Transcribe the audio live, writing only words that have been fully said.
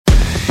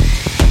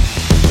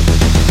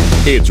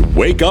It's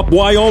Wake Up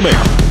Wyoming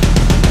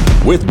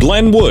with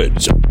Glenn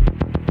Woods.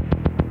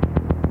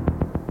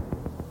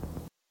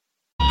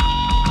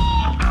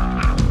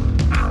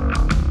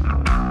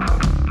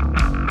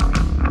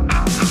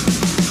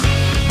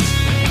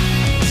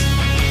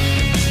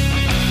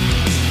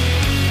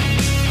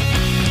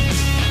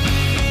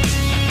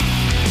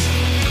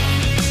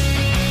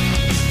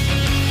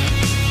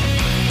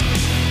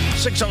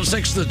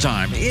 The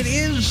time. It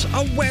is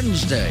a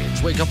Wednesday.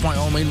 It's Wake Up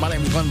Wyoming. My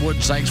name is Glenn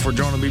Woods. Thanks for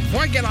joining me.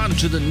 Before I get on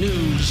to the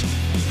news,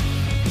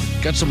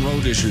 got some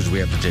road issues we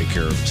have to take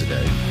care of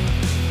today.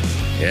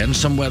 And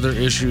some weather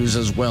issues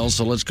as well,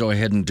 so let's go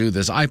ahead and do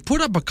this. I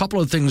put up a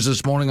couple of things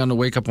this morning on the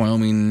Wake Up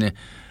Wyoming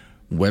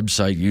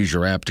website. Use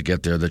your app to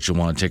get there that you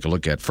want to take a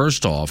look at.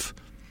 First off,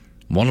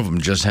 one of them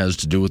just has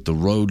to do with the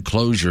road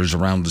closures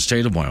around the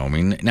state of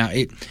Wyoming. Now,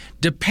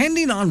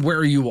 depending on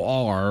where you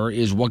are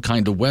is what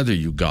kind of weather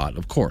you got,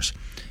 of course.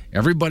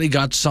 Everybody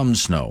got some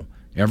snow.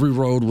 Every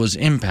road was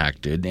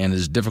impacted and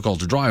is difficult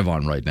to drive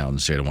on right now in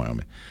the state of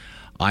Wyoming.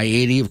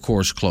 I-80, of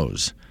course,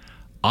 closed.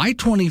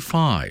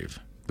 I-25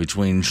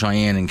 between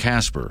Cheyenne and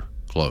Casper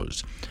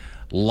closed.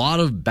 A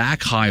lot of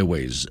back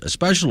highways,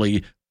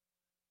 especially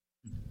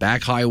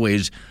back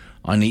highways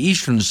on the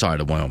eastern side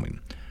of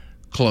Wyoming,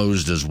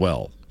 closed as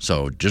well.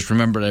 So just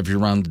remember that if you're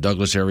around the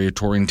Douglas area,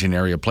 Torrington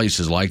area,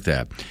 places like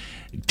that.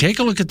 Take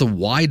a look at the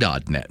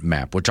WYDOT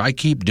map, which I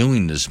keep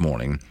doing this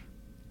morning.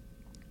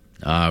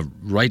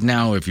 Right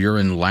now, if you're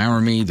in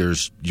Laramie,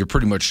 you're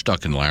pretty much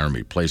stuck in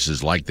Laramie.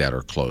 Places like that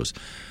are closed.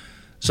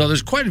 So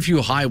there's quite a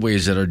few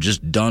highways that are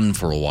just done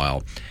for a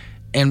while.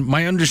 And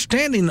my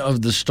understanding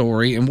of the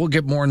story, and we'll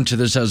get more into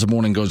this as the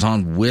morning goes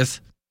on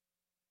with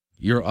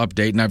your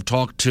update, and I've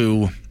talked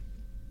to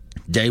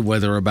Day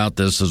Weather about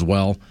this as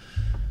well.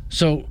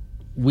 So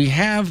we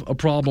have a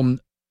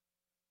problem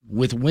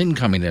with wind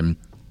coming in.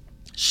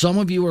 Some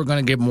of you are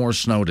going to get more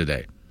snow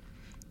today.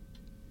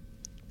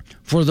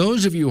 For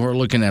those of you who are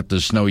looking at the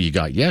snow you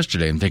got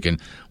yesterday and thinking,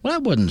 well,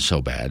 that wasn't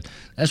so bad,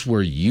 that's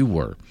where you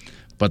were.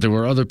 But there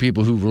were other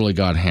people who really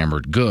got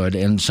hammered good,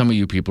 and some of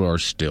you people are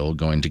still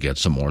going to get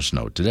some more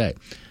snow today.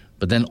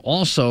 But then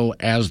also,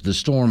 as the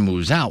storm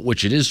moves out,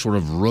 which it is sort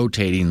of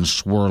rotating,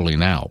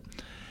 swirling out,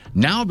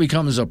 now it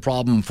becomes a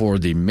problem for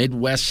the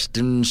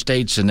Midwestern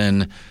states, and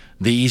then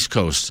the East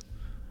Coast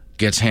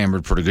gets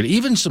hammered pretty good.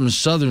 Even some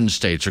southern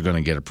states are going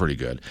to get it pretty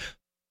good.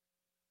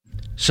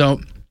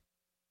 So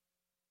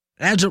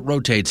as it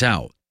rotates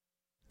out,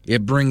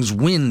 it brings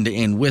wind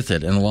in with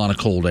it and a lot of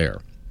cold air.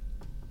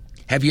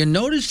 Have you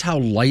noticed how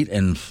light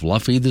and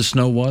fluffy the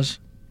snow was?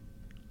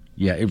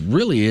 Yeah, it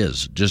really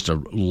is just a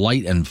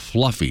light and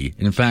fluffy.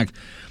 In fact,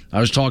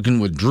 I was talking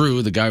with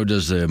Drew, the guy who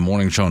does the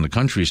morning show on the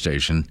country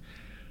station.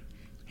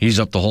 He's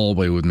up the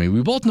hallway with me.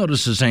 We both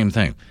noticed the same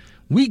thing.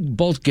 We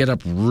both get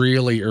up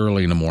really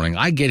early in the morning.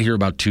 I get here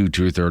about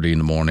 2:30 in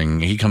the morning.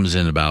 He comes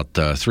in about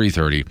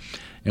 3:30.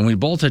 And we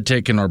both had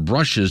taken our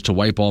brushes to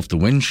wipe off the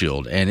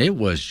windshield, and it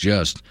was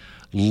just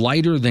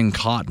lighter than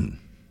cotton.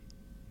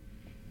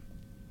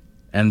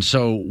 And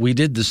so we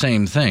did the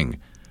same thing.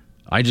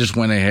 I just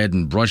went ahead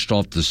and brushed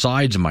off the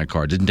sides of my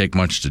car. It didn't take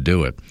much to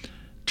do it.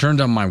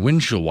 Turned on my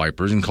windshield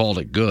wipers and called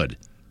it good.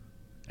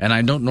 And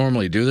I don't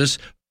normally do this,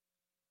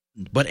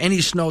 but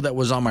any snow that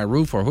was on my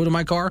roof or hood of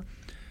my car,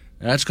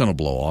 that's going to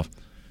blow off.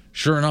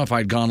 Sure enough,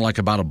 I'd gone like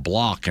about a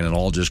block, and it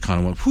all just kind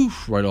of went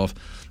whoosh right off.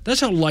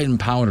 That's how light and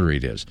powdery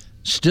it is.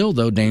 Still,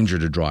 though, danger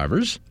to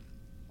drivers.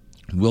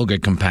 Will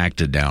get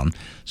compacted down.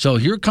 So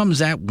here comes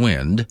that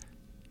wind.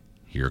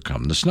 Here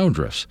come the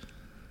snowdrifts.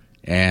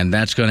 And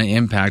that's going to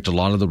impact a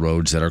lot of the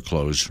roads that are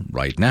closed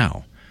right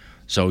now.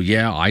 So,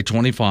 yeah,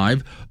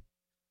 I-25,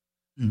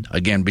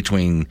 again,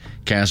 between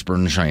Casper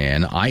and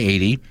Cheyenne.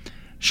 I-80,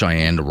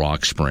 Cheyenne to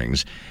Rock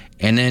Springs.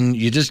 And then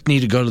you just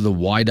need to go to the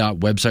WYDOT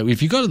website.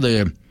 If you go to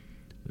the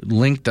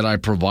link that I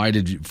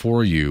provided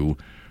for you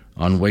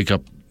on Wake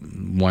Up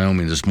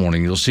Wyoming this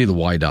morning, you'll see the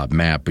WYDOT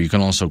map, but you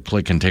can also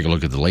click and take a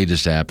look at the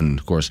latest app. And,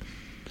 of course,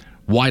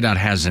 WYDOT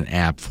has an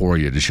app for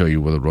you to show you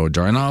where the roads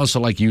are. And I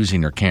also like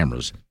using their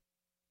cameras.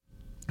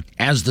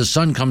 As the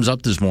sun comes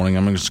up this morning,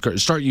 I'm going to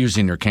start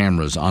using their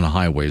cameras on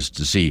highways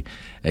to see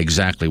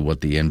exactly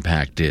what the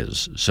impact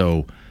is.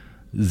 So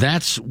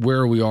that's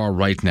where we are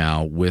right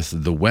now with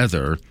the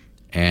weather,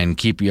 and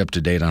keep you up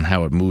to date on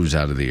how it moves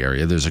out of the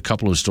area. There's a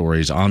couple of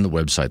stories on the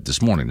website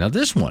this morning. Now,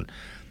 this one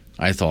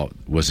I thought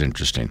was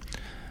interesting.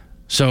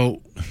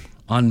 So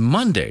on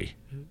Monday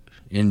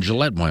in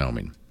Gillette,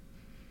 Wyoming,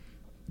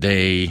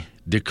 the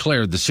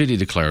city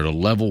declared a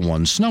level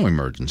 1 snow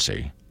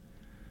emergency.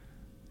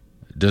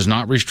 Does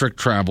not restrict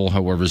travel,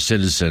 however,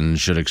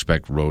 citizens should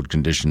expect road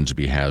conditions to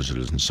be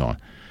hazardous and so on.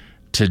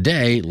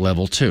 Today,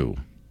 level 2,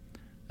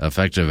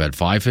 effective at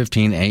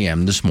 5:15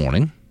 a.m. this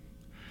morning.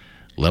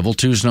 Level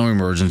 2 snow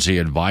emergency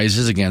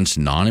advises against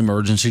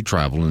non-emergency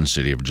travel in the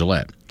city of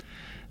Gillette.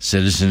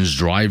 Citizens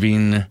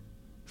driving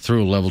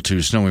through a level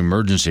 2 snow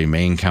emergency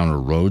may encounter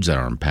roads that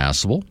are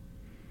impassable,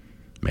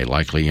 may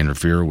likely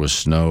interfere with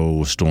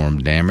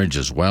snowstorm damage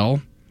as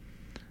well,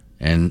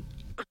 and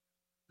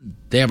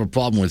they have a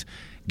problem with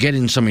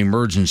getting some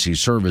emergency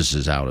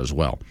services out as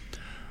well.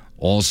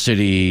 All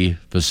city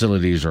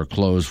facilities are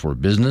closed for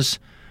business.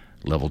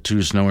 Level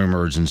 2 snow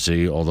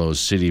emergency. Although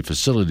city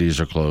facilities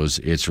are closed,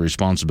 it's the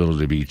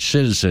responsibility of each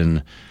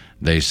citizen,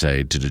 they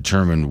say, to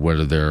determine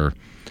whether their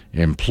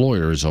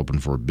employer is open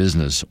for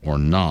business or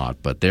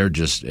not. But they're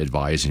just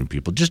advising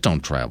people, just don't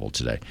travel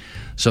today.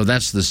 So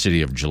that's the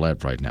city of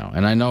Gillette right now.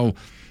 And I know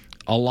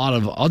a lot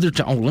of other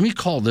let me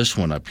call this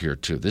one up here,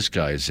 too. This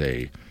guy's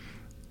a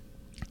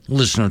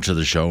listener to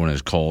the show and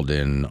has called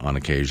in on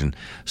occasion.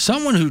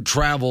 Someone who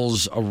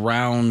travels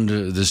around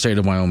the state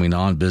of Wyoming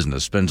on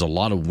business, spends a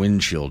lot of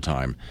windshield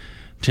time.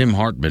 Tim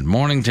Hartman.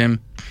 Morning, Tim.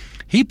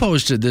 He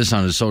posted this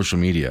on his social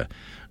media.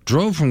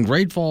 Drove from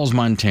Great Falls,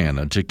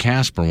 Montana to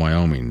Casper,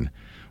 Wyoming,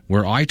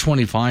 where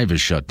I-25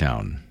 is shut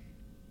down.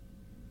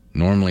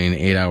 Normally an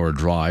 8-hour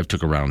drive,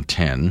 took around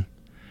 10.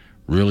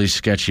 Really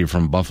sketchy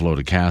from Buffalo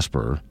to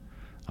Casper.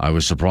 I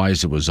was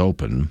surprised it was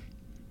open.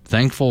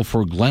 Thankful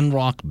for Glen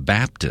Rock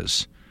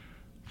Baptist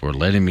for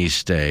letting me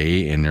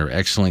stay in their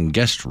excellent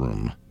guest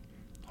room.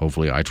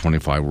 Hopefully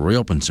I-25 will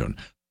reopen soon.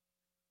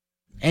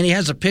 And he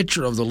has a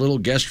picture of the little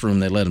guest room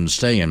they let him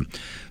stay in.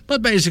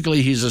 But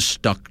basically, he's a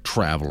stuck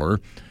traveler.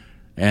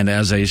 And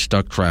as a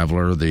stuck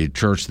traveler, the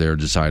church there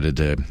decided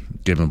to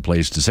give him a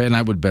place to stay. And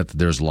I would bet that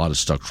there's a lot of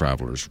stuck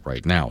travelers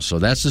right now. So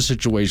that's the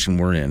situation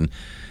we're in.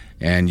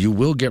 And you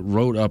will get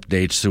road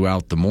updates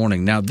throughout the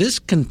morning. Now, this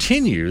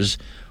continues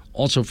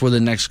also for the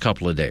next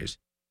couple of days.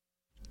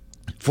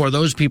 For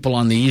those people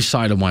on the east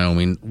side of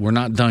Wyoming, we're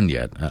not done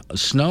yet.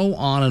 Snow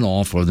on and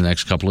off for the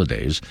next couple of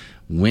days.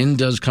 Wind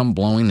does come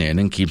blowing in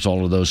and keeps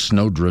all of those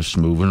snow drifts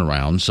moving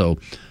around. So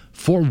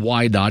for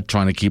YDOT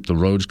trying to keep the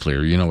roads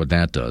clear, you know what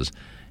that does.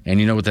 And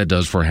you know what that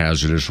does for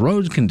hazardous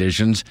road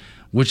conditions,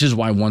 which is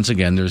why, once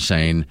again, they're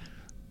saying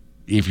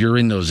if you're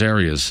in those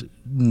areas,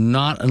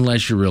 not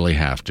unless you really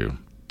have to.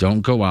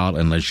 Don't go out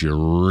unless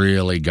you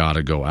really got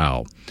to go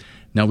out.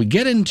 Now, we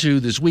get into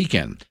this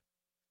weekend.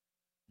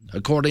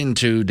 According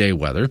to day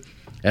weather,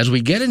 as we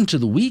get into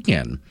the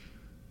weekend,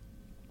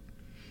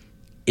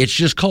 it's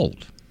just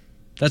cold.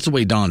 That's the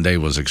way Don Day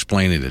was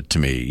explaining it to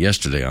me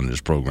yesterday on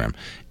this program.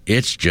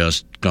 It's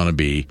just going to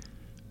be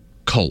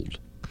cold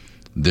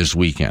this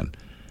weekend.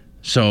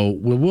 So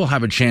we'll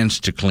have a chance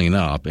to clean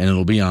up, and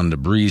it'll be on the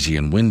breezy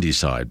and windy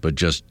side, but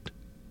just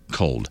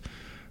cold.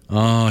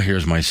 Oh,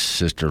 here's my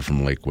sister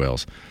from Lake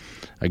Wales.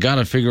 I got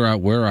to figure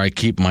out where I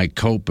keep my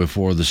coat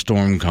before the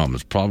storm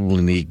comes.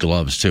 Probably need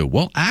gloves, too.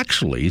 Well,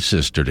 actually,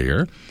 sister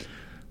dear,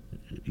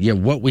 yeah,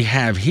 what we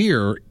have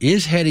here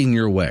is heading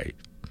your way.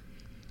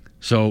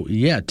 So,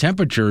 yeah,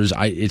 temperatures,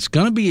 it's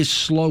going to be a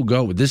slow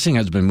go. This thing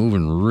has been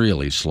moving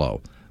really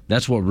slow.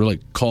 That's what really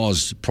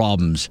caused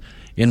problems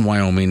in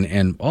Wyoming.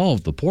 And,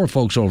 the poor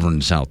folks over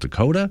in South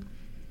Dakota,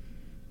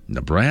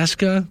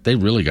 Nebraska, they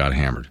really got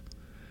hammered.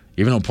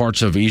 Even though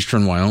parts of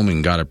eastern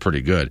Wyoming got it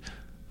pretty good,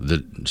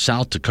 the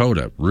South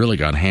Dakota really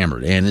got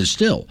hammered and is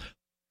still.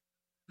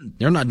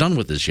 They're not done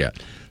with this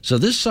yet. So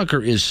this sucker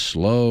is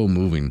slow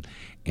moving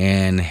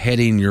and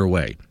heading your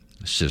way,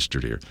 sister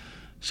dear.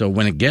 So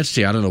when it gets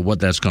to you, I don't know what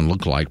that's going to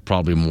look like.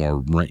 Probably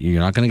more rain.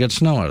 You're not going to get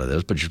snow out of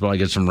this, but you'll probably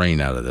get some rain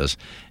out of this.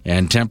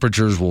 And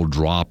temperatures will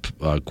drop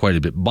quite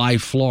a bit by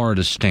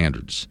Florida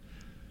standards.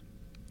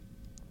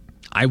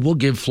 I will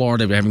give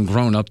Florida, having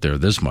grown up there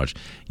this much,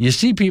 you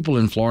see people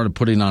in Florida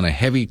putting on a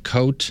heavy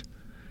coat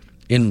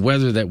in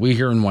weather that we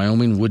here in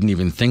Wyoming wouldn't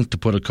even think to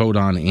put a coat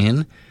on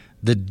in.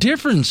 The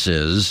difference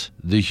is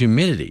the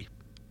humidity.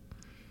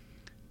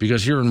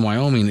 Because here in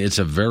Wyoming, it's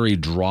a very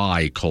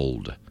dry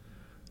cold.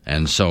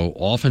 And so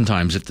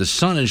oftentimes, if the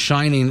sun is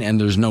shining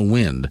and there's no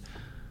wind,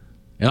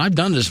 and I've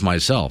done this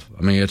myself.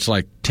 I mean, it's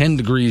like 10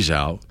 degrees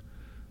out,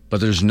 but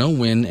there's no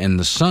wind and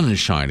the sun is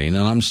shining,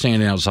 and I'm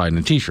standing outside in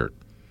a T-shirt.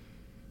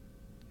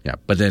 Yeah,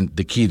 but then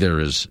the key there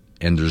is,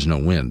 and there's no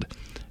wind.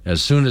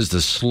 As soon as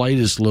the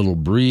slightest little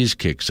breeze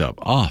kicks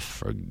up,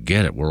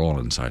 forget it. We're all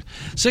inside.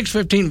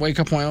 6:15, Wake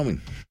Up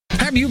Wyoming.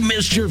 Have you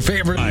missed your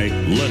favorite?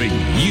 Letting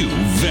you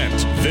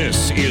vent.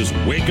 This is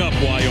Wake Up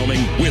Wyoming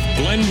with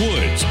Glenn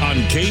Woods on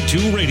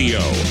K2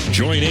 Radio.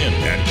 Join in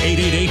at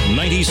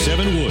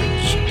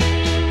 888-97-WOODS.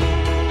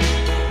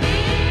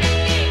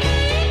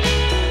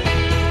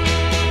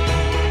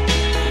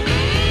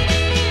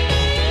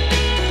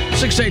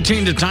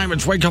 6:18 to time.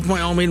 It's Wake Up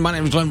Wyoming. My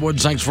name is Glenn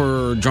Woods. Thanks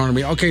for joining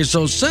me. Okay,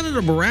 so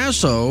Senator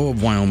Barrasso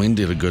of Wyoming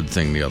did a good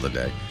thing the other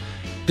day.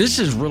 This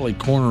is really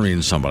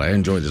cornering somebody. I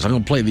enjoyed this. I'm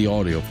going to play the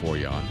audio for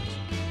you on this.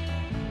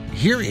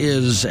 Here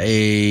is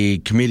a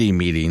committee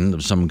meeting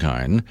of some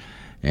kind,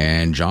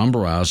 and John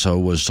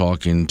Barrasso was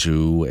talking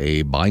to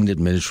a Biden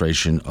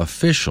administration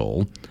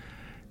official,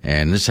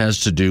 and this has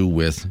to do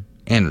with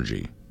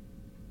energy.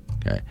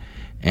 Okay,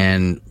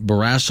 and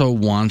Barrasso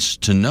wants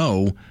to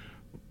know,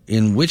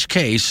 in which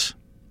case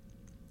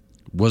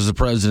was the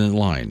president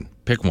lying?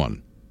 Pick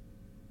one.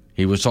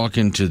 He was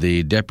talking to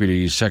the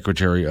Deputy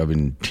Secretary of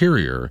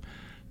Interior,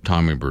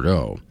 Tommy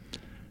Bordeaux.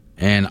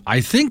 And I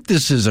think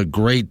this is a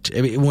great...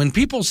 when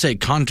people say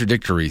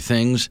contradictory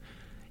things,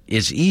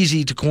 it's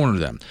easy to corner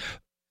them.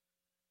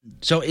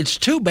 So it's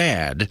too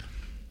bad,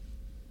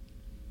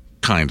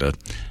 kind of,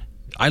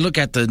 I look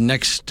at the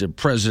next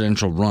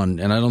presidential run,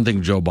 and I don't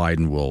think Joe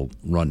Biden will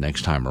run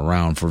next time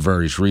around for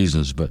various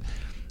reasons, but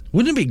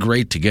wouldn't it be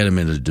great to get him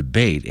in a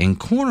debate and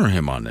corner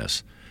him on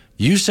this?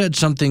 You said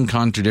something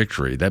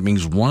contradictory. That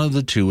means one of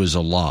the two is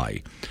a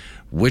lie.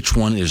 Which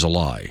one is a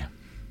lie?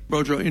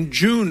 Bojo, in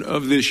June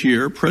of this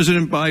year,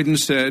 President Biden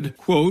said,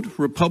 quote,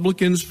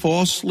 Republicans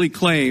falsely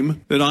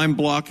claim that I'm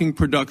blocking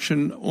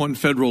production on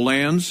federal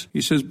lands.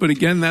 He says, but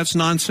again, that's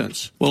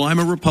nonsense. Well, I'm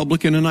a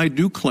Republican and I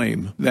do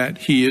claim that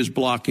he is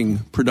blocking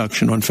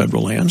production on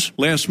federal lands.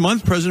 Last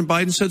month, President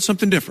Biden said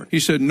something different.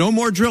 He said, no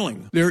more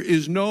drilling. There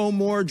is no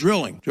more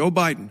drilling. Joe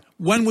Biden,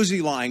 when was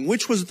he lying?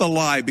 Which was the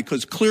lie?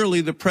 Because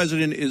clearly the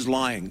president is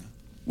lying.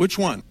 Which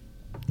one?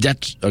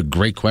 That's a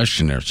great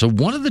question there. So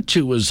one of the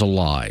two is a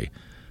lie.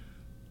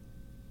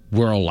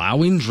 We're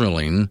allowing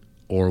drilling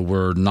or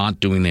we're not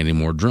doing any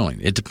more drilling.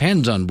 It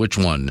depends on which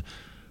one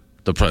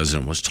the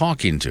president was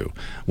talking to.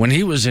 When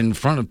he was in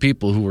front of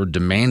people who were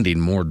demanding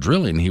more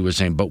drilling, he was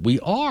saying, but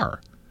we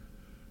are.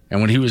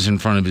 And when he was in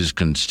front of his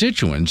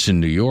constituents in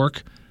New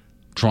York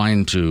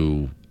trying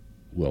to,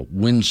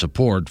 win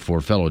support for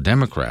fellow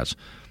Democrats,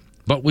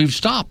 but we've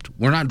stopped.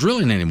 We're not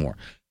drilling anymore.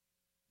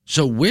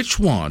 So which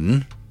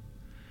one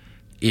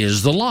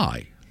is the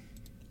lie?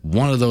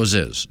 One of those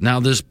is. Now,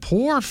 this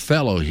poor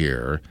fellow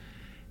here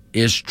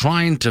is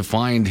trying to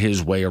find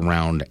his way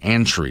around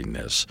answering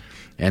this.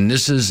 And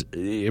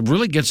it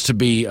really gets to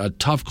be a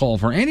tough call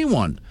for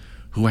anyone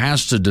who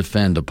has to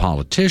defend a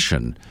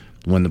politician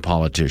when the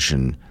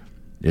politician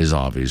is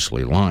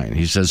obviously lying.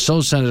 He says,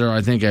 so, Senator,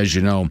 I think, as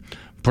you know,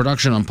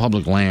 production on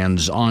public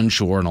lands,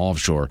 onshore and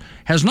offshore,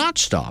 has not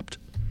stopped.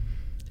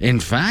 In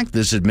fact,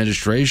 this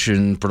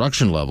administration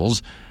production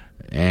levels,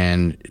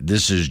 and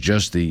this is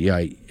just the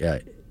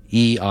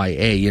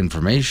EIA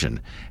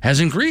information, has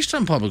increased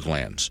on public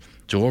lands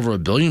to over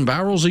 1 billion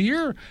barrels a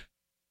year.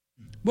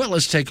 Well,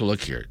 let's take a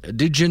look here.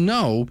 Did you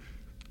know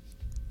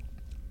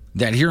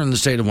that here in the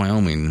state of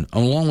Wyoming,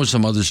 along with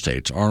some other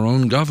states, our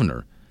own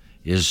governor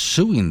is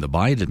suing the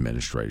Biden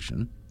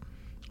administration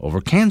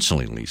over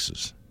canceling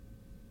leases?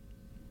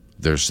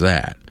 There's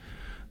that.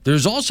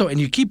 There's also, and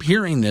you keep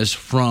hearing this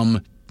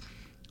from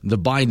the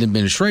Biden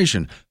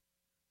administration,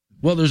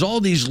 well, there's all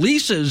these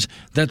leases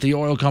that the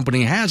oil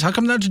company has. How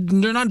come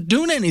they're not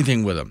doing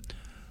anything with them?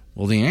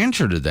 Well, the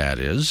answer to that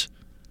is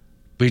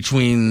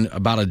between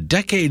about a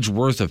decade's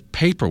worth of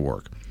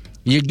paperwork.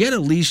 You get a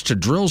lease to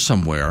drill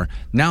somewhere.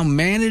 Now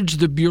manage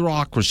the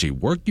bureaucracy.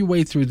 Work your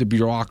way through the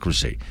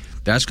bureaucracy.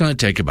 That's going to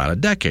take about a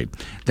decade.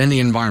 Then the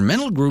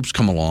environmental groups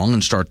come along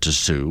and start to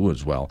sue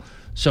as well.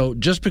 So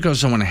just because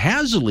someone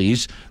has a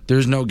lease,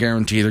 there's no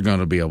guarantee they're going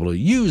to be able to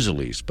use a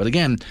lease. But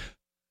again,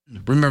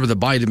 remember, the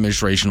Biden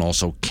administration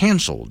also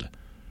canceled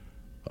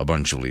a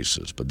bunch of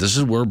leases. But this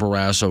is where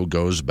Barrasso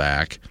goes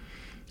back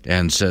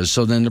and says,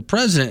 so then the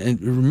president,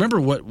 and remember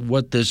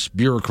what this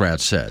bureaucrat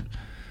said.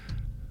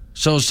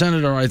 So,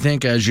 Senator, I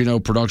think, as you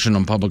know, production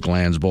on public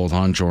lands, both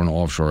onshore and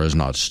offshore, has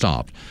not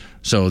stopped.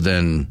 So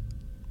then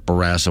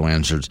Barrasso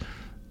answers,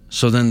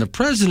 so then the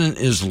president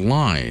is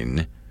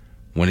lying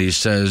when he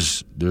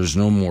says there's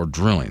no more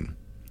drilling.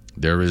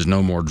 There is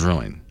no more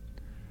drilling.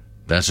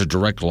 That's a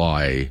direct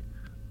lie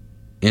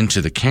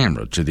into the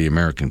camera, to the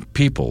American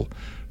people,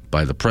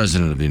 by the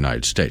President of the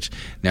United States.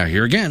 Now,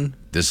 here again,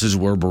 this is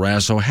where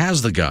Barrasso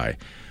has the guy.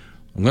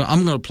 I'm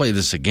going to play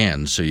this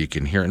again so you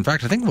can hear. In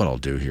fact, I think what I'll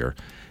do here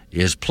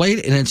is play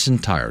it in its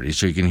entirety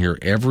so you can hear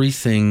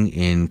everything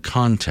in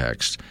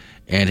context.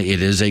 And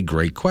it is a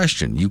great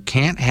question. You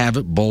can't have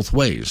it both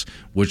ways,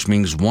 which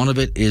means one of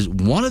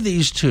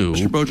these two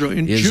Mr. Bojo,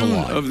 in is June a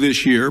lie. of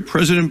this year,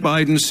 President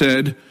Biden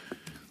said,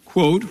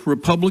 quote,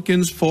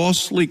 Republicans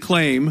falsely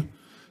claim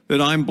that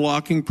I'm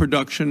blocking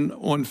production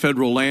on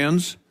federal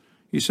lands.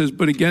 He says,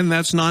 but again,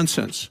 that's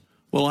nonsense.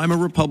 Well, I'm a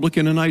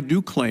Republican and I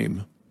do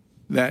claim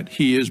that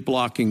he is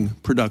blocking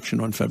production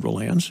on federal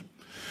lands.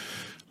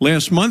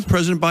 Last month,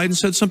 President Biden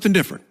said something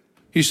different.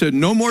 He said,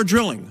 no more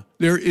drilling.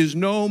 There is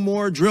no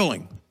more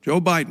drilling.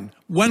 Joe Biden,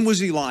 when was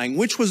he lying?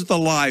 Which was the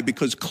lie?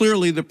 Because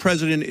clearly the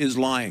president is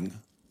lying.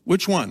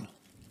 Which one?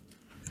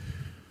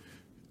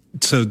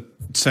 So,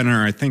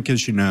 Senator, I think,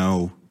 as you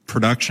know,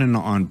 production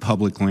on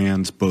public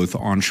lands, both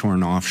onshore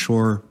and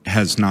offshore,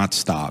 has not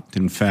stopped.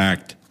 In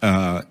fact,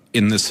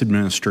 in this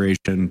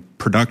administration,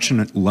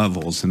 production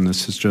levels, and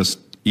this is just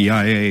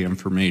EIA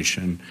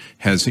information,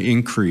 has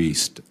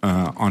increased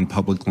on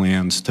public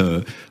lands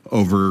to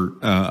over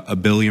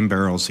 1 billion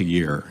barrels a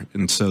year.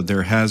 And so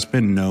there has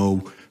been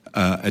no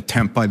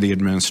attempt by the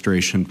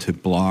administration to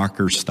block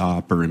or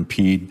stop or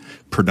impede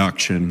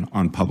production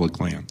on public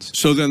lands.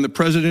 So then the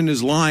president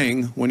is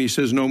lying when he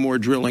says no more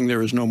drilling,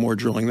 there is no more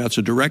drilling. That's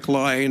a direct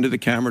lie into the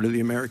camera to the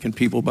American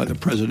people by the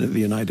president of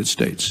the United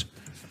States.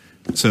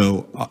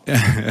 So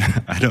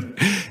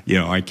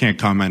I can't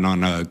comment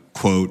on a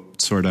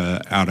quote sort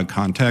of out of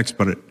context,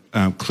 but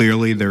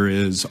clearly there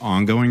is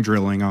ongoing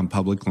drilling on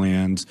public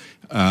lands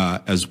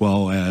as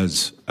well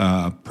as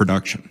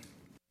production.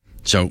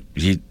 So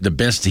the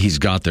best he's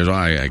got there,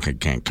 I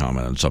can't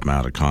comment on something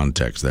out of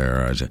context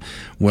there.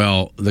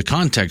 Well, the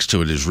context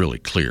to it is really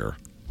clear.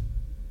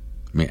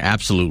 I mean,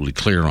 absolutely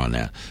clear on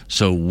that.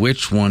 So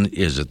which one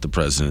is it? The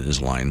president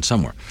is lying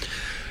somewhere.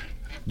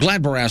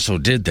 Glad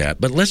Barrasso did that,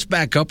 but let's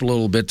back up a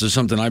little bit to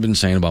something I've been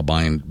saying about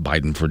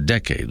Biden for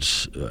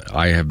decades.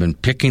 I have been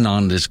picking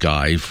on this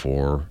guy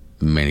for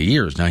many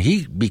years. Now,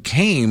 he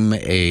became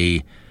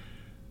a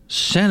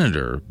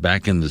senator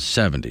back in the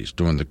 70s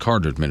during the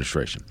Carter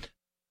administration.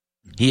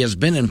 He has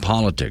been in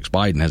politics.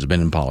 Biden has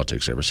been in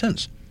politics ever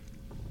since.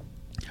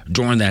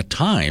 During that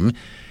time,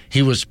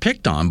 he was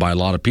picked on by a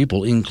lot of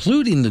people,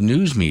 including the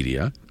news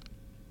media,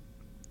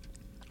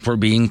 for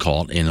being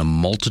caught in a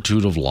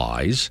multitude of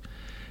lies.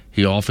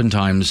 He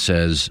oftentimes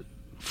says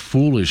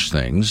foolish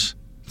things,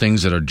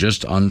 things that are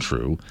just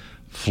untrue,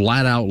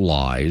 flat-out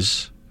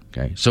lies.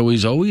 Okay, so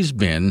he's always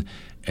been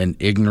an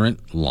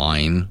ignorant,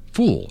 lying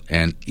fool.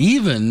 And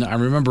even, I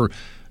remember,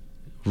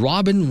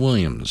 Robin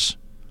Williams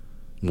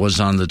was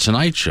on The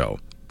Tonight Show.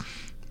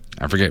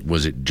 I forget,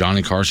 was it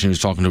Johnny Carson he was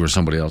talking to or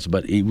somebody else?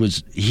 But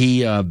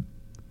he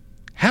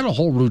had a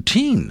whole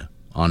routine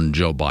on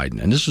Joe Biden,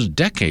 and this was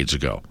decades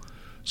ago.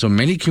 So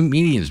many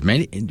comedians,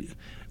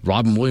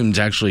 Robin Williams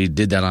actually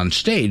did that on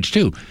stage,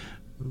 too.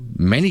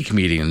 Many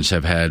comedians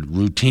have had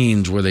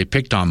routines where they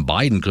picked on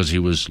Biden because he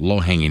was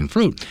low-hanging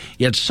fruit.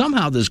 Yet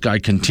somehow this guy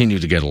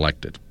continued to get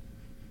elected.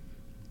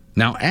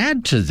 Now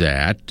add to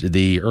that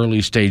the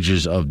early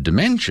stages of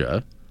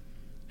dementia,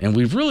 and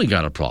we've really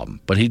got a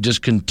problem. But he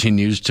just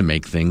continues to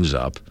make things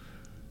up,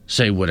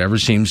 say whatever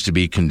seems to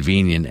be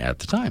convenient at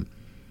the time.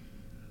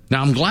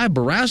 Now, I'm glad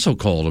Barrasso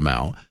called him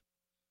out,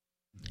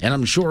 and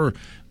I'm sure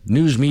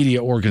news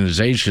media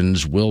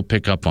organizations will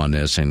pick up on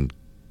this and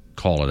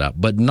call it out.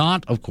 But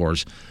not, of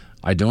course,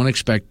 I don't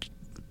expect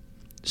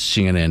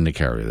CNN to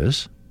carry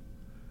this,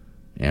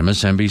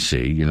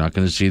 MSNBC, you're not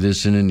going to see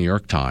this in the New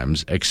York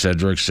Times, et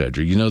cetera, et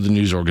cetera. You know the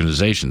news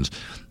organizations,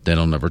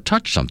 they'll never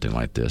touch something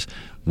like this,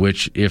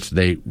 which if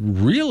they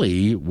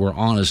really were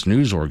honest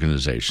news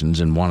organizations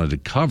and wanted to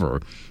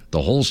cover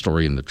the whole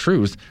story and the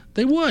truth,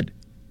 they would.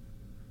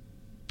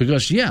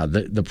 Because, yeah,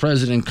 the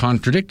president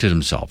contradicted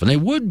himself. And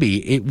it wouldn't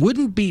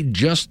be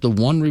just the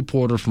one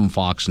reporter from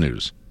Fox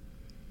News.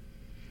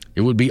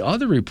 It would be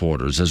other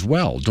reporters as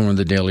well during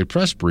the daily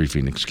press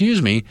briefing.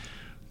 Excuse me,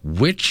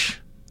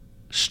 which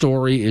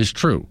story is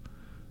true?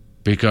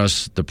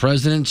 Because the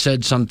president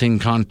said something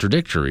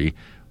contradictory,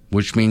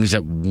 which means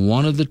that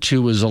one of the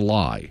two is a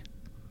lie.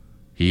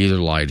 He either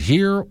lied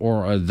here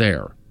or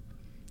there.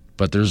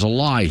 But there's a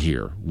lie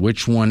here.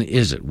 Which one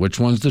is it? Which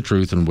one's the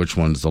truth and which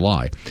one's the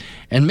lie?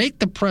 And make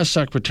the press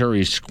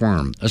secretary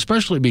squirm,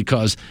 especially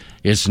because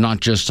it's not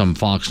just some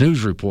Fox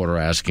News reporter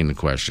asking the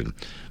question.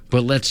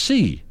 But let's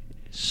see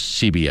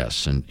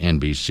CBS and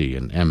NBC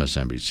and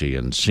MSNBC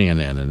and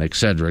CNN and et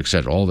cetera,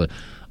 all the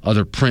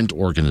other print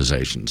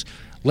organizations.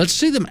 Let's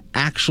see them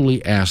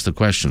actually ask the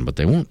question, but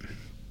they won't.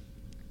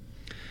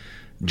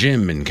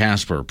 Jim and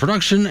Casper,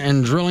 production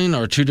and drilling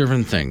are two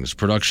different things.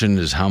 Production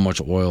is how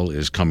much oil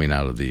is coming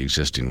out of the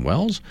existing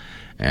wells,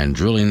 and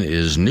drilling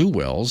is new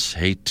wells.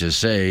 Hate to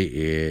say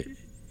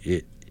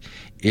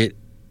it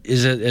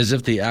is as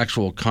if the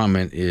actual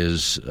comment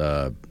is,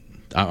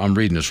 I'm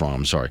reading this wrong,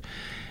 I'm sorry.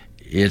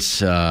 It's,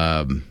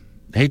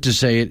 hate to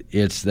say it,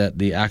 it's that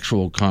the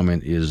actual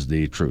comment is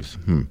the truth.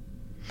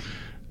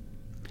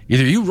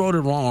 Either you wrote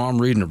it wrong or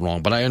I'm reading it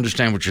wrong, but I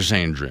understand what you're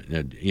saying,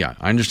 Jim. Yeah,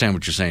 I understand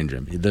what you're saying,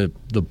 Jim.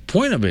 The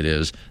point of it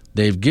is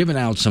they've given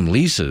out some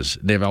leases.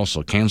 They've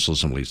also canceled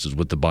some leases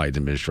with the Biden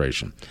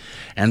administration.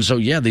 And so,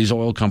 yeah, these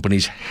oil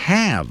companies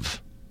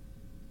have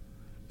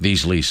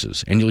these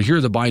leases. And you'll hear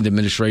the Biden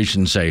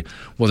administration say,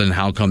 well, then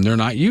how come they're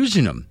not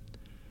using them?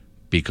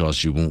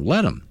 Because you won't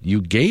let them.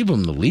 You gave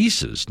them the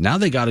leases. Now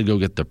they got to go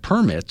get the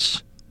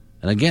permits.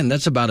 And again,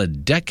 that's about a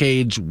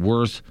decade's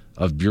worth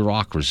of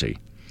bureaucracy.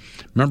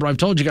 Remember, I've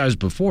told you guys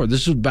before,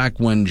 this was back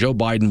when Joe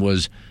Biden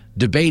was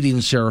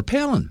debating Sarah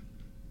Palin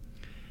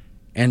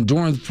and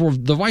for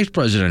the vice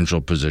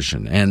presidential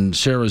position. And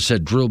Sarah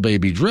said, drill,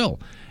 baby, drill.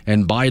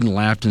 And Biden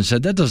laughed and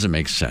said, that doesn't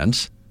make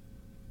sense.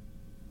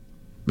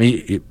 I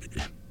mean,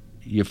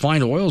 you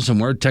find oil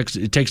somewhere, it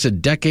takes a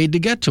decade to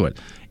get to it.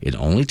 It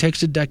only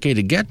takes a decade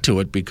to get to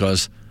it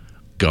because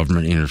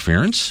government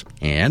interference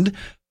and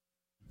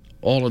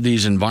all of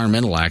these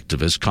environmental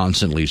activists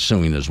constantly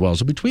suing as well.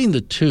 So between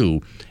the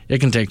two, it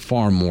can take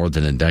far more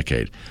than a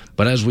decade.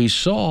 But as we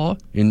saw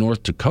in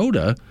North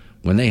Dakota,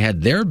 when they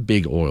had their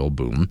big oil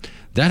boom,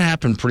 that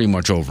happened pretty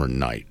much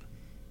overnight.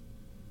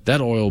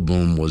 That oil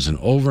boom was an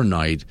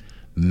overnight,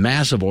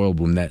 massive oil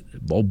boom that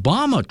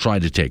Obama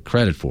tried to take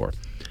credit for.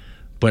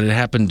 But it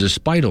happened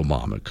despite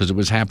Obama because it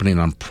was happening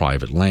on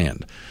private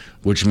land,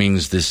 which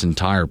means this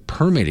entire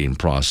permitting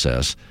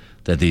process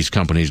that these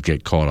companies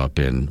get caught up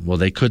in, well,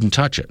 they couldn't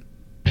touch it.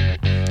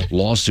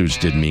 Lawsuits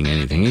didn't mean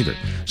anything either.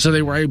 So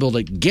they were able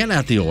to get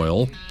at the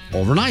oil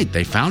overnight.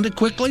 They found it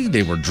quickly.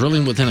 They were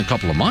drilling within a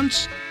couple of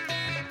months.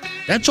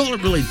 That's all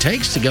it really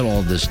takes to get all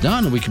of this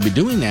done, and we could be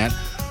doing that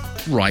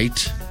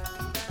right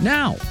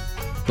now.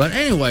 But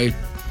anyway,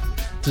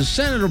 to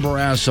Senator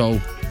Barrasso,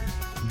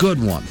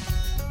 good one.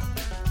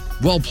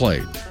 Well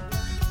played.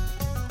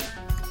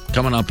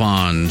 Coming up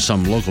on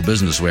some local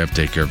business we have to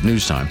take care of,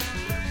 news time.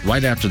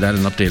 Right after that,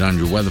 an update on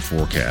your weather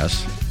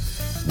forecast,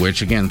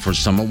 which, again, for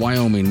some of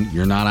Wyoming,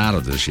 you're not out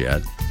of this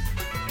yet.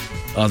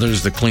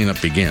 Others, the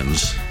cleanup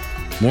begins.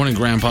 Morning,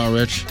 Grandpa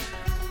Rich.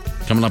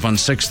 Coming up on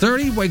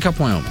 6:30, Wake Up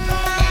Wyoming.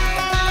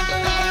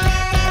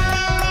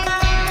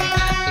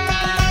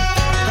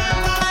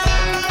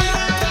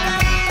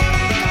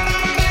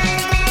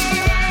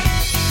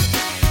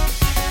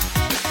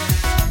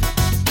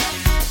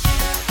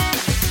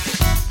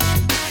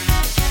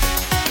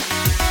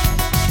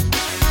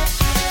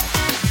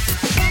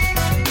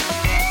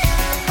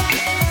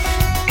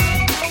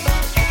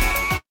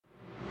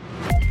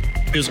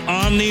 Is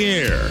on the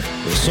air.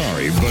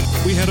 Sorry, but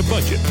we had a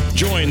budget.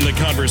 Join the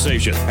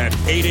conversation at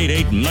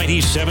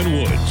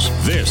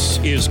 888-97-WOODS. This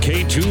is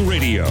K2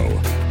 Radio.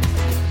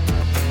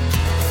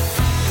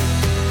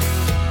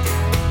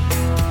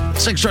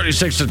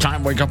 6:36 the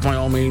time. Wake Up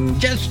Wyoming.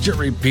 Just to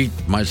repeat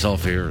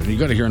myself here, you're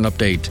going to hear an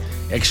update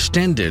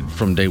extended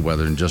from day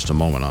weather in just a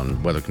moment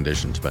on weather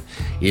conditions. But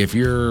if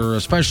you're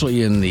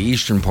especially in the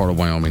eastern part of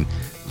Wyoming,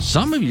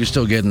 some of you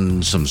still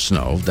getting some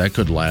snow. That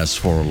could last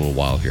for a little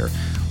while here.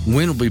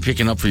 Wind will be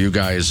picking up for you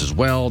guys as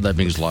well. That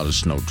means a lot of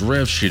snow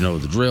drifts. You know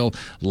the drill.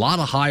 A lot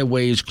of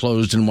highways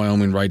closed in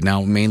Wyoming right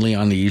now, mainly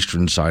on the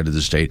eastern side of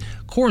the state.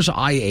 Of course,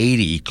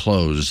 I-80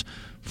 closed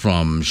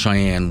from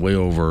Cheyenne way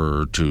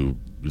over to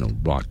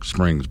Rock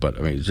Springs, but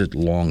I mean it's just a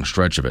long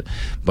stretch of it.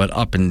 But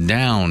up and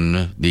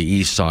down the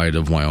east side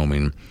of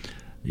Wyoming,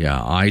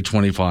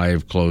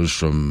 I-25 closed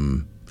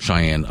from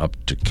Cheyenne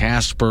up to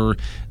Casper.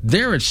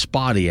 There it's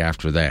spotty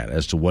after that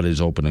as to what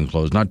is open and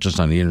closed, not just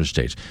on the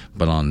interstates,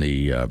 but on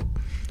the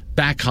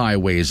back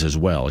highways as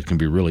well. It can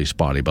be really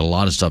spotty, but a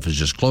lot of stuff is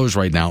just closed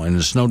right now, and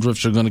the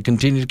snowdrifts are going to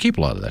continue to keep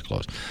a lot of that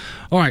closed.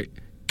 All right,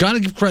 got to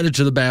give credit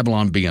to the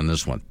Babylon Bee on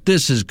this one.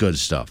 This is good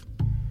stuff.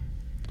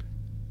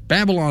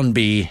 Babylon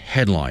Bee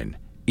headline: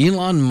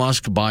 Elon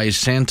Musk buys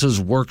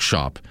Santa's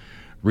workshop,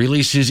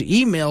 releases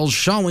emails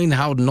showing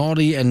how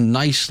naughty and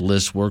nice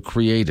lists were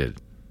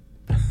created.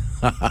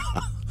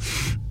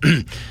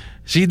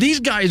 See, these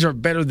guys are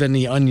better than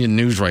the Onion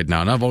News right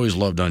now, and I've always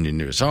loved Onion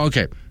News. So,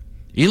 okay.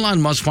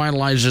 Elon Musk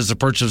finalizes the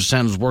purchase of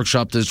Santa's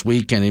workshop this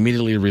week and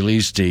immediately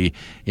released the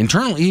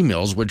internal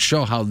emails which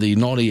show how the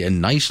naughty and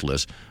nice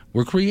lists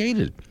were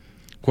created.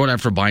 Quote,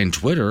 after buying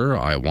Twitter,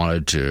 I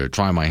wanted to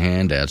try my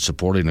hand at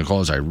supporting a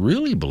cause I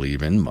really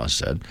believe in,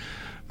 Musk said.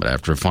 But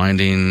after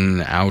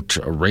finding out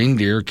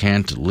reindeer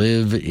can't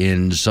live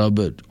in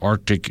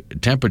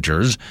subarctic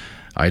temperatures,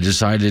 I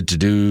decided to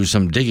do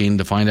some digging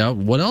to find out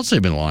what else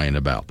they've been lying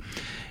about.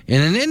 In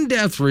an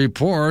in-depth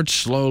report,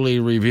 slowly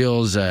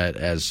reveals that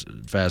as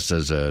fast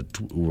as a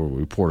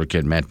reporter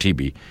kid, Matt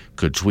Taibbi,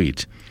 could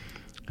tweet,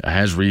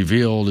 has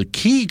revealed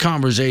key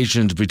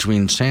conversations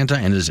between Santa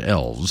and his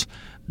elves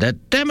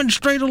that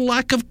demonstrate a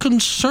lack of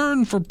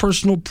concern for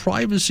personal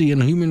privacy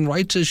and human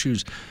rights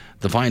issues.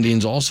 The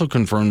findings also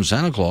confirm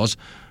Santa Claus,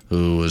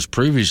 who was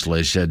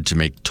previously said to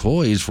make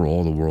toys for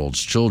all the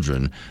world's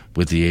children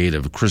with the aid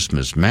of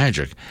Christmas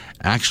magic,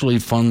 actually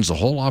funds the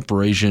whole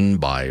operation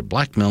by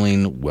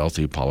blackmailing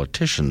wealthy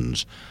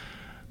politicians.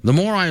 The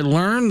more I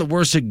learn, the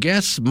worse it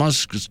gets,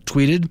 Musk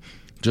tweeted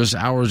just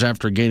hours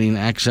after gaining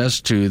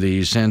access to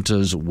the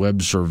Santa's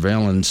web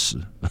surveillance.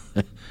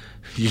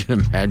 You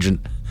can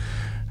imagine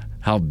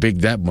how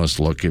big that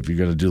must look if you're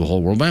going to do the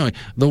whole world. But anyway,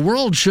 the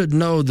world should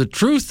know the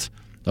truth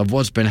of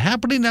what's been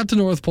happening at the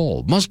North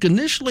Pole. Musk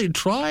initially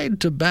tried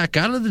to back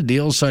out of the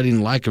deal,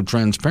 citing lack of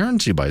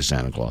transparency by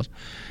Santa Claus.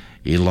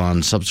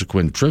 Elon's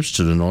subsequent trips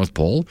to the North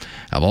Pole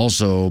have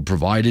also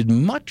provided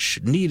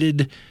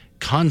much-needed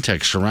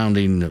context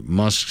surrounding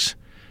Musk's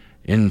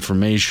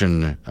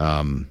infamous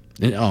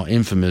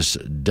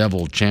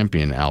Devil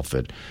Champion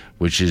outfit,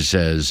 which he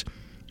says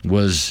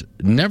was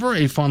never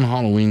a fun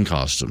Halloween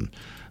costume.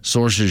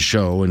 Sources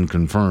show and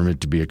confirm it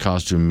to be a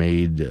costume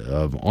made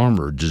of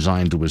armor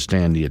designed to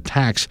withstand the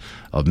attacks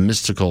of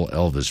mystical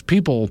Elvis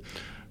people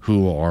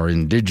who are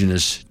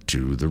indigenous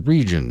to the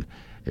region.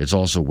 It's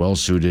also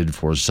well-suited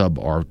for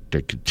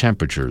subarctic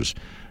temperatures.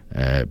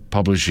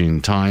 Publishing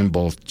Time,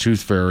 both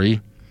Tooth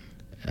Fairy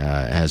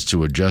has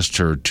to adjust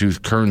her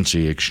tooth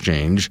currency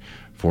exchange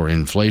for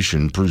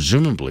inflation,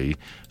 presumably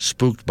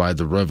spooked by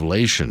the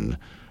revelation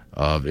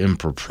of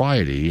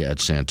impropriety at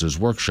Santa's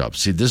workshop.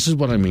 See, this is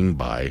what I mean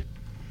by,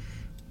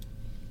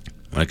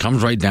 when it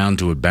comes right down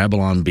to it,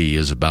 Babylon Bee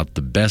is about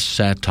the best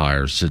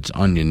satire since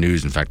Onion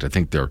News. In fact, I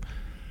think they're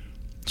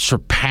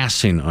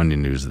surpassing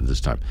Onion News at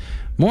this time.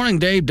 Morning,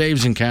 Dave.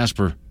 Dave's in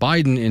Casper.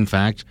 Biden, in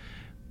fact,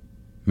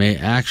 may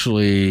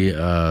actually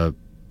is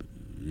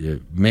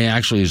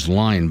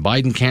lying.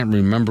 Biden can't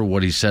remember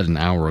what he said an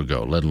hour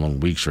ago, let alone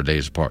weeks or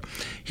days apart.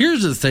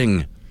 Here's the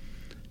thing,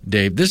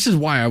 Dave. This is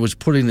why I was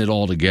putting it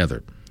all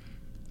together.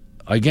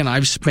 Again,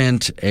 I've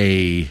spent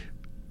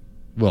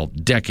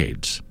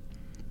decades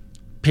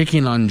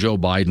picking on Joe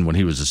Biden when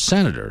he was a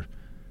senator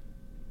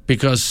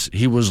because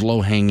he was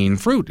low-hanging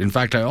fruit. In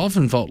fact, I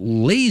often felt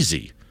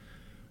lazy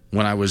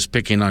when I was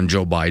picking on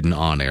Joe Biden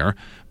on air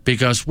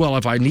because, well,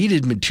 if I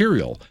needed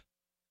material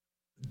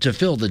to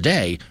fill the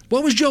day.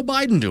 What was Joe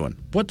Biden doing?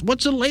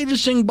 What's the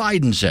latest thing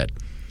Biden said?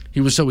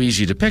 He was so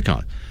easy to pick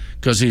on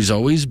because he's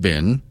always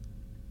been,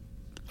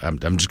 I'm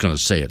just going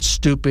to say it,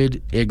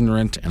 stupid,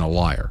 ignorant, and a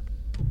liar.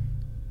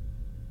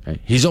 Okay?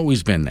 He's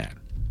always been that.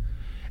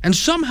 And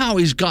somehow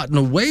he's gotten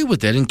away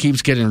with it and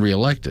keeps getting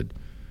reelected.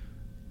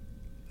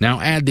 Now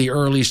add the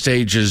early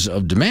stages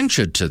of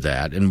dementia to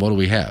that, and what do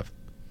we have?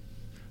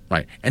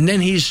 Right. And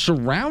then he's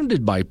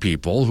surrounded by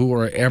people who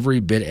are every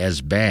bit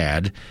as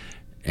bad,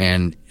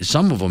 and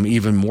some of them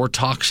even more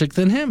toxic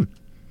than him.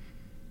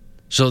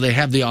 So they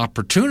have the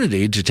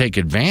opportunity to take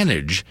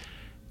advantage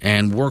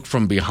and work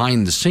from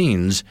behind the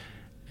scenes.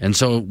 And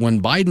so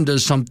when Biden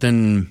does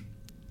something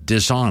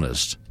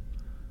dishonest,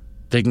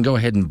 they can go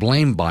ahead and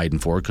blame Biden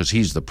for it because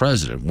he's the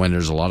president, when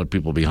there's a lot of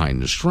people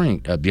behind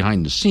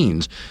the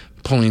scenes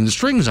pulling the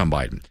strings on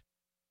Biden.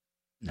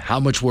 How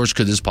much worse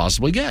could this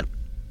possibly get?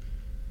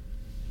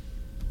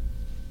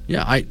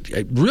 Yeah, I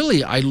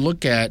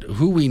look at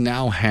who we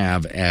now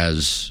have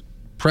as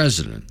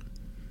president,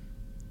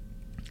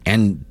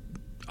 and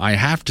I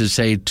have to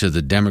say to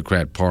the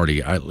Democrat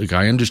Party, I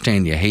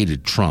understand you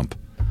hated Trump,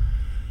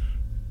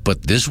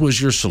 but this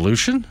was your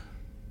solution?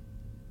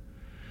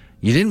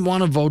 You didn't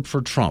want to vote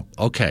for Trump.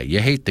 Okay, you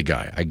hate the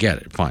guy. I get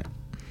it. Fine.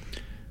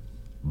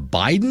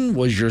 Biden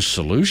was your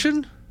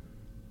solution?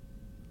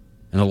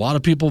 And a lot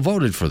of people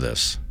voted for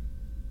this.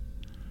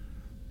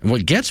 And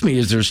what gets me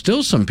is there's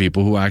still some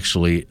people who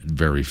actually,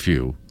 very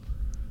few,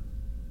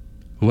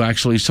 who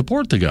actually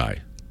support the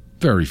guy.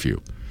 Very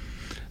few.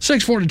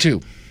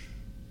 642.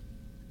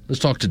 Let's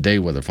talk to day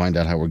weather, find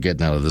out how we're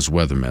getting out of this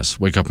weather mess.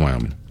 Wake up,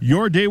 Wyoming.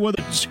 Your day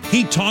weather.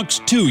 He talks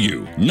to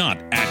you, not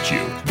at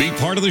you. Be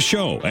part of the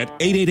show at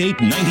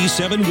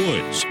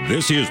 888-97-WOODS.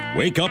 This is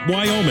Wake Up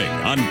Wyoming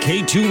on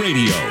K2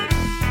 Radio.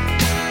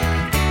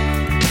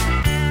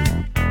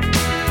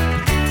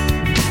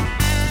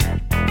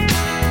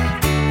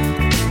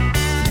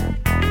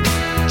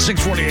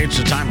 6:48 is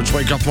the time. It's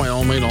Wake Up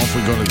Wyoming. Off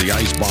we go to the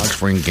icebox.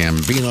 Frank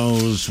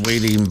Gambino's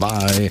waiting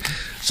by.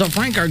 So,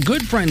 Frank, our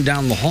good friend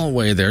down the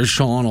hallway there,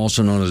 Sean,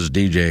 also known as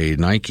DJ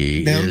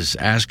Nike, is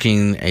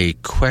asking a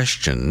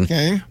question.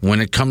 Okay.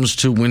 When it comes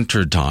to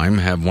wintertime,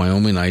 have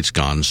Wyoming nights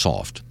gone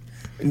soft?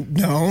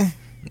 No.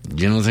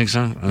 You don't think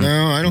so?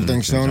 No, I don't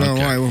think so. No.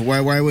 Okay.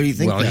 Why would he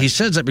think that? Well, he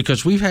says that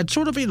because we've had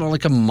sort of,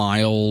 like a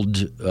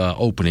mild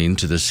opening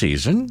to the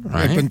season,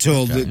 right? Up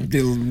until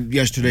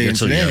yesterday and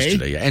today.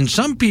 Yesterday, and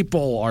some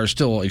people are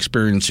still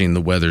experiencing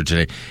the weather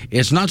today.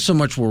 It's not so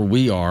much where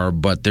we are,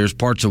 but there's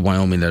parts of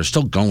Wyoming that are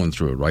still going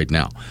through it right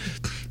now.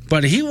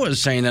 But he was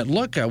saying that,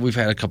 look, we've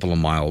had a couple of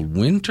mild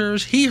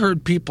winters. He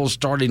heard people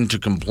starting to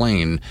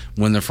complain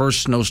when the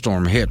first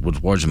snowstorm hit,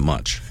 which wasn't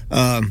much.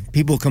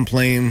 People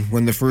complain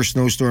when the first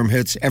snowstorm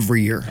hits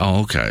every year.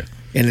 Oh, okay.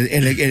 And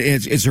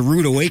it's a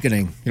rude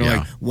awakening.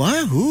 Like,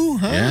 what? Who?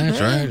 Huh? Yeah, that's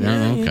right.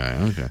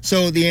 Yeah, okay.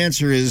 So the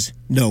answer is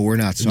no, we're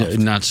not soft.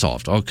 Not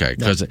soft. Okay,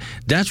 because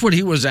that's what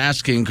he was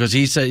asking. Because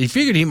he said he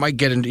figured he might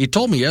get in. He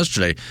told me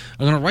yesterday,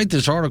 I'm going to write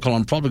this article.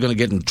 I'm probably going to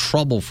get in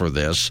trouble for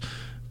this.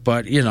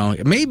 But,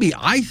 maybe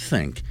I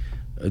think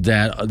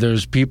that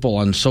there's people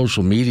on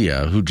social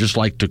media who just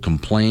like to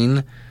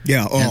complain.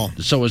 Yeah.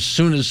 So as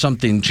soon as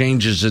something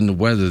changes in the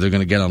weather, they're going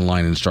to get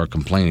online and start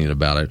complaining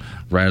about it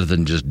rather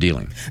than just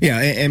dealing. Yeah,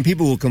 and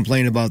people will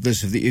complain about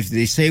this if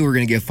they say we're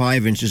going to get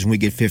 5 inches and we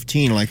get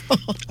 15, like,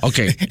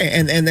 okay.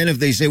 And then if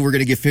they say we're going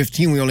to get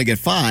 15, we only get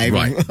 5.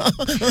 Right.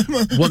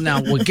 Well,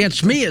 now what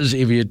gets me is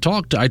if you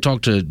I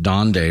talk to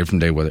Don Day from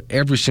Day Weather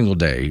every single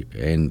day,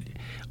 and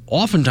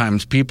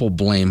oftentimes people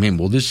blame him.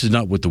 Well, this is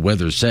not what the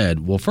weather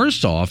said. Well,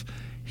 first off,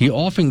 he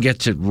often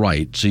gets it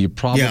right, so you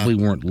probably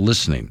weren't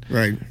listening.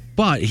 Right.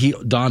 But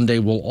Don Day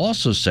will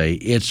also say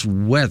it's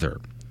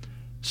weather.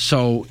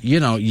 So,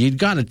 you've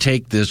got to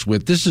take this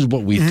with, this is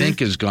what we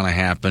think is going to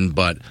happen,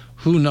 but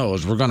who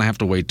knows? We're going to have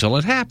to wait till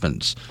it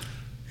happens.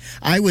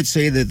 I would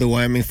say that the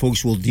Wyoming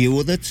folks will deal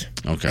with it,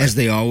 as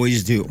they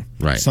always do.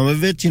 Right. Some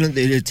of it,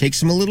 it takes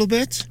them a little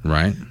bit.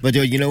 Right. But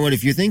you know what?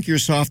 If you think you're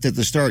soft at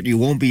the start, you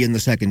won't be in the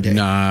second day.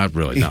 Not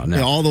really.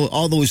 No.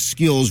 All those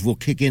skills will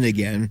kick in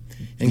again,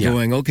 and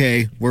going,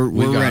 okay, we're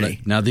ready.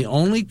 It. Now, the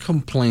only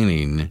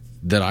complaining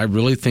that I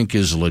really think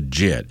is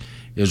legit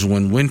is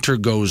when winter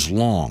goes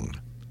long,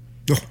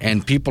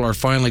 and people are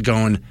finally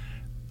going,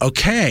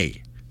 okay,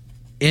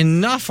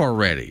 enough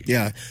already.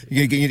 Yeah,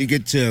 you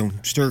get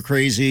stir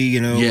crazy.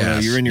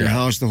 Yes, you're in your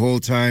house the whole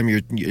time.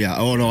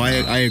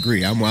 I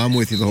agree. I'm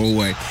with you the whole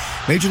way.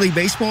 Major League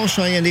Baseball,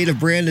 Cheyenne native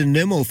Brandon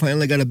Nimmo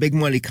finally got a big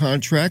money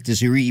contract as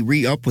he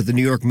re-upped with the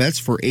New York Mets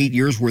for 8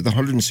 years worth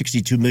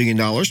 $162 million.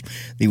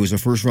 He was a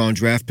first-round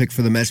draft pick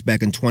for the Mets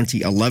back in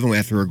 2011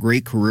 after a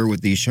great career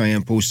with the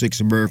Cheyenne Post 6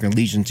 American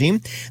Legion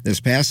team. This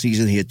past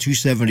season, he hit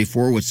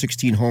 .274 with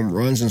 16 home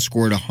runs and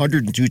scored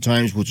 102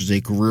 times, which was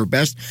a career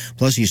best.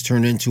 Plus, he's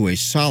turned into a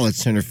solid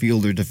center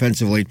fielder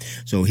defensively,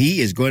 so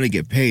he is going to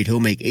get paid. He'll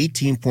make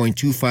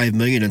 $18.25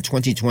 million in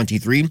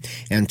 2023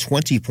 and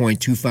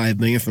 $20.25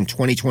 million from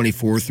 2024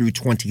 2024 through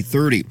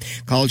 2030.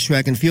 College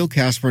track and field,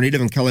 Casper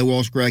native and Kelly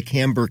Walsh grad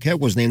Cam Burkett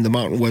was named the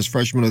Mountain West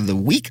Freshman of the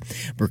Week.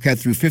 Burkett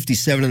threw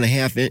 57 and a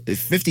half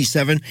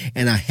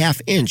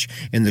inch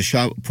in the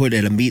shot put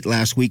at a meet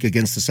last week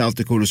against the South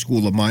Dakota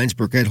School of Mines.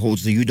 Burkett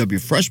holds the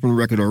UW freshman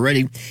record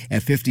already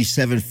at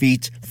 57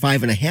 feet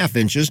 5.5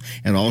 inches,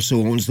 and also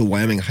owns the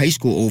Wyoming high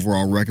school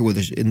overall record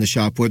in the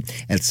shot put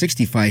at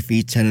 65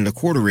 feet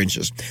 10.25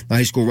 inches. The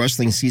high school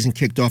wrestling season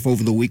kicked off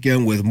over the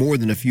weekend with more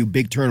than a few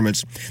big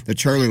tournaments. The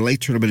Charlie Lake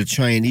tournament at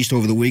Cheyenne East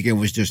over the weekend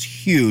was just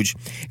huge,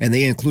 and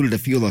they included a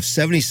field of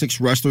 76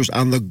 wrestlers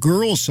on the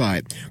girls'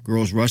 side.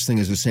 Girls wrestling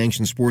is a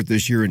sanctioned sport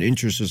this year, and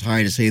interest is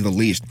high to say the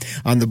least.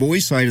 On the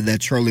boys' side of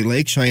that Charlie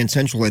Lake, Cheyenne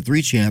Central had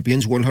 3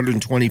 champions: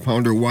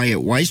 120-pounder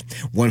Wyatt Weiss,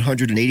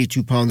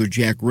 182-pounder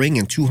Jack Ring,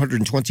 and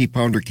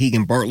 220-pounder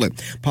Keegan Bartlett.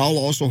 Powell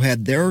also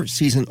had their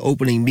season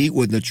opening meet,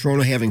 with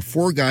Natrona having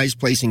 4 guys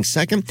placing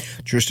second: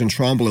 Tristan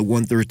Tromble at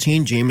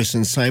 113,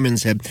 Jamison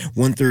Simons at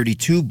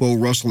 132, Bo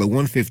Russell at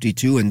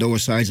 152, and Noah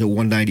Sides at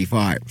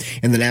 195.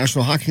 In the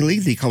National Hockey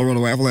League, the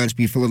Colorado Avalanche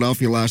beat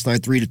Philadelphia last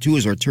night 3-2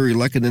 as Arturi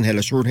Lehkonen had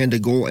a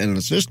shorthanded goal and an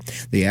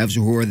assist. The Avs,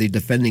 who are the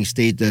defending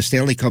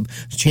Stanley Cup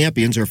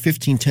champions, are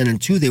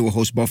 15-10-2. They will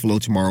host Buffalo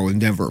tomorrow in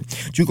Denver.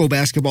 JUCO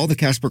basketball, the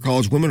Casper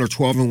College women are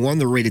 12-1.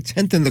 They're rated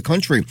 10th in the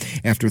country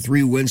after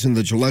 3 wins in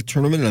the Gillette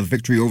tournament and a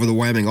victory over the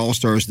Wyoming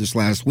All-Stars this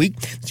last week.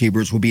 The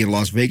T-Birds will be in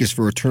Las Vegas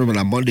for a tournament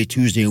on Monday,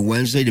 Tuesday, and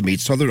Wednesday to meet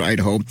Southern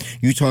Idaho,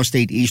 Utah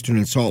State Eastern,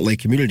 and Salt Lake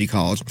Community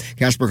College.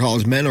 Casper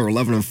College men are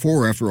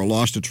 11-4 after a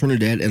loss to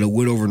Trinidad and a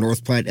win over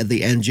North Platte at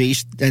the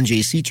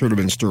NJC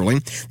tournament in Sterling.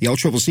 The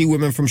LCCC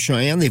women from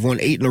Cheyenne, they've won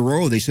 8 in a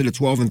row. They sit at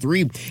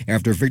 12-3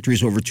 after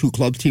victories over 2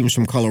 club teams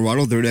from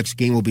Colorado. Their next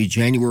game will be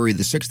January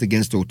the 6th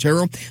against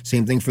Otero.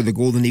 Same thing for the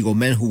Golden Eagle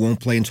men, who won't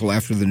play until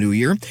after the new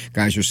year.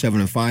 Guys are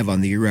 7-5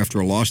 on the year after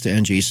a loss to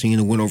NJC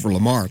and a win over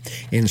Lamar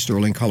in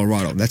Sterling,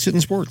 Colorado. That's it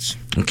in sports.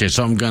 Okay,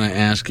 so I'm going to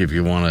ask if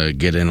you want to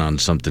get in on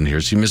something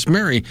here. See, Miss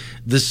Mary,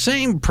 the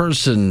same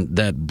person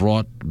that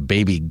brought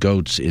baby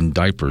goats in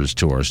diapers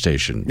to our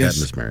station, yes,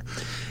 Miss Mary.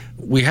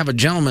 We have a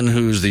gentleman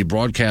who's the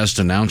broadcast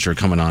announcer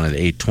coming on at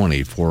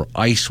 8:20 for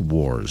Ice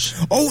Wars.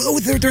 Oh,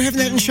 they're having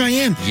that in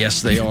Cheyenne.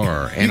 Yes, they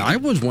are. And I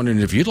was wondering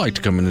if you'd like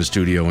to come in the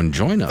studio and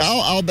join us.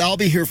 I'll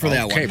be here for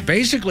that one. Okay,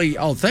 basically,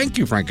 thank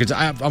you, Frank, because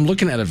I'm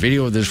looking at a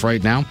video of this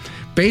right now.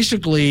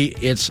 Basically,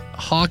 it's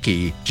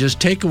hockey. Just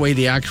take away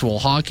the actual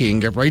hockey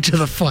and get right to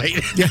the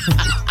fight. Yeah.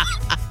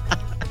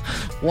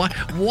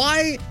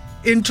 Why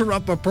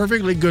interrupt a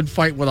perfectly good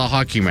fight with a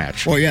hockey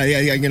match? Well, yeah.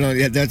 You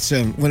know, that's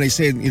when they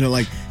say, you know,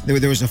 like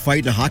there was a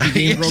fight in a hockey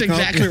game. That's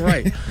exactly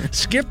right.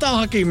 Skip the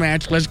hockey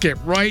match. Let's get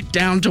right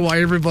down to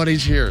why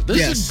everybody's here.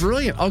 This is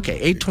brilliant.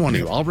 Okay,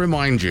 8:20. I'll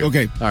remind you.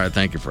 Okay. All right.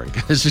 Thank you,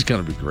 Frank. This is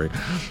going to be great.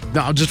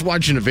 Now, I'm just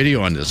watching a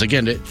video on this.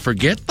 Again,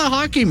 forget the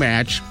hockey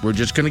match. We're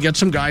just going to get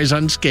some guys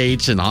on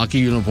skates in hockey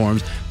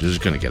uniforms. They're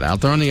just going to get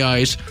out there on the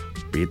ice,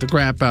 beat the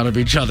crap out of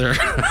each other.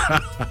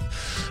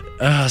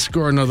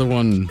 Score another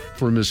one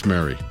for Miss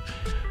Mary.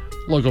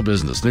 Local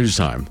business, news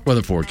time,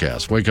 weather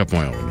forecast, Wake Up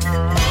Wyoming.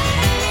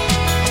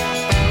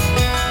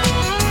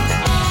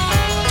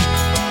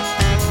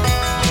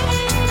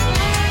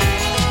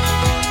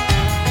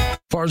 As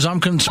far as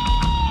I'm concerned,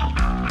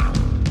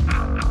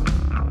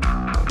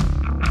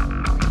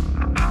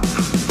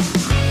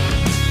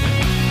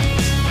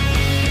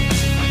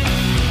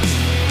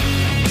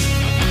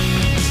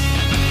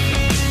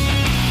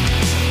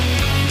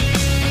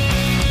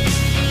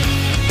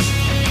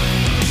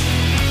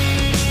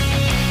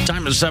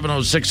 time is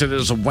 7:06. It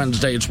is a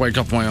Wednesday. It's Wake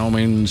Up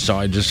Wyoming. So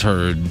I just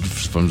heard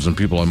from some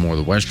people on more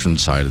the western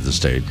side of the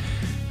state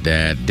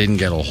that didn't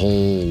get a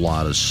whole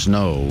lot of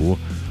snow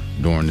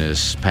during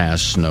this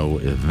past snow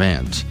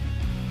event.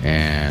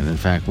 And in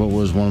fact, what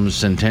was one of them?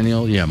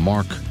 Centennial? Yeah,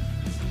 Mark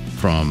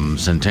from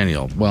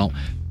Centennial. Well,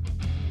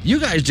 you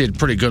guys did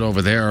pretty good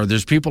over there.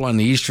 There's people on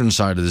the eastern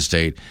side of the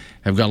state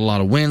have got a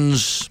lot of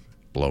winds,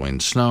 blowing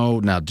snow.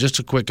 Now, just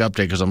a quick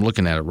update, because I'm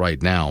looking at it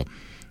right now.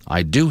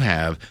 I do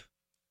have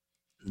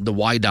the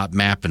YDOT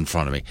map in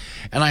front of me.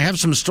 And I have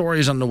some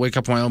stories on the Wake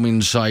Up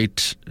Wyoming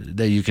site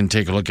that you can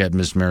take a look at.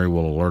 Miss Mary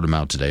will alert them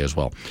out today as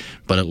well.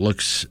 But it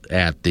looks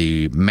at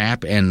the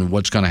map and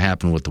what's going to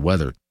happen with the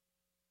weather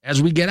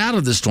as we get out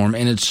of the storm,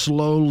 and it's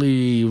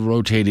slowly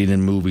rotating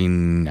and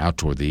moving out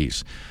toward the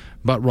east.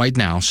 But right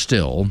now,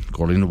 still,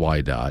 according to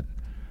YDOT,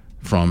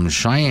 from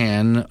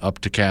Cheyenne up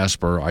to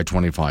Casper,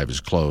 I-25 is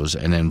closed,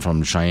 and then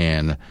from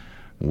Cheyenne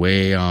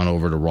way on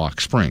over to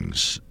Rock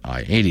Springs,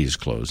 I-80 is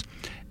closed.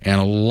 And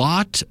a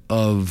lot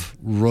of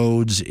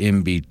roads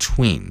in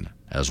between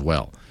as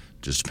well.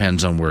 Just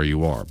depends on where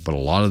you are. But a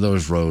lot of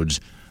those roads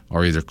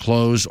are either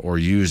closed or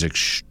use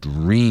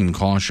extreme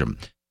caution.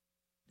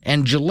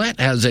 And Gillette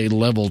has a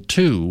level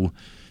 2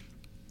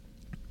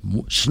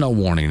 snow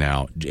warning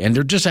out. And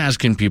they're just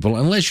asking people,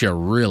 unless you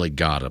really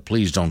got it,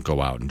 please don't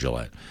go out in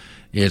Gillette.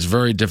 It's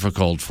very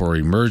difficult for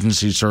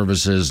emergency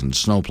services and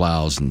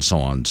snowplows and so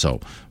on. So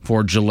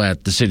for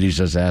Gillette, the city's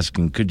just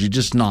asking, could you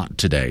just not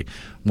today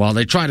while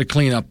they try to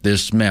clean up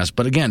this mess?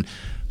 But again,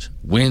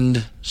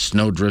 wind,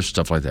 snowdrift,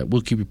 stuff like that.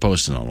 We'll keep you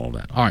posted on all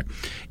that. All right.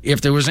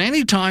 If there was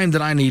any time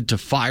that I need to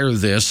fire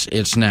this,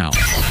 it's now.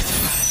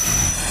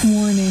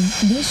 Warning,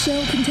 this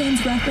show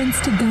contains reference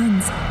to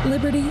guns,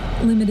 liberty,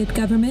 limited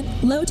government,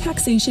 low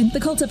taxation, the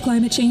cult of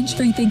climate change,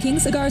 free thinking,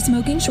 cigar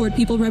smoking, short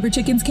people, rubber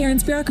chickens,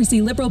 Karen's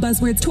bureaucracy, liberal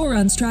buzzwords, tour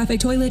runs, traffic,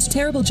 toilets,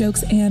 terrible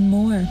jokes, and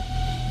more.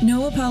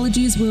 No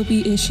apologies will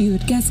be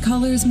issued. Guest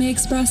callers may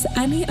express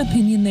any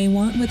opinion they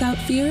want without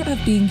fear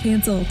of being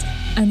canceled.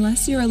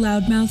 Unless you're a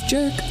loudmouth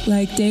jerk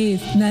like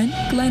Dave, then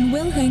Glenn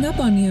will hang up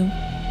on you.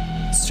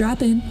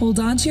 Strap in, hold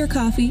on to your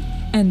coffee,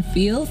 and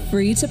feel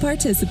free to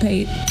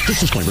participate. This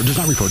disclaimer does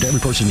not refer to every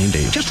person named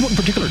Dave, just one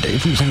particular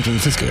Dave from San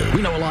Francisco.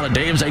 We know a lot of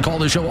Daves. They call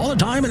this show all the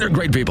time, and they're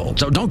great people.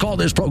 So don't call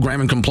this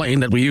program and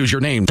complain that we use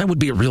your name. That would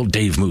be a real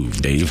Dave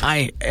move, Dave.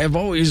 I have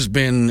always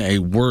been a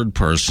word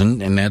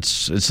person, and that's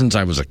since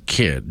I was a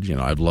kid. You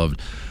know, I've loved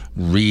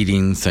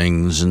reading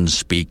things and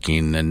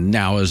speaking, and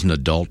now as an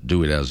adult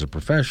do it as a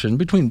profession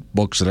between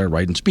books that I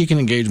write and speaking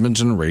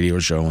engagements and a radio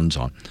show and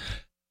so on.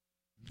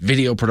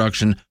 Video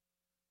production,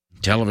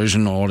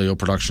 television, audio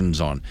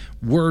productions on.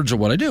 Words are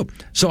what I do.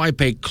 So I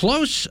pay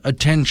close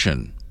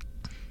attention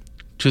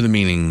to the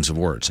meanings of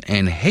words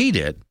and hate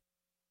it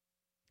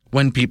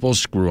when people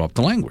screw up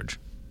the language.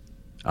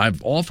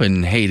 I've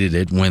often hated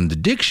it when the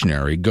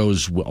dictionary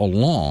goes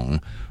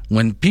along,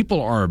 when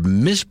people are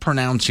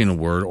mispronouncing a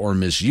word or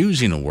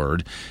misusing a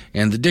word,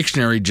 and the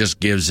dictionary just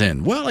gives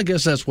in. Well, I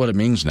guess that's what it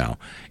means now,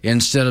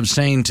 instead of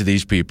saying to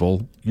these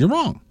people, you're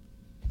wrong,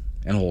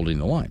 and holding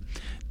the line.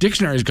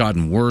 Dictionary's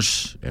gotten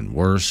worse and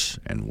worse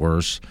and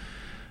worse.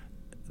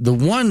 The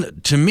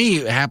one, to me,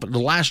 happened. The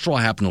last straw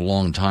happened a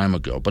long time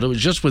ago, but it was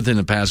just within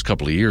the past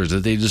couple of years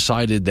that they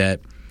decided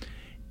that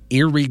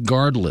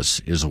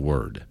irregardless is a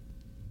word.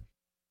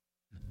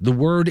 The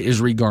word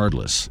is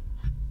regardless.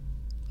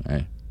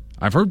 Okay?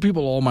 I've heard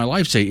people all my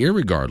life say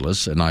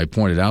irregardless, and I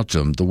pointed out to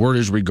them, the word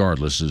is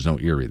regardless. There's no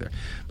irre there.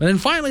 But then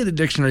finally the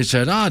dictionary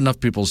said,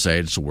 enough people say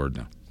it, it's a word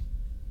now.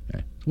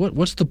 Okay?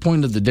 What's the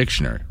point of the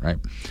dictionary, right?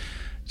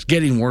 It's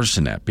getting worse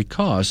than that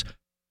because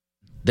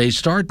they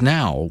start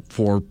now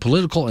for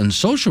political and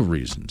social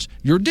reasons.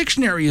 Your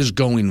dictionary is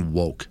going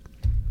woke.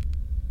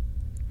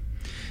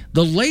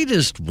 The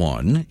latest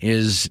one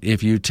is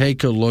if you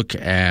take a look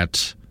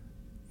at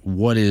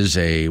what is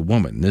a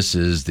woman. This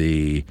is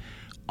the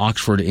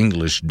Oxford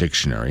English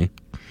Dictionary.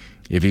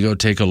 If you go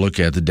take a look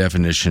at the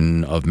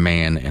definition of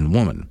man and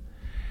woman,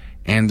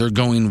 and they're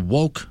going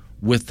woke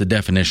with the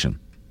definition.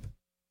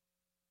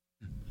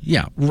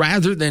 Yeah,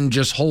 rather than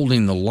just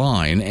holding the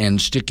line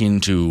and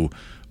sticking to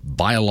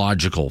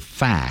biological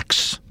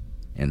facts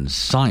and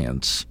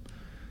science,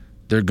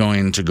 they're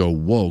going to go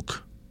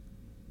woke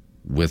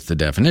with the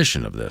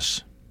definition of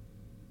this.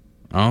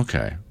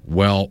 Okay,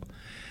 well,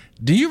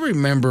 do you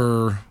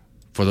remember,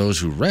 for those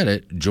who read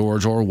it,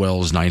 George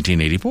Orwell's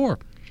 1984?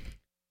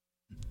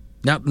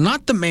 Now,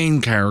 not the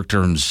main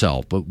character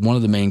himself, but one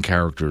of the main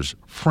character's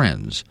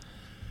friends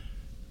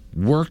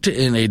worked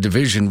in a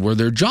division where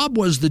their job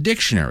was the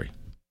dictionary.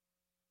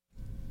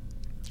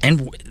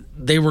 And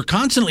they were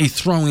constantly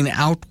throwing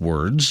out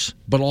words,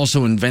 but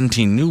also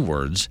inventing new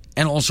words,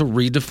 and also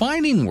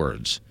redefining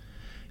words.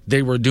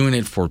 They were doing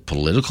it for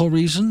political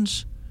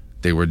reasons.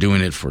 They were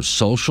doing it for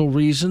social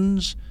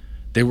reasons.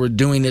 They were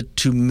doing it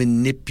to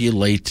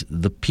manipulate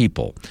the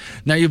people.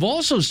 Now, you've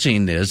also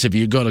seen this if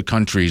you go to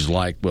countries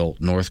like,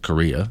 North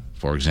Korea,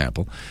 for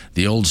example,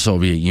 the old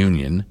Soviet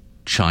Union,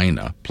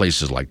 China,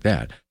 places like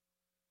that.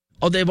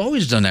 Oh, they've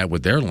always done that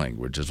with their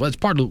languages. Well, it's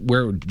part of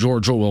where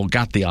George Orwell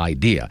got the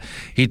idea.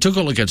 He took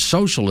a look at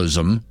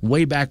socialism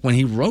way back when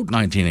he wrote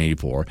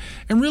 1984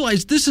 and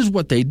realized this is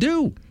what they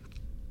do.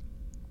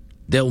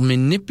 They'll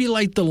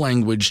manipulate the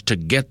language to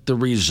get the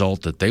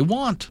result that they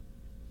want.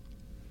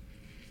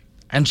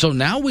 And so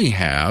now we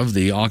have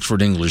the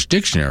Oxford English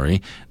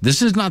Dictionary.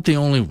 This is not the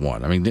only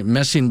one. I mean,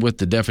 messing with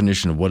the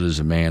definition of what is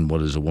a man,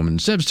 what is a woman,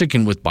 instead of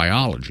sticking with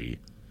biology,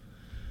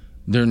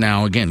 they're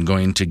now, again,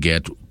 going to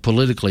get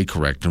politically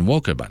correct and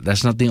woke about it.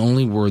 That's not the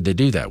only word they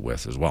do that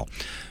with as well.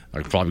 I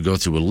could probably go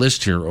through a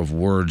list here of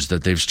words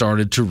that they've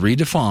started to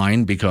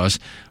redefine because,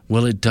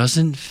 it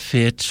doesn't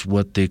fit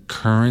what the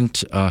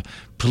current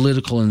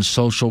political and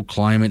social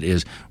climate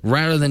is,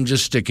 rather than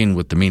just sticking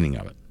with the meaning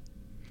of it.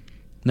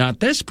 Now,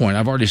 at this point,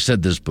 I've already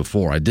said this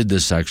before. I did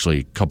this actually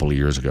a couple of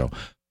years ago.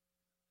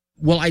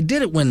 I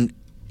did it when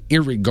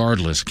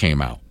irregardless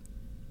came out.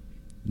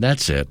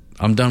 That's it.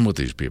 I'm done with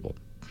these people.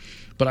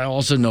 But I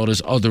also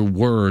noticed other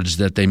words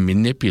that they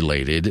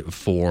manipulated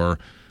for,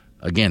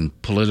 again,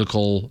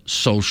 political,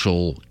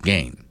 social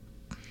gain.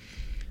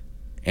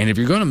 And if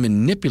you're going to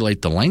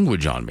manipulate the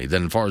language on me,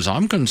 then as far as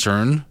I'm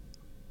concerned,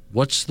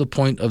 what's the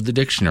point of the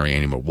dictionary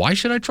anymore? Why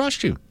should I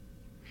trust you?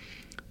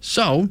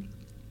 So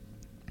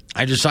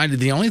I decided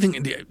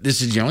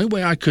this is the only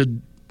way I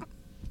could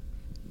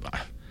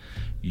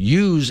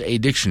use a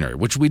dictionary,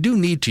 which we do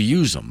need to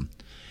use them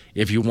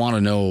if you want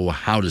to know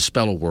how to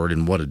spell a word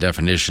and what a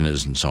definition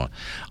is and so on.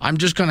 I'm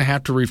just going to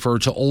have to refer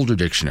to older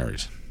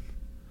dictionaries.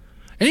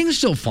 And you can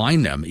still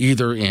find them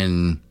either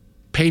in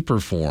paper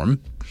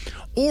form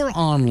or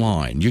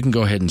online. You can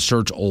go ahead and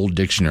search old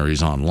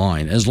dictionaries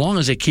online as long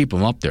as they keep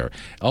them up there.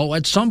 Oh,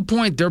 at some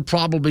point, they're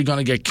probably going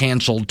to get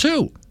canceled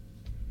too.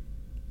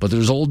 But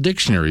there's old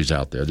dictionaries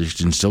out there that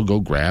you can still go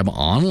grab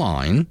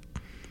online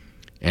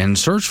and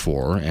search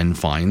for and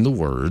find the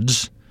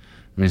words.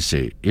 Let me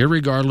see.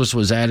 Irregardless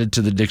was added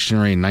to the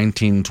dictionary in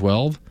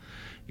 1912.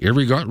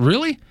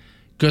 Really?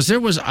 Because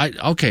there was,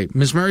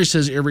 Miss Mary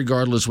says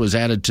irregardless was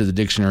added to the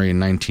dictionary in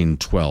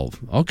 1912.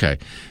 Okay.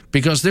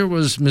 Because there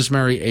was, Miss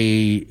Mary,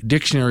 a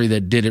dictionary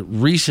that did it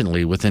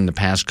recently within the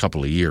past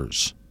couple of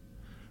years.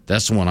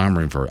 That's the one I'm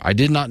referring to. I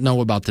did not know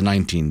about the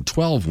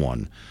 1912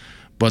 one,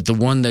 but the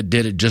one that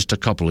did it just a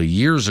couple of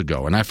years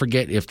ago. And I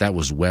forget if that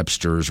was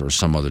Webster's or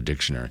some other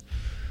dictionary.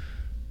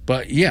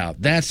 But yeah,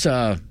 that's,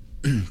 for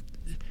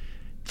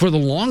the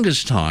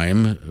longest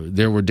time,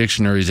 there were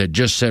dictionaries that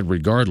just said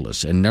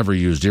regardless and never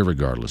used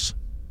irregardless.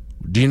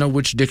 Do you know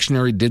which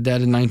dictionary did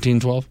that in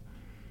 1912?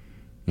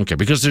 Okay,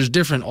 because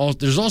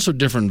there's also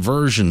different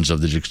versions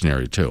of the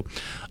dictionary too.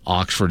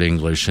 Oxford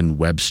English and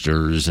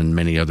Webster's and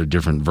many other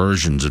different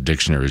versions of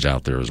dictionaries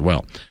out there as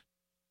well.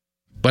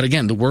 But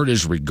again, the word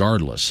is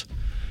regardless,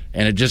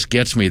 and it just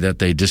gets me that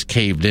they just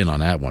caved in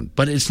on that one.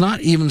 But it's not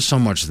even so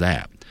much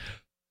that.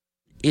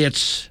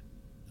 It's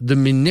the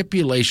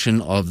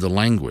manipulation of the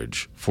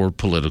language for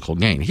political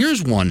gain.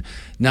 Here's one.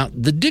 Now,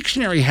 the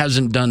dictionary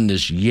hasn't done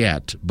this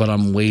yet, but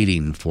I'm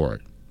waiting for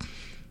it.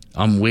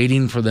 I'm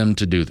waiting for them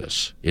to do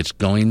this. It's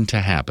going to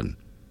happen.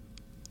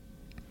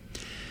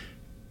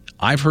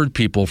 I've heard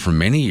people for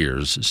many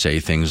years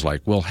say things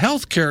like, well,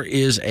 healthcare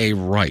is a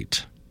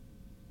right.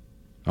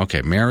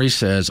 Okay, Mary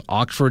says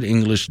Oxford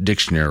English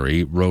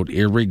Dictionary wrote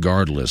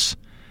irregardless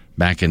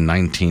back in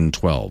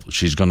 1912.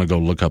 She's going to go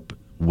look up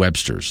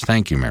Webster's.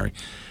 Thank you, Mary.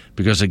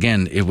 Because,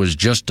 again, it was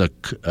just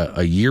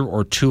a year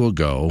or two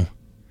ago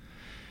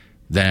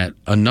that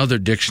another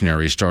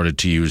dictionary started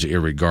to use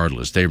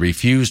irregardless. They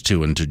refused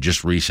to until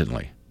just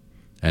recently.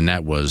 And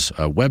that was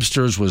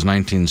Webster's was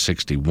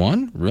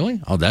 1961.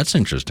 Really? Oh, that's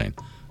interesting.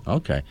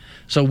 Okay.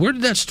 So where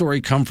did that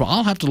story come from?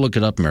 I'll have to look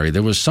it up, Mary.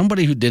 There was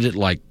somebody who did it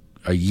like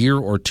a year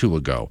or two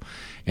ago,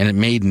 and it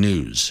made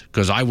news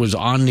because I was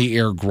on the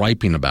air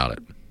griping about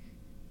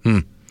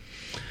it.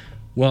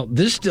 Well,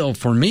 this still,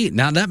 for me,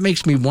 now that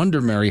makes me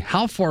wonder, Mary,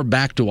 how far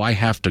back do I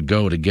have to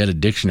go to get a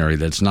dictionary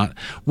that's not,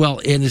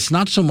 well, and it's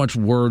not so much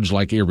words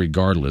like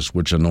irregardless,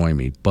 which annoy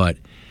me, but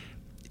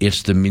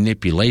it's the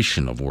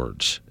manipulation of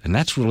words. And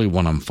that's really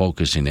what I'm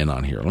focusing in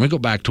on here. Let me go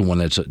back to one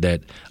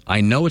that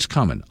I know it's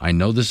coming. I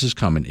know this is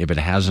coming if it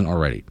hasn't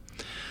already.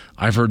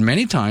 I've heard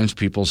many times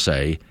people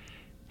say,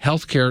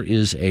 healthcare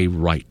is a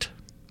right.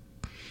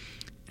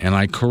 And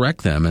I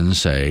correct them and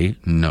say,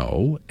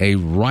 no, a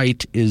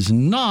right is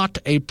not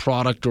a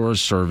product or a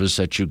service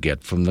that you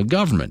get from the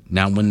government.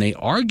 Now, when they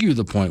argue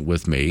the point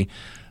with me,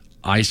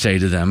 I say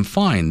to them,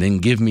 fine, then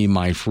give me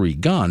my free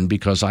gun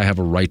because I have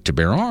a right to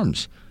bear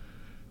arms.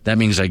 That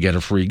means I get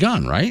a free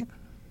gun, right?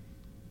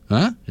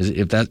 Huh?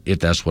 If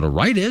that's what a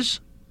right is,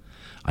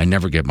 I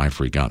never get my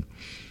free gun.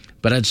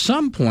 But at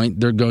some point,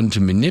 they're going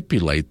to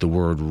manipulate the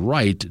word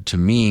right to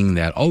mean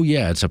that, oh,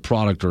 yeah, it's a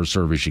product or a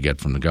service you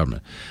get from the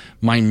government.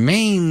 My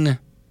main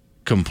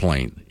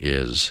complaint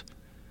is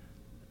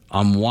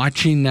I'm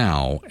watching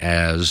now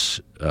as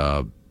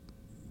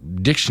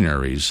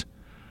dictionaries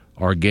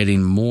are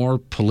getting more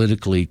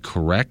politically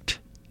correct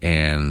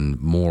and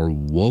more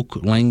woke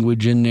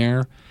language in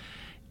there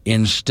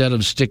instead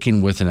of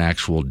sticking with an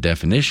actual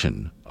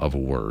definition of a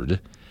word.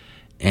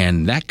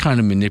 And that kind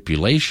of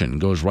manipulation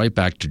goes right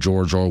back to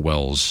George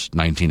Orwell's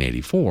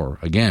 1984,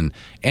 again,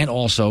 and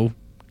also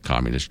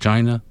Communist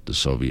China, the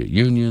Soviet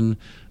Union,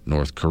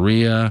 North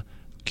Korea,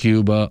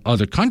 Cuba,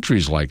 other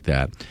countries like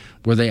that,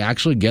 where they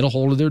actually get a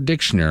hold of their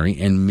dictionary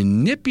and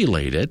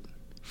manipulate it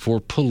for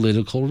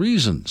political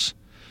reasons,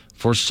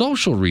 for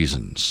social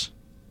reasons.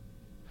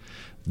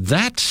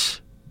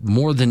 That's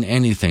more than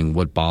anything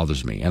what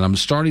bothers me. And I'm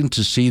starting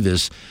to see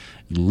this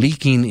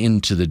leaking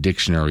into the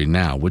dictionary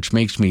now, which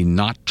makes me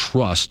not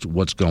trust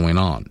what's going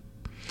on.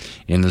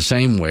 In the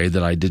same way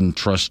that I didn't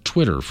trust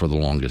Twitter for the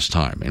longest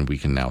time, and we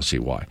can now see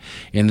why.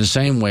 In the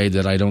same way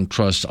that I don't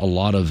trust a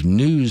lot of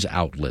news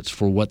outlets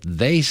for what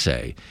they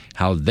say,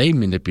 how they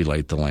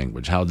manipulate the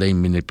language, how they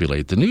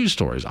manipulate the news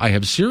stories. I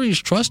have serious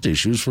trust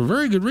issues for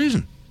very good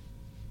reason.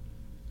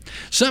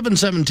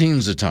 7:17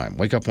 is the time.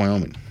 Wake Up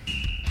Wyoming.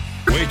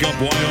 Wake Up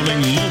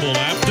Wyoming mobile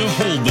app to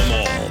hold them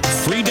all.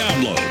 Free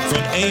download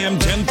from AM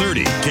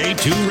 1030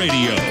 K2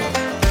 Radio.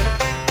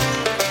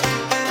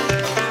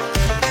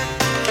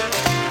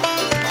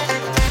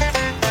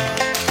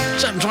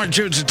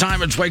 It's the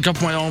time. It's Wake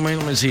Up Wyoming.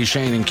 Let me see,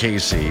 Shane and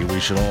Casey. We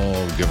should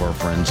all give our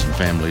friends and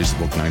families the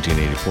book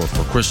 1984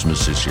 for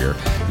Christmas this year.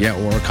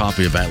 Yeah, or a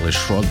copy of Atlas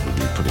Shrugged would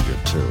be pretty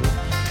good, too.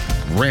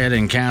 Red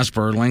and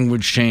Casper,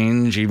 language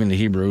change, even the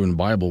Hebrew and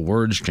Bible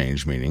words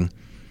change meaning.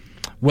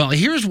 Well,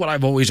 here's what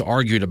I've always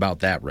argued about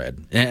that,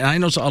 Red. And I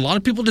know a lot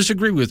of people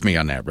disagree with me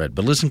on that, Red,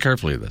 but listen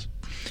carefully to this.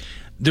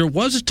 There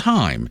was a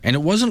time, and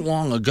it wasn't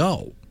long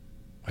ago,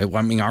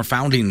 I mean, our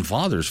founding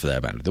fathers, for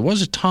that matter, there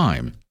was a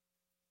time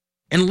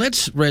And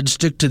let's, Red,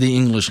 stick to the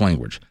English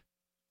language.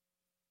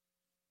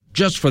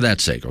 Just for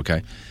that sake,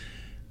 okay?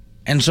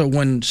 And so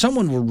when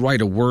someone would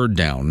write a word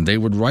down, they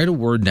would write a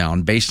word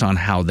down based on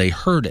how they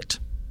heard it.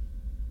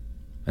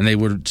 And they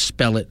would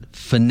spell it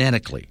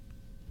phonetically.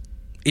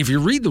 If you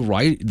read the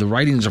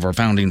writings of our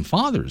founding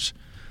fathers,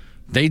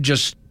 they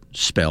just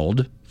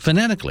spelled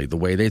phonetically the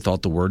way they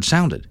thought the word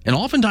sounded. And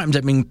oftentimes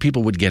that means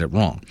people would get it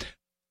wrong.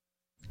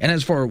 And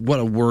as for what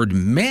a word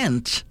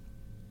meant,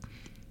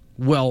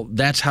 well,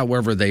 that's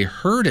however they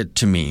heard it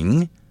to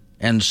mean,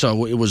 and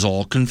so it was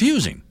all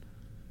confusing.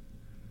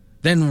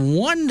 Then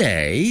one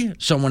day,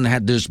 someone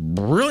had this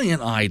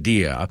brilliant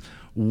idea,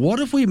 what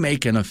if we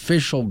make an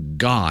official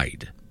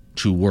guide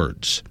to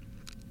words?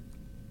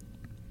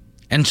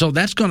 And so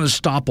that's going to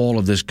stop all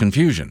of this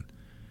confusion.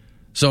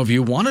 So if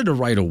you wanted to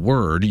write a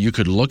word, you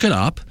could look it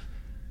up.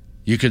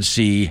 You could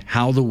see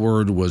how the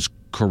word was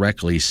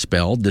correctly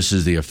spelled. This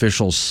is the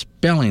official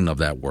spelling of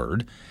that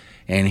word.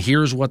 And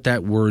here's what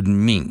that word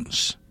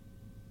means.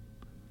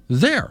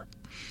 There.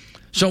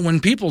 So when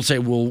people say,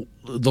 well,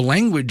 the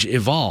language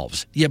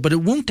evolves, yeah, but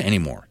it won't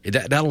anymore.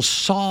 That'll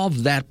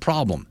solve that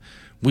problem.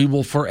 We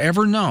will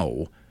forever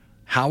know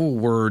how a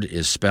word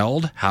is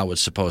spelled, how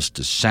it's supposed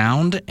to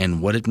sound,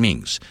 and what it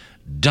means.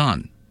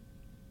 Done.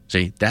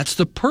 See, that's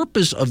the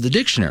purpose of the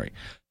dictionary.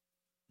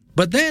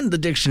 But then the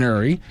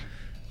dictionary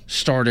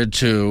started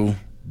to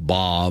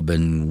bob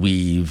and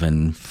weave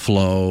and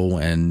flow,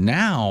 and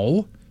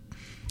now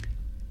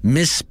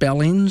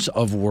misspellings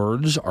of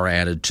words are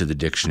added to the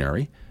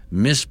dictionary.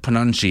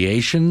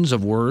 Mispronunciations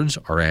of words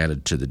are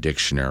added to the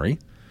dictionary.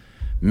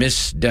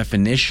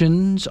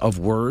 Misdefinitions of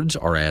words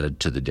are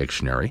added to the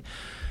dictionary.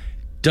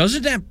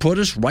 Doesn't that put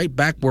us right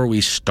back where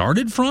we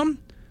started from?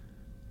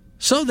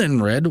 So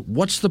then, Red,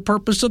 what's the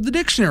purpose of the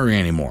dictionary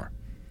anymore?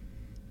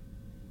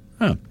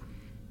 Huh.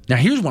 Now,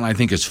 here's one I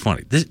think is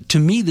funny. To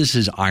me, this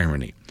is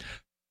irony.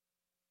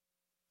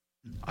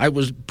 I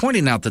was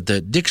pointing out that the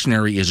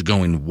dictionary is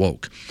going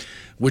woke,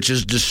 which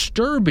is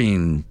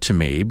disturbing to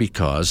me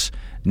because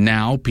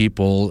now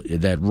people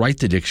that write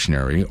the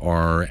dictionary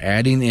are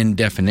adding in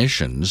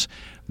definitions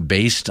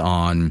based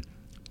on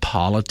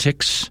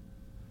politics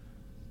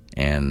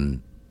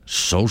and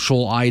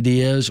social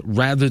ideas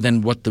rather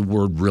than what the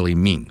word really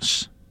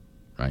means,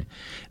 right?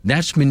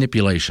 That's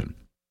manipulation.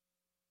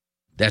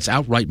 That's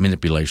outright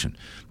manipulation.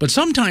 But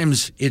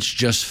sometimes it's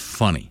just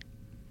funny.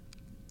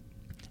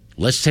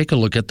 Let's take a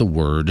look at the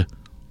word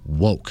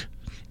woke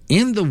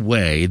in the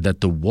way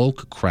that the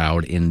woke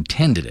crowd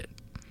intended it.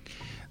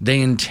 They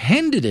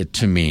intended it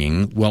to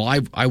mean, well,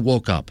 I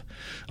woke up.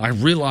 I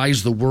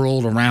realized the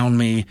world around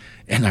me,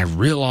 and I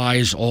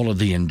realized all of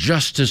the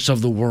injustice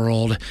of the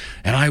world,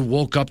 and I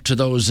woke up to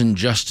those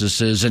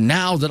injustices, and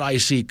now that I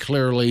see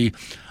clearly,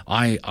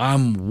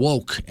 I'm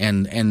woke,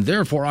 and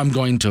therefore I'm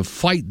going to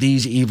fight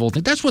these evil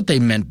things. That's what they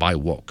meant by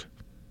woke.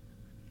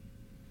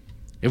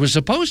 It was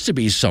supposed to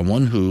be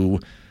someone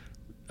who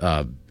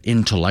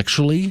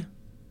intellectually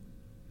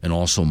and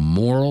also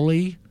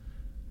morally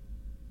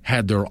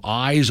had their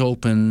eyes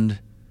opened,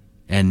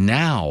 and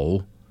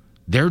now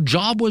their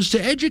job was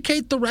to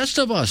educate the rest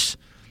of us.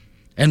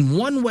 And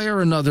one way or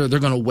another, they're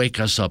going to wake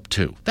us up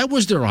too. That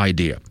was their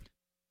idea.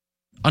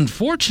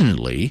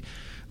 Unfortunately,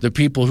 the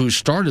people who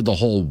started the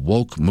whole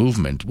woke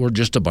movement were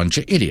just a bunch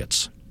of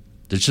idiots.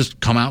 Let's just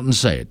come out and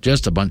say it.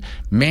 Just a bunch.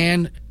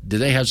 Man, did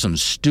they have some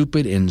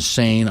stupid,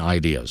 insane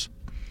ideas.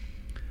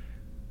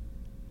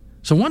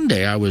 So one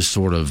day I was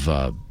sort of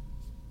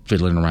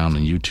fiddling around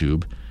on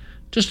YouTube,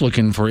 just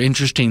looking for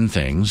interesting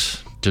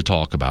things to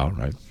talk about,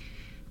 right?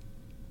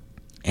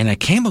 And I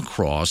came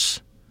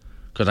across,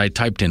 because I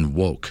typed in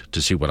woke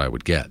to see what I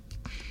would get,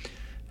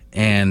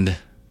 and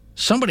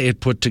somebody had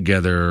put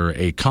together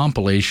a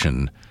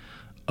compilation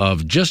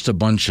of just a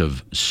bunch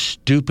of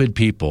stupid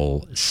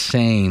people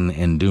saying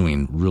and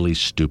doing really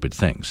stupid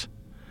things.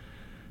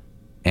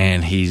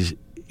 And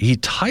he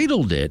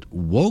titled it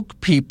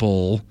Woke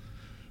People,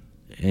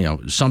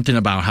 something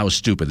about how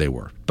stupid they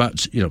were.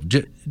 But,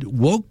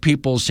 woke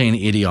people saying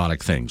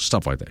idiotic things,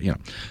 stuff like that,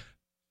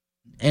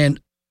 And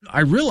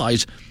I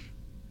realized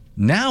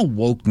now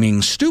woke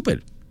means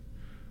stupid.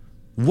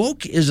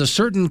 Woke is a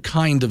certain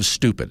kind of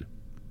stupid.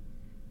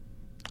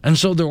 And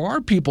so there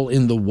are people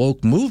in the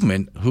woke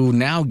movement who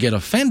now get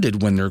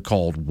offended when they're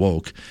called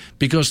woke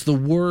because the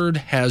word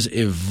has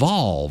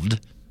evolved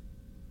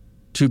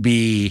to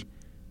be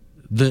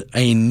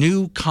a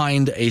new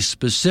kind, a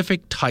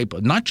specific type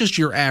of, not just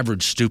your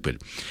average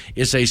stupid,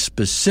 it's a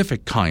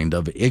specific kind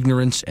of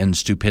ignorance and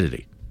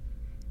stupidity.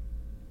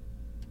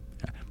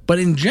 But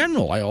in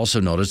general, I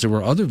also noticed there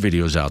were other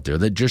videos out there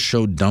that just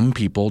showed dumb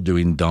people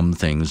doing dumb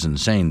things and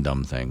saying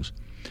dumb things.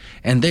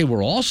 And they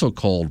were also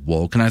called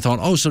woke, and I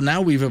thought, so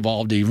now we've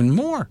evolved even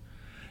more.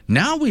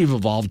 Now we've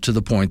evolved to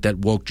the point that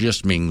woke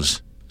just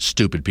means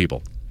stupid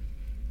people.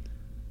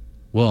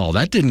 Well,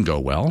 that didn't go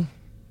well.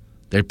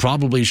 They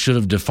probably should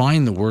have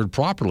defined the word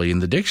properly in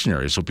the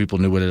dictionary so people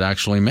knew what it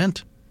actually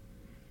meant.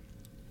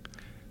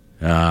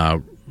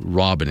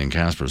 Robin and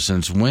Casper,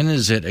 since when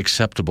is it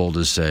acceptable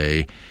to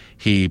say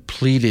he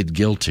pleaded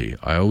guilty?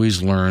 I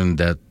always learned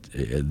that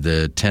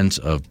the tense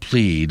of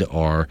plead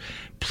are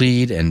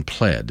plead and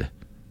pled.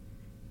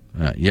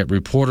 Yet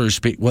reporters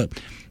speak. Well,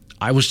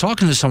 I was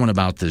talking to someone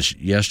about this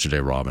yesterday,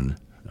 Robin.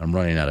 I'm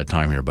running out of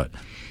time here, but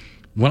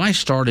when I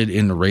started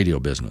in the radio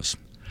business,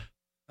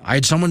 I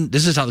had someone,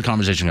 this is how the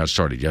conversation got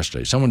started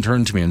yesterday. Someone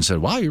turned to me and said,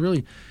 wow, you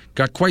really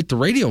got quite the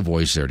radio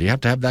voice there. Do you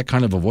have to have that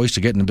kind of a voice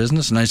to get into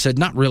business? And I said,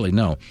 not really,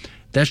 no.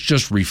 That's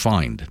just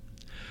refined.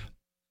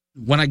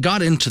 When I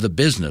got into the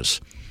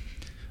business,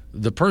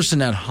 the person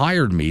that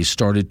hired me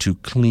started to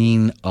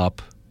clean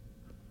up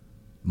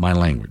my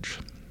language,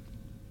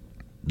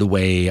 the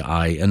way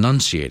I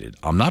enunciated.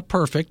 I'm not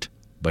perfect,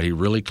 but he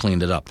really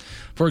cleaned it up.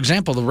 For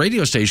example, the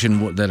radio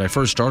station that I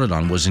first started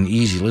on was an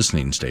easy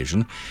listening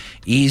station,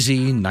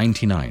 Easy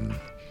 99.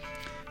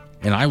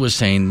 And I was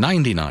saying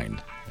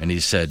 99. And he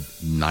said,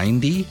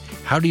 90?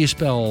 How do you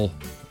spell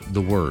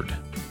the word?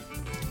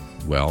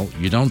 Well,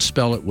 you don't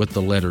spell it with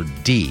the letter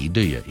D,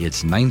 do you?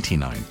 It's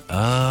 99.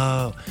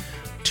 Oh,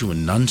 to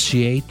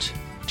enunciate,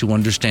 to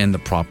understand the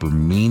proper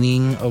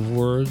meaning of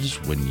words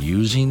when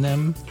using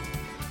them.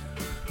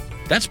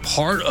 That's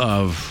part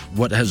of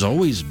what has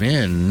always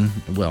been,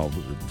 well,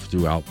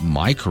 throughout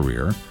my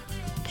career,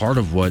 part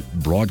of what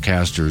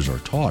broadcasters are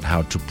taught,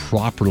 how to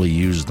properly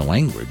use the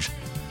language.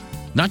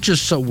 Not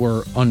just so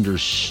we're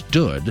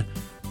understood,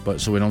 but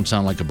so we don't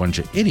sound like a bunch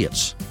of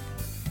idiots.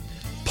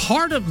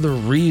 Part of the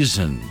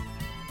reason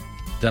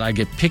that I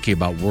get picky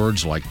about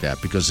words like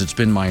that, because it's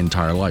been my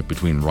entire life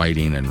between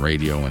writing and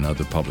radio and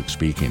other public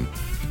speaking.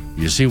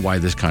 You see why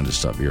this kind of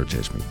stuff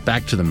irritates me.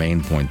 Back to the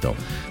main point, though.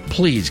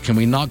 Please, can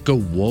we not go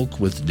woke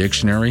with the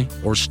dictionary?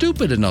 Or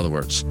stupid, in other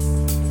words.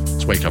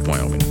 Let's Wake Up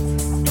Wyoming.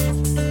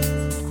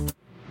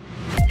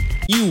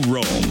 You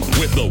roam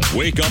with the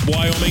Wake Up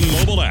Wyoming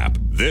mobile app.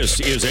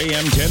 This is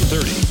AM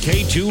 1030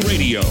 K2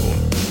 Radio.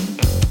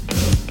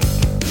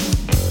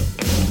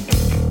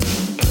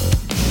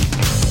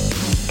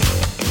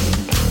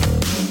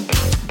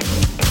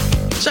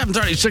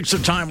 7:36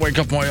 of time, Wake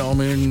Up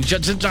Wyoming.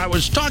 Since I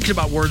was talking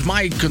about words,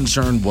 my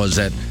concern was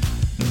that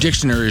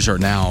dictionaries are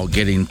now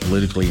getting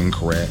politically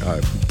correct,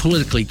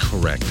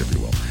 if you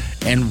will,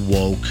 and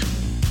woke,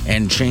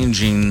 and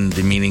changing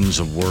the meanings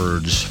of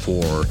words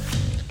for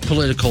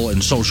political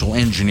and social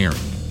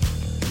engineering.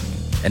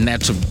 And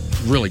that's a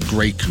really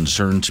great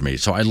concern to me.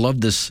 So I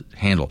love this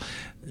handle.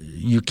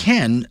 You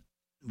can,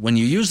 when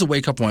you use the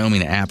Wake Up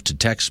Wyoming app to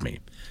text me,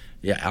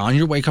 on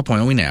your Wake Up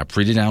Wyoming app,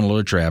 free to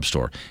download at your app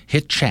store,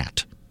 hit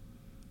chat.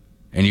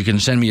 And you can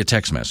send me a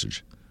text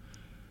message.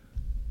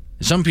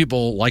 Some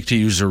people like to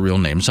use their real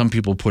name. Some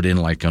people put in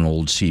like an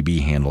old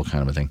CB handle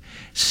kind of a thing.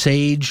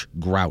 Sage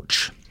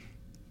Grouch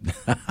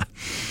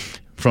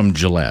from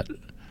Gillette.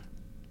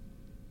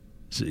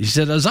 He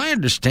said, as I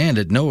understand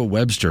it, Noah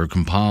Webster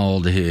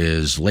compiled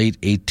his late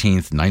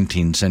 18th,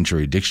 19th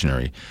century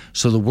dictionary,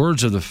 so the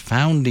words of the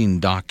founding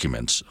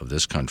documents of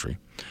this country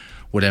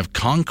would have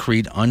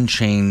concrete,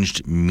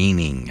 unchanged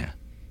meaning.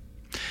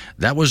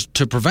 That was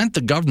to prevent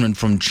the government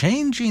from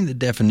changing the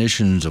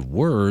definitions of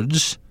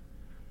words,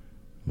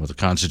 what the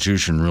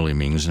Constitution really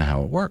means and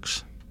how it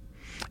works.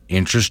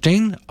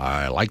 Interesting.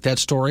 I like that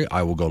story.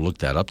 I will go look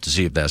that up to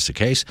see if that's the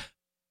case.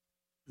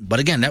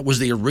 But again, that was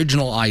the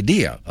original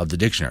idea of the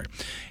dictionary.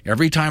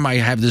 Every time I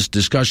have this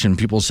discussion,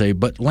 people say,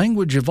 but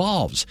language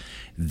evolves.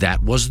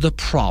 That was the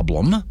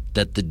problem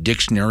that the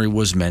dictionary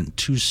was meant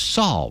to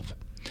solve.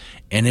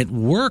 And it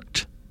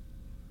worked.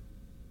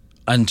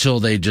 Until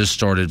they just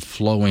started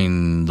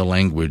flowing the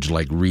language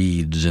like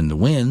reeds in the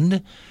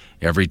wind.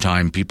 Every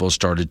time people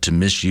started to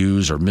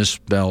misuse or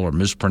misspell or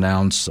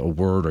mispronounce a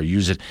word or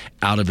use it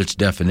out of its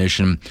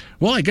definition,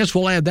 well, I guess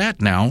we'll add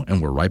that now, and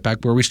we're right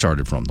back where we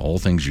started from. The whole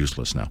thing's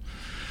useless now.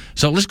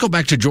 So let's go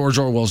back to George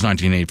Orwell's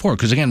 1984,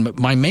 because, again,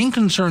 my main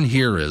concern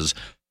here is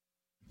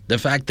the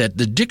fact that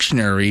the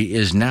dictionary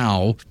is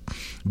now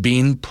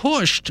being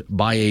pushed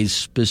by a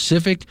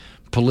specific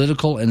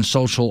political and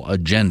social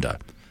agenda.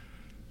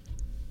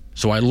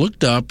 So I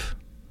looked up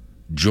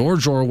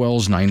George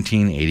Orwell's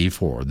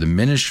 1984. The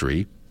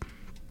ministry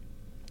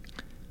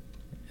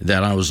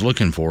that I was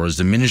looking for is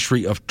the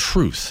Ministry of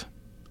Truth,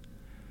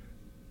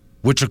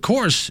 which, of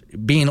course,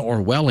 being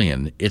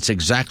Orwellian, it's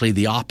exactly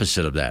the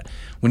opposite of that.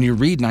 When you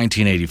read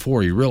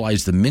 1984, you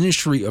realize the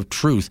Ministry of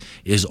Truth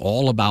is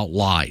all about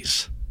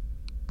lies.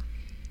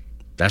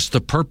 That's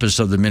the purpose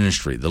of the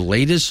ministry, the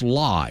latest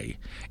lie.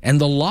 And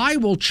the lie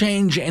will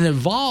change and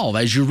evolve.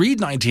 As you read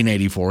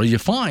 1984, you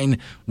find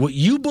what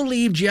you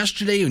believed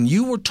yesterday and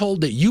you were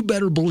told that you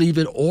better believe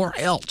it or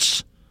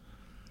else.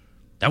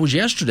 That was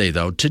yesterday,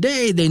 though.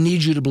 Today, they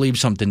need you to believe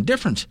something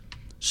different.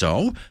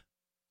 So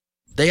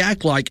they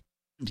act like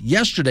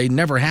yesterday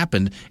never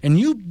happened, and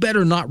you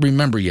better not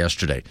remember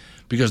yesterday,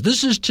 because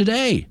this is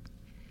today.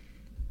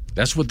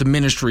 That's what the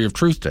Ministry of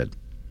Truth did.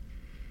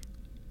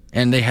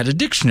 And they had a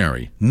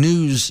dictionary,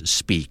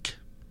 Newspeak.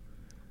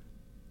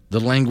 The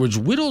language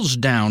whittles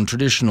down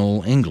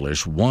traditional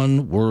English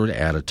one word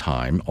at a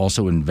time,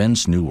 also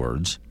invents new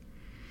words,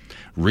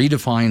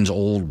 redefines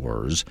old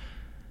words.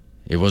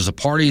 It was the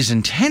party's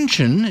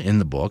intention in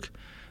the book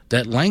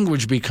that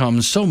language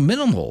becomes so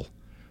minimal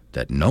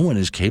that no one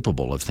is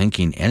capable of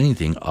thinking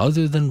anything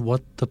other than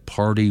what the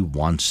party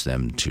wants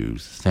them to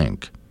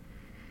think.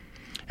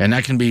 And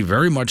that can be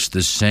very much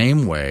the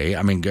same way.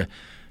 I mean,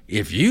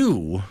 if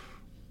you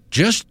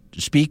just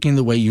speaking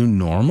the way you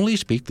normally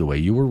speak, the way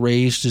you were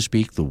raised to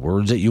speak, the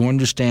words that you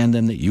understand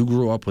them, that you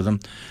grew up with them,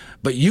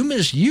 but you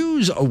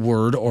misuse a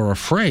word or a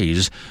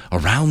phrase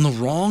around the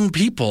wrong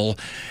people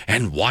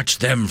and watch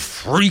them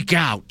freak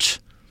out.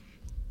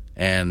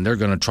 And they're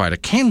going to try to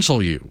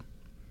cancel you.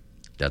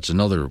 That's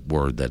another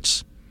word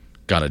that's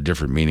got a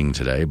different meaning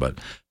today, but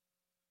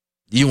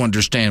you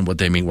understand what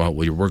they mean. Well,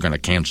 we're going to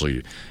cancel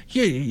you.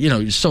 You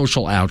know,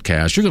 social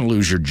outcast. You're going to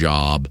lose your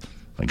job,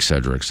 et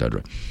cetera, et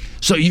cetera.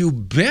 So you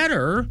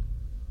better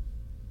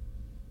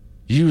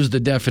use the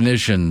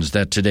definitions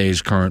that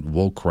today's current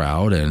woke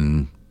crowd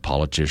and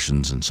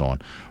politicians and so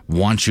on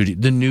want you to.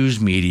 The news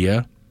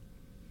media,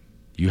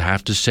 you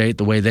have to say it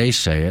the way they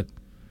say it.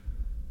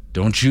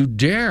 Don't you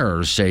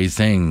dare say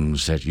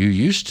things that you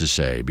used to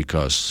say,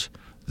 because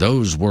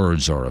those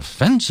words are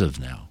offensive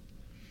now.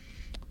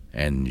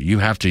 And you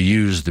have to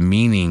use the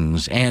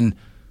meanings and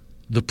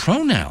the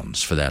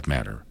pronouns, for that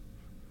matter,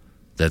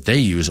 that they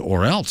use,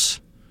 or else.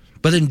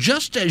 But then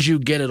just as you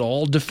get it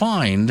all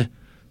defined,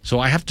 so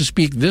I have to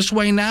speak this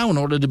way now in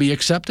order to be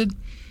accepted?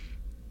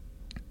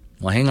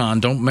 Well, hang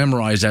on, don't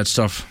memorize that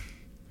stuff.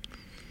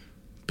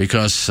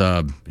 Because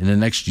in the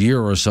next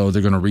year or so,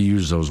 they're going to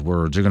reuse those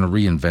words. They're going to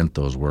reinvent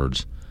those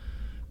words.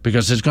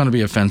 Because it's going to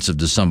be offensive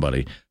to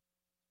somebody.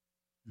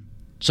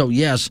 So,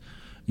 yes,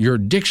 your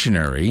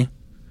dictionary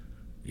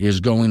is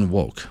going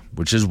woke,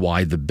 which is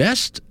why the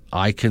best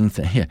I can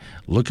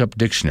look up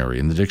dictionary.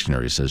 In the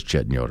dictionary, says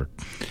Chet Yoder.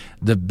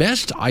 The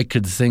best I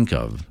could think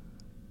of,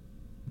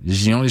 this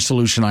is the only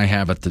solution I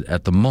have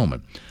at the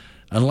moment,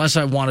 unless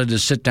I wanted to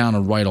sit down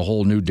and write a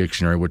whole new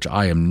dictionary, which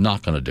I am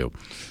not going to do.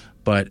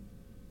 But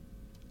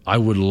I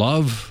would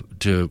love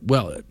to,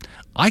 well,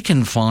 I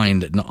can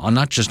find,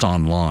 not just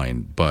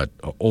online, but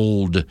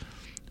old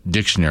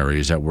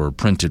dictionaries that were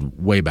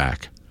printed way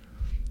back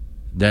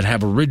that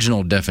have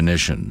original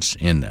definitions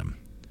in them.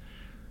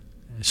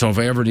 So if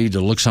I ever need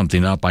to look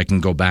something up, I can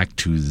go back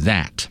to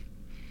that.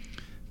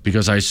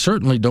 Because I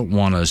certainly don't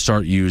want to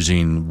start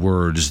using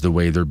words the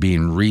way they're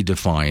being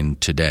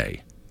redefined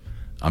today.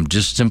 I'm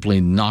just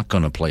simply not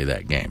going to play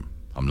that game.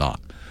 I'm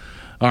not.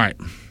 All right.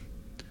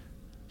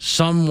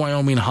 Some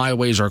Wyoming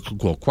highways are,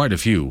 well, quite a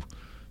few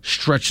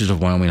stretches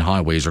of Wyoming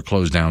highways are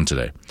closed down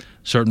today.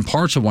 Certain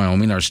parts of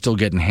Wyoming are still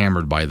getting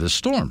hammered by this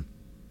storm.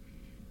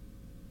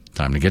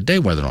 Time to get day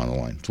weather on the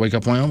line. Let's Wake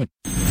Up Wyoming.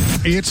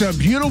 It's a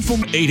beautiful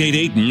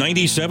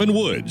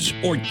 888-97-WOODS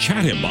or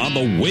chat him on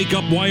the Wake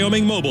Up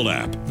Wyoming mobile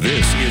app.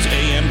 This is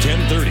AM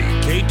 1030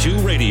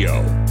 K2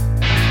 Radio.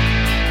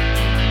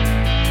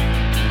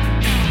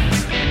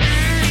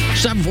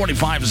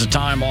 7:45 is the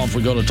time off.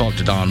 We go to talk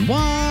to Don.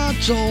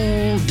 What's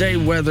old day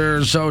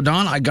weather? So,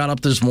 Don, I got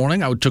up this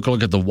morning. I took a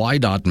look at the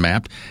WYDOT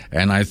map,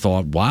 and I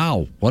thought,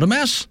 wow, what a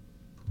mess.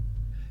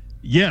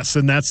 Yes,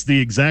 and that's the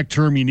exact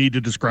term you need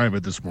to describe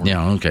it this morning.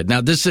 Yeah, okay.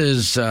 Now, this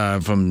is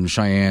from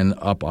Cheyenne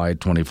up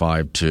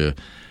I-25 to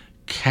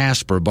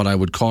Casper, but I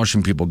would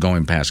caution people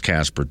going past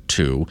Casper,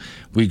 too.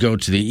 We go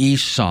to the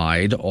east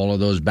side, all of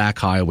those back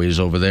highways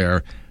over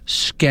there,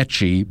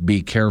 sketchy,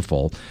 be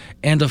careful.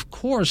 And, of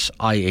course,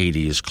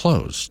 I-80 is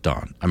closed,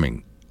 Don. I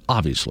mean,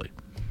 obviously.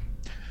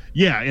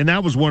 Yeah, and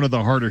that was one of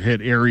the harder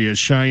hit areas.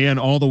 Cheyenne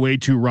all the way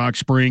to Rock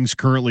Springs,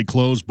 currently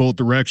closed both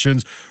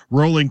directions.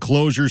 Rolling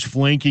closures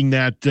flanking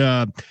that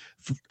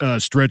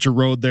stretch of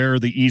road there,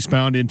 the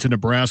eastbound into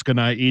Nebraska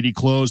and I-80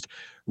 closed.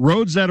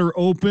 Roads that are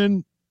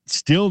open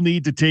still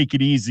need to take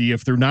it easy.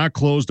 If they're not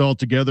closed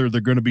altogether,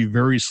 they're going to be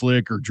very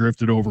slick or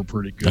drifted over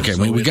pretty good. Okay,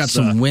 so we got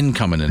some wind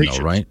coming in, though,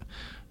 right?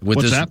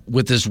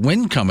 With this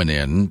wind coming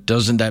in,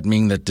 doesn't that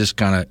mean that this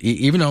kind of,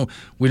 even though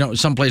we don't,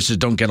 some places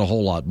don't get a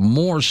whole lot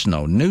more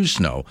snow, new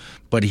snow,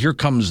 but here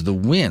comes the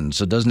wind,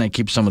 so doesn't that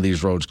keep some of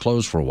these roads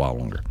closed for a while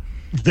longer?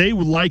 They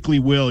likely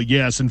will,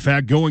 yes. In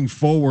fact, going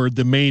forward,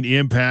 the main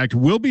impact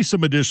will be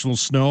some additional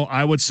snow.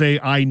 I would say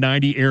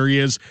I-90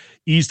 areas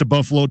east of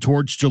Buffalo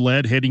towards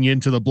Gillette, heading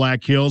into the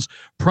Black Hills.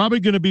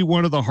 Probably going to be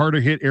one of the harder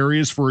hit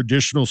areas for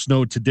additional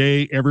snow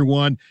today,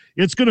 everyone.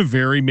 It's going to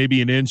vary,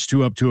 maybe an inch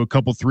to up to a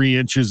couple, 3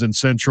 inches in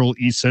central,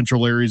 east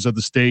central areas of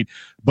the state.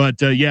 But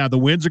yeah, the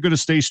winds are going to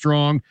stay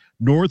strong.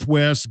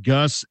 Northwest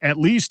gusts at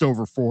least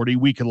over 40.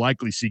 We could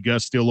likely see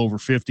gusts still over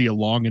 50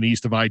 along and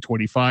east of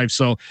I-25.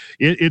 So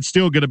it's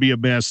still going to be a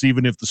mess,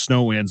 even if the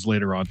snow ends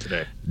later on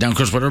today. Now, of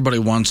course, what everybody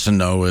wants to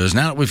know is,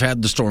 now that we've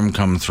had the storm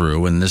come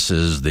through, and this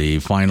is the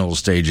final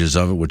stages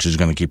of it, which is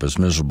going to keep us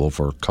miserable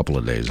for a couple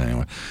of days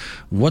anyway,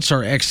 what's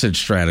our exit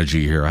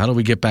strategy here? How do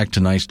we get back to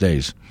nice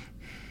days?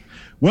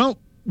 Well,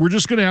 we're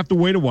just going to have to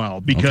wait a while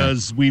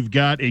because we've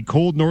got a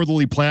cold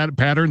northerly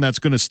pattern that's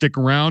going to stick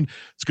around.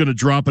 It's going to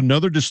drop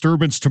another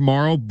disturbance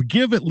tomorrow,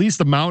 give at least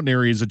the mountain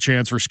areas a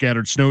chance for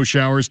scattered snow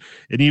showers.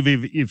 And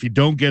even if you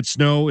don't get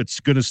snow, it's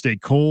going to stay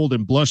cold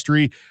and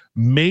blustery.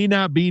 may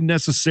not be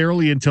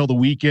necessarily until the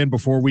weekend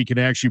before we can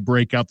actually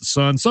break out the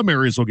sun. Some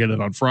areas will get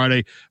it on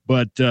Friday,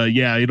 but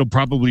it'll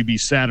probably be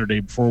Saturday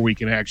before we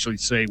can actually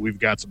say we've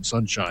got some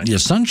sunshine. Yeah,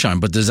 sunshine,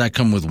 but does that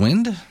come with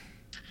wind?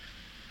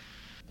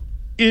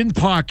 In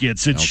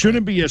pockets. It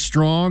shouldn't be as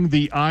strong.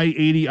 The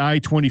I-80,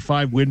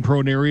 I-25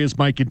 wind-prone areas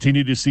might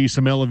continue to see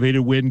some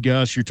elevated wind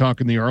gusts. You're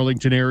talking the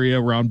Arlington area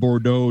around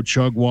Bordeaux,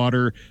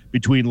 Chugwater,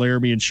 between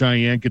Laramie and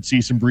Cheyenne could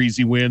see some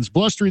breezy winds.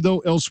 Blustery, though,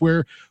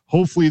 elsewhere.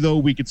 Hopefully, though,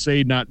 we could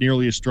say not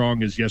nearly as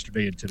strong as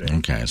yesterday and today.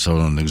 Okay, so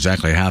in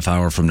exactly a half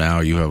hour from now,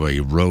 you have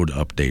a road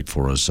update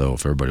for us, so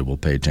if everybody will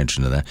pay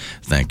attention to that.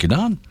 Thank you,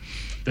 Don.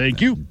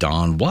 Thank you.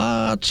 Don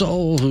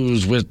Watzel,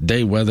 who's with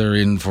Day Weather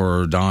in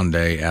for Don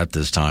Day at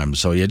this time.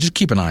 So, yeah, just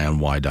keep an eye on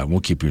YDOT. We'll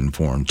keep you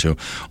informed, too.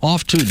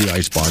 Off to the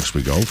icebox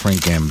we go.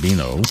 Frank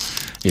Gambino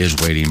is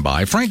waiting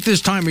by. Frank,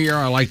 this time of year,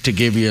 I like to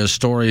give you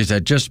stories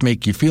that just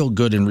make you feel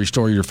good and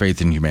restore your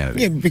faith in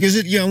humanity. Yeah, because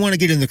I want to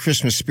get in the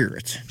Christmas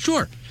spirit.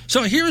 Sure.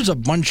 So here's a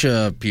bunch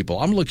of people.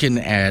 I'm looking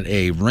at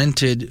a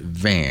rented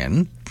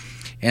van,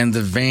 and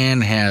the van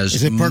has...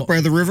 Is it parked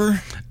by the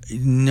river?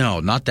 No,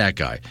 not that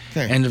guy.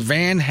 Okay. And the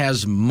van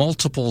has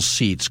multiple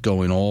seats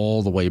going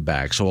all the way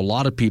back. So a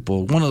lot of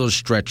people, one of those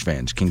stretch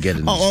vans can get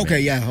in this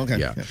okay, van. yeah, okay.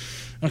 Yeah.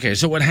 Okay,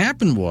 so what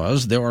happened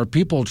was there are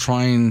people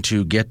trying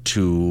to get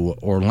to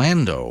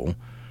Orlando.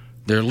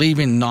 They're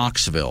leaving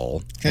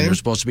Knoxville, and they're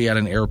supposed to be at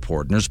an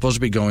airport, and they're supposed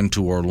to be going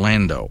to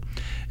Orlando.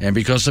 And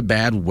because of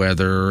bad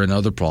weather and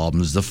other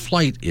problems, the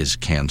flight is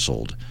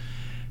canceled.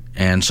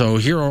 And so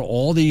here are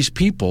all these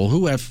people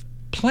who have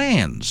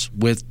plans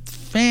with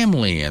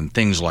family and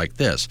things like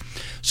this.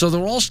 So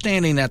they're all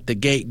standing at the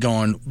gate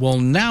going, well,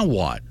 now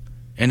what?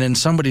 And then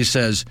somebody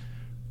says,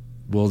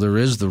 well, there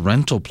is the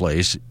rental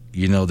place.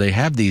 You know, they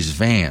have these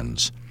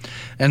vans.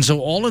 And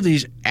so all of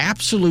these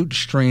absolute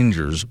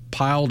strangers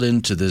piled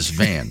into this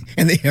van.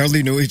 And they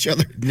hardly knew each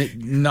other.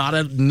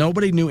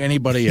 Nobody knew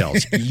anybody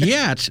else.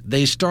 Yet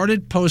they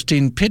started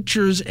posting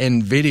pictures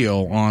and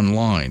video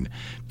online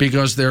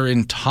because their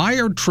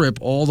entire trip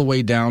all the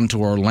way down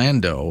to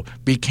Orlando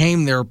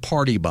became their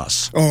party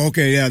bus. Oh,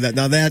 okay, yeah.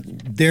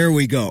 There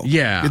we go.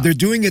 Yeah. They're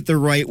doing it the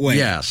right way.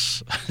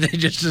 Yes. They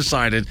just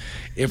decided,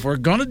 if we're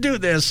going to do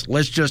this,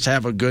 let's just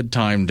have a good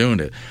time doing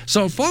it.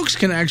 So folks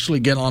can actually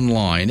get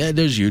online.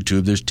 There's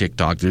YouTube, there's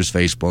TikTok, there's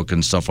Facebook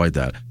and stuff like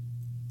that.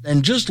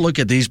 And just look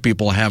at these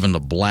people having a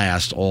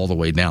blast all the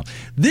way down.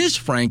 This,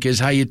 Frank, is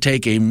how you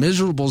take a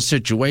miserable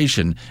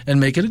situation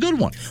and make it a good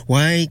one.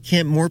 Why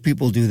can't more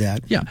people do that?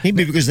 Yeah.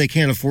 Maybe because they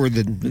can't afford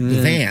the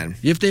van.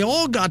 If they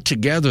all got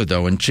together,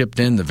 though, and chipped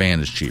in, the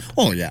van is cheap.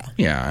 Oh, yeah.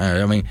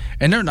 Yeah, I mean,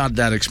 and they're not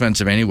that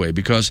expensive anyway,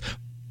 because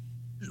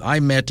I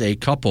met a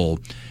couple,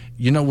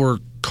 you know where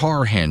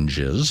Carhenge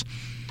is?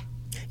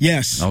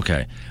 Yes.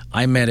 Okay.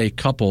 I met a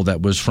couple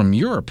that was from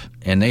Europe,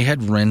 and they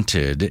had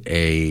rented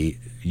a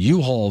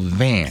U-Haul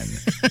van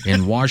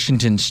in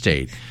Washington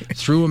State,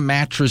 threw a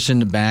mattress in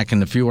the back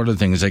and a few other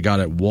things they got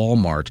at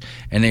Walmart,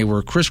 and they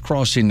were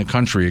crisscrossing the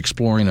country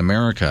exploring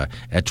America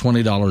at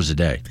 $20 a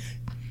day.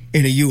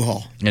 In a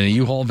U-Haul? In a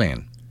U-Haul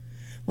van.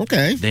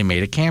 Okay. They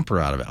made a camper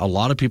out of it. A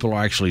lot of people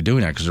are actually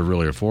doing that because they're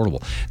really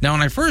affordable. Now,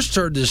 when I first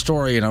heard this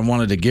story and I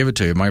wanted to give it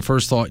to you, my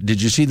first thought,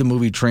 did you see the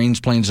movie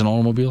Trains, Planes, and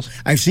Automobiles?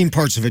 I've seen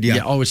parts of it,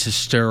 yeah. Oh, it's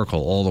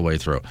hysterical all the way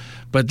through.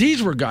 But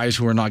these were guys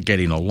who were not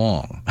getting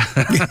along.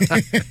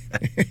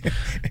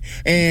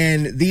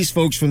 And these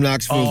folks from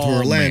Knoxville to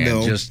Orlando.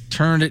 Man, just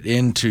turn it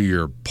into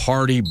your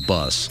party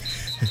bus.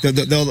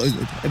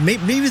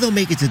 Maybe they'll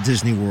make it to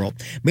Disney World.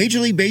 Major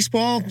League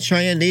Baseball,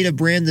 Cheyenne native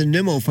Brandon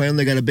Nimmo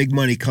finally got a big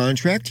money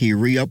contract. He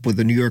re-upped with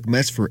the New York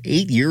Mets for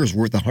 8 years,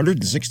 worth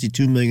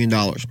 $162 million.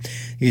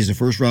 He's a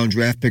first-round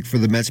draft pick for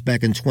the Mets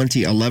back in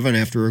 2011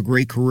 after a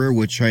great career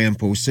with Cheyenne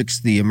Post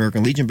 6, the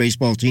American Legion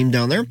baseball team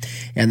down there.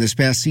 And this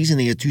past season,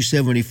 he had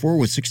 .274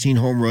 with 16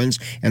 home runs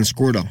and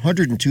scored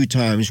 102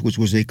 times, which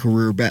was a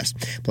career best.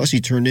 Plus,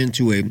 he turned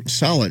into a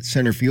solid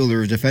center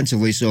fielder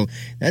defensively, so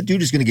that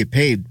dude is going to get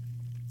paid.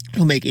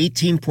 He'll make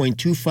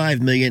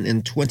 $18.25 million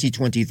in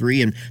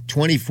 2023 and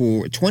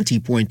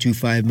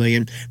 $20.25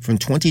 million from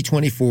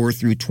 2024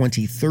 through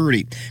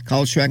 2030.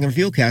 College track and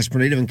field, Casper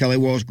native and Kelly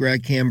Walsh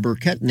grad Cam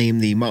Burkett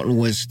named the Mountain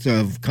West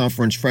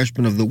Conference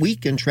Freshman of the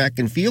Week in track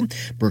and field.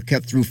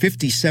 Burkett threw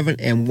 57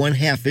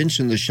 1/2 inch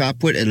in the shot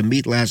put at a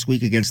meet last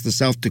week against the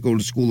South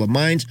Dakota School of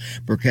Mines.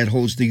 Burkett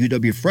holds the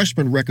UW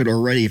freshman record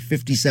already at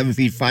 57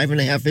 feet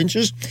 5.5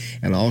 inches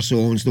and also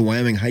owns the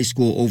Wyoming High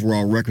School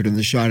overall record in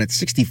the shot at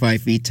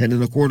 65 feet 10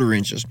 1/4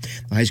 inches.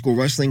 The high school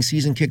wrestling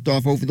season kicked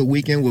off over the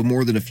weekend with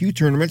more than a few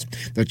tournaments.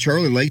 The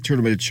Charlie Lake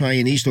tournament at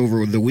Cheyenne East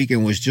over the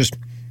weekend was just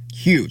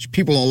huge.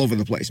 People all over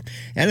the place.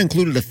 And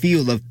included a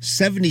field of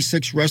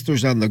 76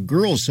 wrestlers on the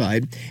girls'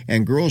 side.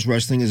 And girls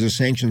wrestling is a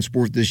sanctioned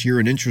sport this year,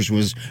 and interest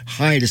was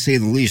high to say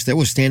the least. That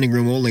was standing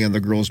room only on the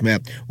girls'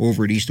 map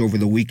over at East over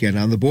the weekend.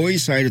 On the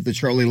boys' side at the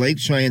Charlie Lake,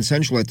 Cheyenne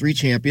Central had 3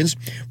 champions,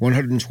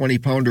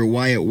 120-pounder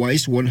Wyatt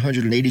Weiss,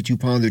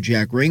 182-pounder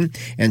Jack Ring,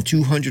 and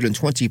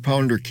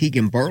 220-pounder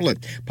Keegan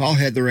Bartlett. Paul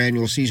had their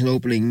annual season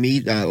opening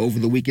meet over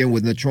the weekend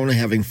with Natrona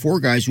having 4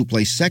 guys who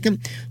placed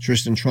second.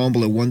 Tristan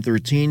Tromble at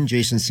 113,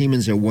 Jason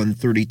Siemens at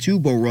 132,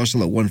 Bo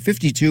Russell at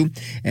 152,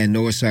 and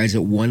Noah Sides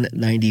at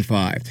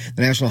 195.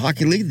 The National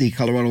Hockey League, the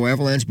Colorado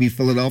Avalanche beat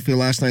Philadelphia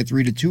last night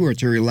 3-2.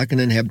 Arturi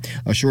Lehkonen had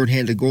a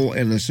shorthanded goal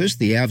and an assist.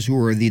 The Avs,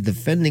 who are the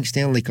defending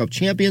Stanley Cup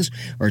champions,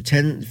 are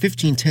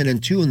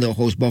 15-10-2, and they'll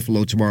host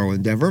Buffalo tomorrow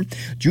in Denver.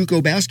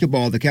 JUCO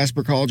basketball, the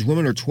Casper College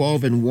women are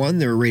 12-1.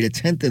 They're rated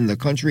 10th in the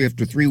country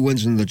after 3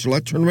 wins in the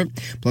Gillette tournament,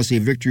 plus a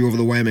victory over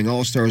the Wyoming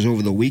All-Stars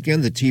over the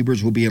weekend. The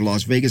T-Birds will be in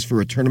Las Vegas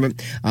for a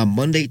tournament on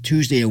Monday,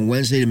 Tuesday, and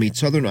Wednesday to meet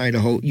Southern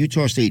Idaho,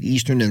 Utah State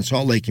Eastern, and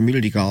Salt Lake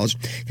Community College.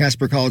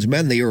 Casper College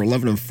men, they are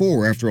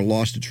 11-4 after a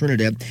loss to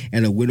Trinidad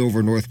and a win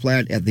over North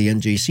Platte at the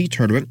NJC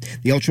tournament.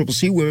 The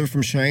LCCC women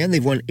from Cheyenne,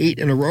 they've won 8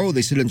 in a row.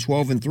 They sit in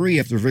 12-3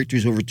 after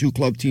victories over 2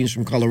 club teams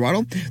from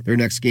Colorado. Their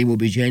next game will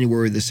be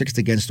January the 6th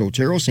against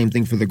Otero. Same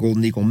thing for the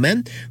Golden Eagle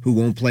men, who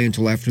won't play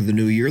until after the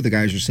new year. The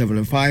guys are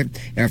 7-5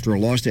 after a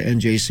loss to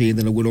NJC and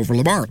then a win over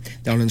Lamar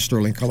down in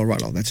Sterling,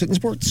 Colorado. That's it in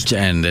sports.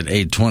 And at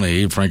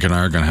 8:20, Frank and I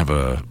are going to have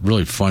a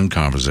really fun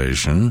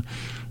conversation.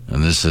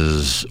 And this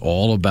is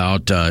all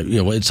about,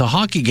 it's a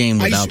hockey game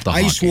without the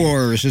hockey. Ice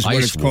Wars is what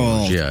it's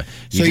called. Yeah.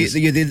 So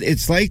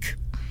it's like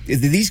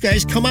these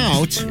guys come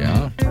out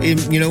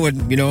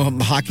in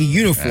hockey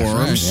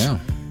uniforms. Right,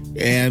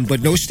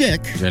 but no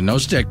stick. Yeah, no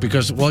stick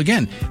because, well,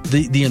 again,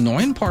 the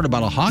annoying part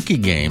about a hockey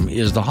game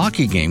is the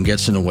hockey game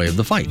gets in the way of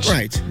the fights.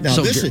 Right. Now,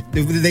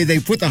 they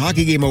put the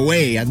hockey game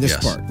away on this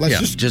part.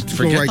 Let's just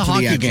forget the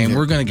hockey game.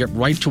 We're going to get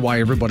right to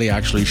why everybody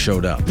actually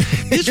showed up.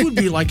 This would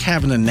be like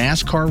having a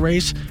NASCAR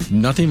race,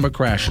 nothing but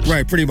crashes.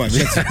 Right, pretty much.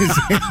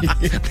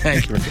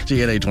 Thank you. See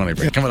you at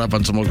 8:20. Coming up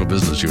on some local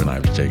business you and I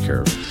have to take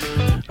care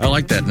of. I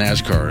like that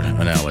NASCAR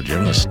analogy.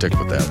 I'm going to stick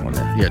with that one.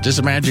 Yeah, just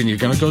imagine you're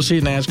going to go see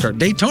NASCAR.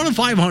 Daytona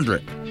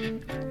 500.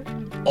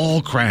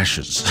 All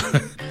crashes.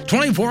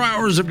 24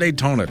 hours of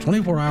Daytona.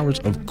 24 hours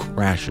of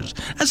crashes.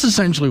 That's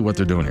essentially what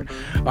they're doing here.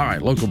 All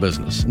right, local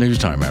business. News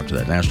time after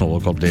that. National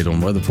local update on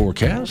weather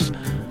forecast.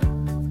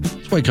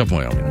 Let's wake up,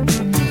 Wyoming.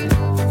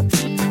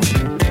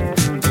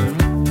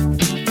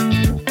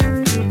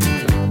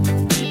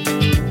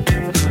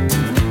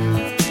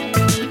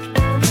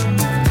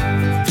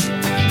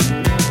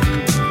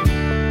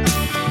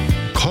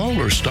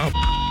 Call or stop.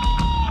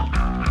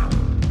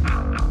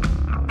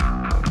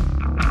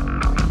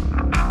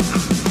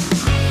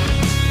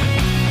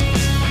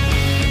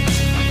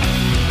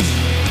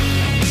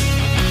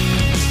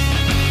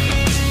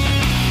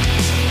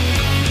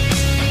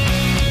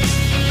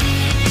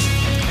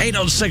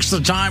 Six the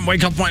time.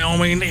 Wake up,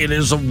 Wyoming. It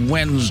is a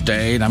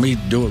Wednesday. Let me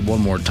do it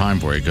one more time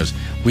for you because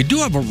we do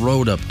have a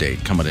road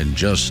update coming in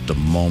just a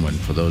moment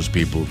for those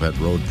people who've had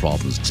road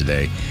problems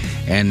today.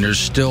 And there's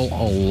still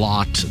a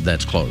lot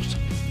that's closed.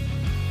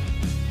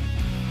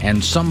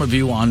 And some of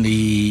you on the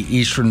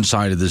eastern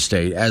side of the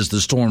state, as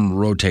the storm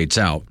rotates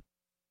out,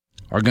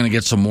 are going to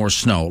get some more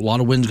snow. A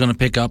lot of wind's going to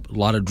pick up, a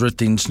lot of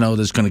drifting snow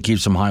that's going to keep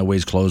some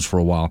highways closed for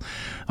a while.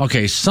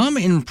 Okay, some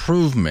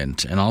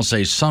improvement, and I'll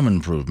say some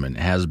improvement,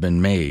 has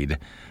been made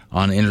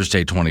on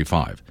Interstate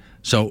 25.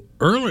 So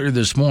earlier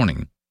this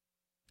morning,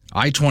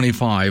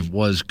 I-25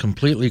 was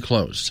completely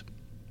closed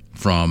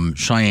from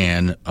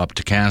Cheyenne up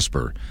to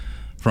Casper.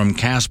 From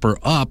Casper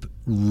up,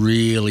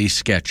 really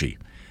sketchy.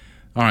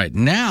 All right,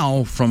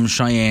 now from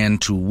Cheyenne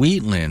to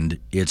Wheatland,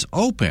 it's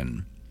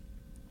open,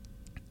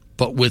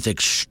 but with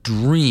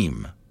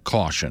extreme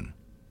caution,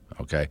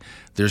 okay?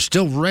 They're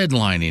still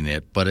redlining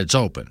it, but it's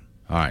open.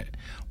 All right.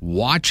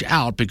 Watch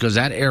out because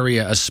that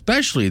area,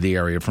 especially the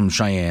area from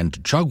Cheyenne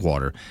to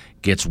Chugwater,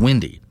 gets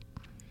windy.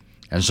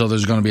 And so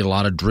there's going to be a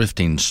lot of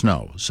drifting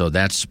snow. So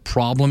that's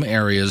problem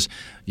areas.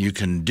 You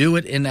can do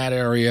it in that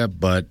area,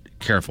 but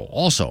careful.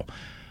 Also,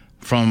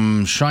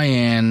 from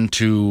Cheyenne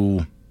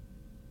to,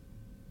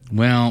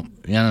 well,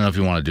 I don't know if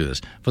you want to do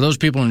this. For those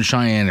people in the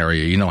Cheyenne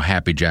area, you know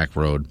Happy Jack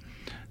Road.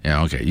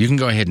 Yeah, okay. You can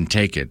go ahead and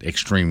take it,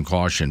 extreme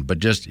caution. But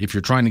just if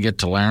you're trying to get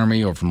to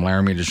Laramie or from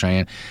Laramie to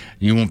Cheyenne,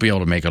 you won't be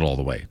able to make it all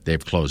the way.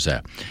 They've closed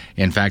that.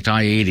 In fact,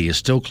 I-80 is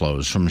still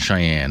closed from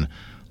Cheyenne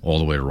all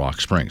the way to Rock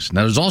Springs.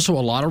 Now, there's also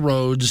a lot of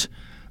roads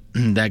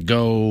that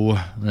go,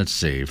 let's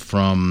see,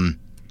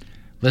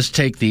 let's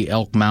take the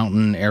Elk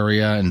Mountain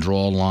area and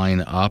draw a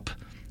line up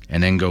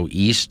and then go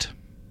east.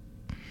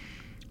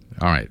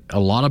 All right. A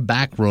lot of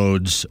back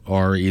roads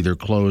are either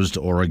closed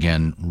or,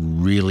 again,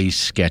 really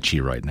sketchy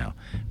right now.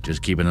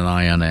 Just keeping an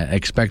eye on that.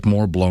 Expect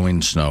more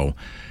blowing snow.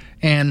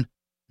 And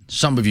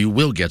some of you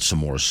will get some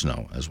more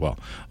snow as well.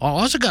 I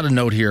also got a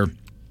note here,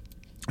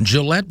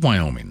 Gillette,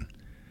 Wyoming.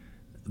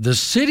 The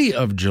city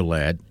of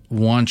Gillette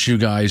wants you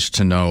guys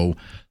to know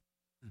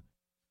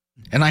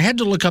And I had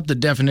to look up the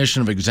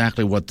definition of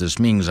exactly what this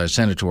means. I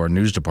sent it to our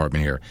news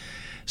department here.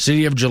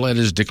 City of Gillette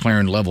is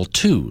declaring level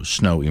 2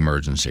 snow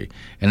emergency.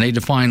 And they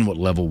define what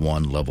level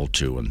 1, level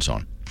 2, and so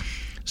on.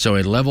 So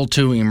a level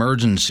 2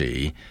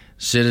 emergency,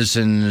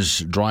 citizens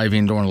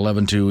driving during a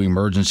level 2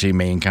 emergency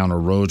may encounter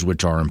roads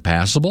which are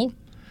impassable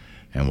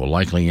and will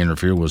likely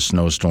interfere with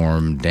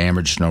snowstorm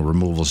damage, snow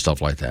removal,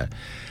 stuff like that.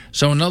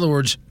 So in other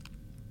words,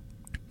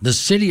 the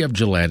City of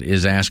Gillette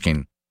is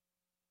asking,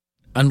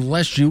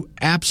 unless you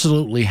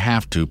absolutely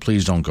have to,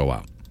 please don't go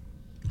out.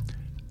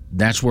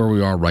 That's where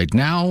we are right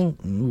now.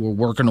 We're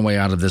working our way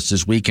out of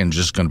this weekend.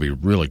 Just going to be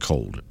really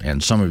cold,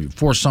 and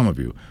for some of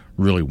you,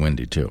 really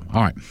windy too.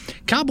 All right,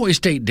 Cowboy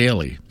State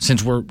Daily,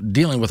 since we're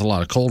dealing with a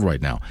lot of cold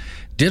right now,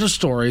 did a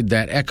story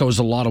that echoes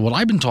a lot of what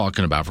I've been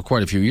talking about for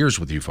quite a few years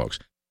with you folks.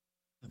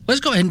 Let's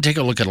go ahead and take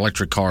a look at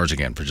electric cars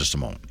again for just a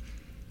moment.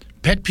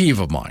 Pet peeve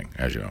of mine,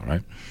 as you know,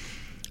 right?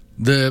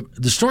 The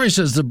story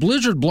says the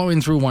blizzard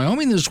blowing through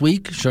Wyoming this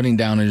week, shutting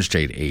down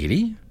Interstate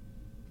 80.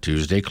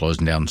 Tuesday,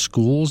 closing down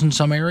schools in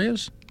some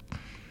areas.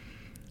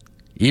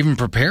 Even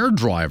prepared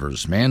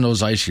drivers man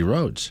those icy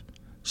roads.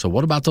 So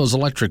what about those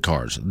electric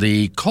cars?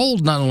 The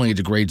cold not only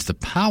degrades the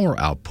power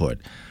output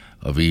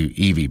of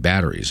EV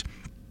batteries,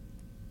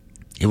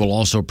 it will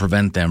also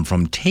prevent them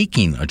from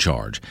taking a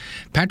charge.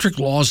 Patrick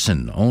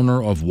Lawson,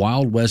 owner of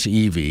Wild West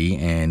EV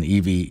and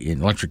EV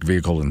electric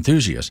vehicle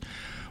enthusiast,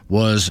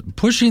 was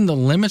pushing the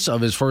limits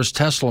of his first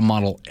Tesla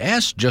Model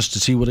S just to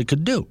see what it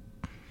could do.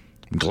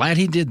 I'm glad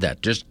he did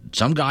that. Just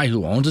some guy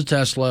who owns a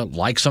Tesla,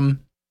 likes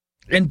them.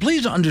 And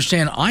please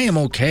understand, I am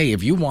okay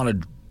if you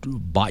want to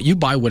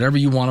buy whatever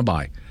you want to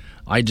buy.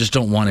 I just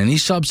don't want any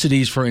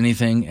subsidies for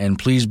anything, and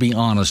please be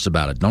honest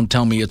about it. Don't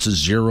tell me it's a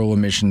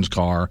zero-emissions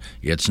car.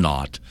 It's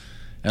not.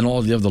 And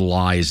all the other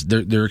lies,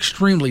 they're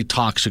extremely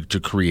toxic to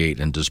create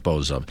and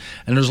dispose of.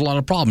 And there's a lot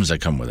of problems that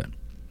come with it.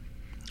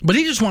 But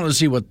he just wanted to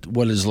see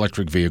what his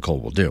electric vehicle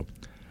will do.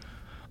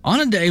 On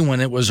a day when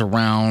it was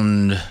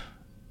around,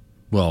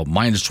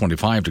 minus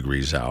 25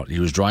 degrees out, he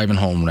was driving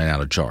home, ran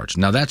out of charge.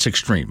 Now, that's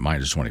extreme,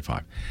 minus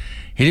 25.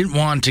 He didn't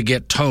want to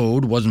get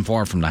towed, wasn't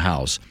far from the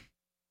house.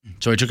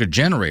 So he took a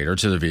generator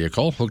to the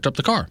vehicle, hooked up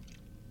the car.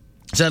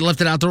 Said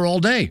left it out there all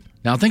day.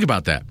 Now, think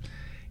about that.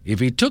 If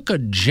he took a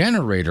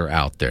generator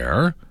out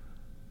there,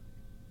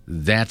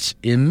 that's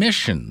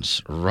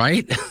emissions,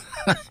 right?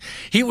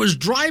 He was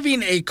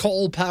driving a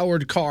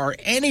coal-powered car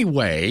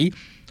anyway,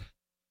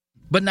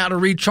 but now to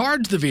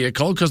recharge the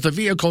vehicle, because the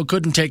vehicle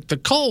couldn't take the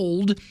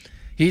cold,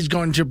 he's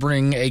going to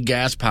bring a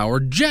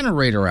gas-powered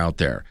generator out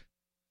there.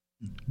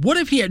 What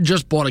if he had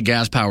just bought a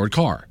gas-powered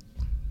car?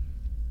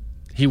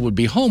 He would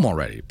be home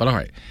already, but all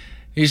right.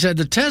 He said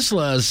the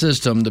Tesla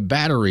system, the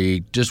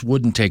battery, just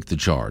wouldn't take the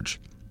charge.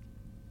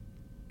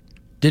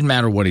 Didn't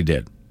matter what he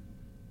did.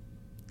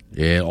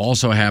 It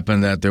also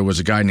happened that there was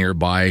a guy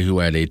nearby who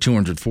had a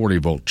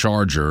 240-volt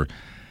charger,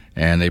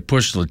 and they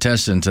pushed the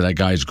Tesla into that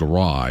guy's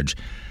garage.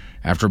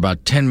 After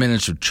about 10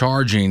 minutes of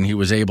charging, he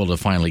was able to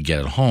finally get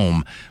it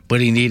home, but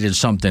he needed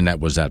something that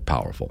was that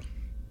powerful.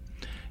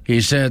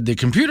 He said the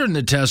computer in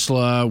the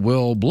Tesla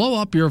will blow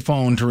up your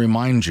phone to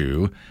remind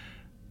you,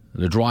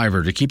 the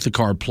driver, to keep the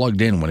car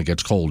plugged in when it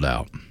gets cold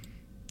out.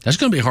 That's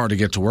going to be hard to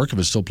get to work if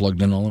it's still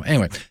plugged in all the way.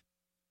 Anyway,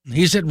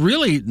 he said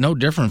really no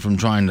different from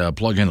trying to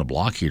plug in a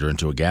block heater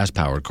into a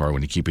gas-powered car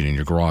when you keep it in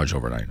your garage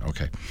overnight.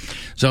 Okay.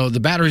 So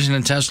the batteries in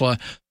a Tesla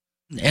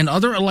and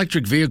other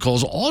electric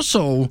vehicles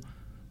also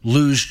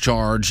lose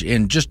charge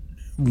in just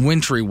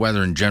wintry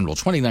weather in general.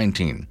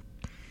 2019,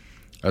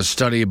 a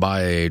study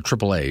by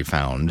AAA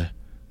found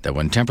that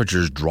when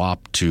temperatures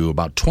drop to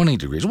about 20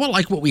 degrees,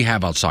 like what we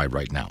have outside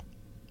right now,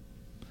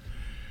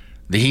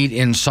 the heat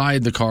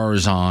inside the car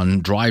is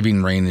on.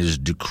 Driving range is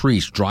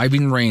decreased.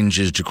 Driving range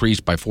is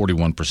decreased by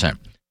 41%.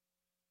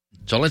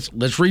 So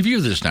let's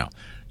review this now.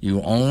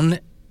 You own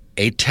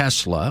a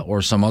Tesla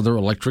or some other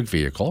electric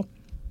vehicle.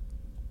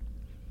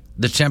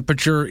 The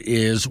temperature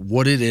is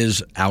what it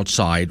is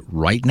outside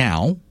right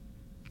now.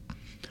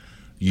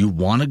 You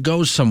want to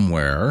go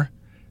somewhere.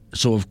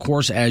 So, of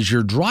course, as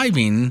you're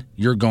driving,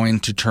 you're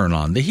going to turn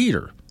on the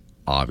heater,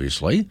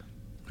 obviously.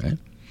 Okay?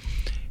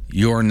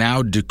 You're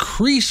now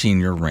decreasing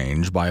your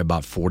range by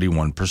about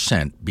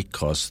 41%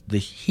 because the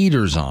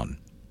heater's on.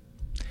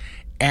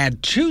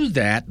 Add to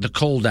that, the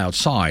cold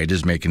outside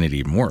is making it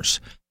even worse.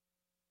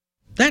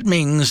 That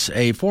means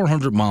a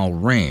 400-mile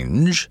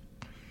range,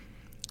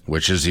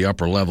 which is the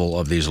upper level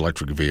of these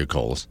electric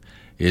vehicles,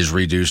 is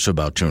reduced to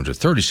about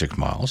 236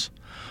 miles.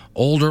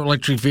 Older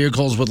electric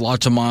vehicles with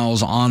lots of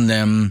miles on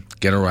them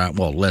get around,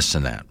 less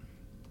than that.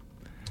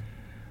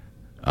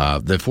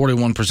 The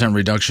 41%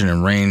 reduction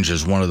in range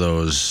is one of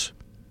those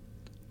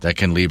that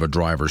can leave a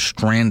driver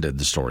stranded,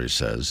 the story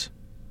says,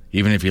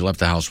 even if he left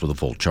the house with a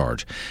full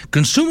charge.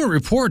 Consumer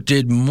Report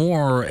did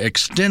more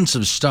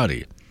extensive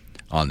study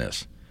on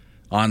this,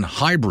 on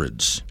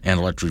hybrids and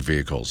electric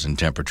vehicles and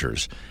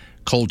temperatures,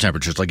 cold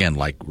temperatures, again,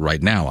 like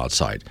right now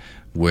outside,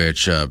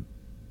 which,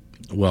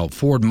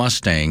 Ford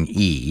Mustang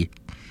E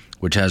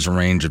which has a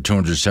range of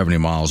 270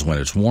 miles when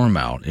it's warm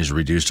out, is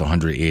reduced to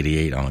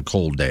 188 on a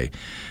cold day.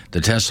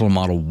 The Tesla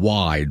Model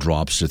Y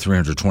drops to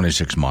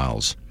 326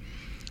 miles,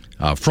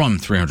 from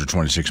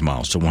 326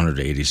 miles to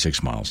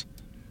 186 miles.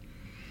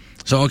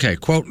 So, okay,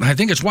 quote, I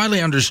think it's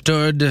widely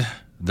understood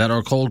that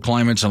our cold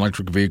climates and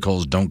electric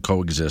vehicles don't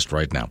coexist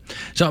right now.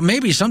 So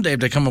maybe someday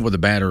if they come up with a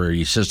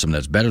battery system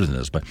that's better than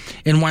this. But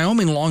in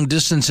Wyoming, long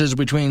distances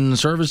between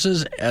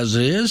services as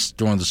it is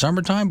during the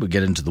summertime, we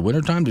get into the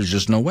wintertime, there's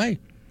just no way.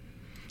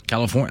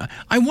 California,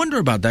 I wonder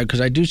about that because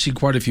I do see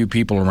quite a few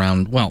people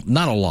around, well,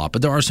 not a lot,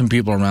 but there are some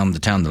people around the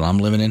town that I'm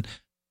living in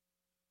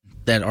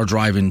that are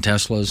driving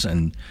Teslas,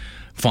 and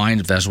fine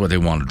if that's what they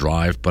want to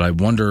drive. But I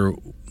wonder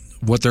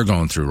what they're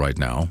going through right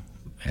now.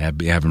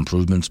 Have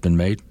improvements been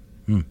made?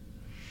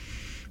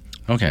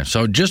 Okay,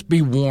 so just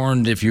be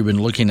warned if you've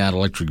been looking at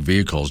electric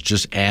vehicles,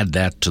 just add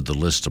that to the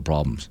list of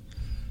problems.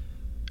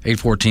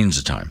 8:14 is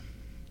the time.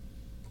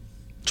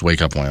 It's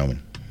Wake Up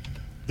Wyoming.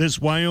 This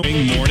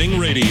Wyoming Morning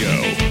Radio.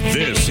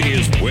 This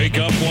is Wake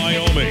Up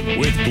Wyoming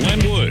with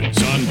Glenn Woods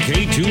on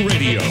K2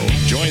 Radio.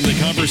 Join the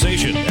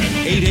conversation at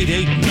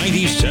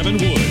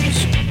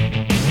 888-97-WOODS.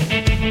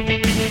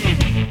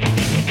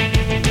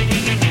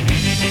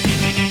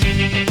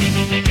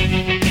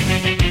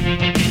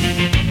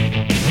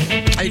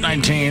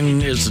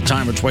 8:19 is the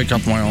time. It's Wake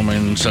Up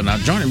Wyoming. So now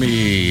joining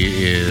me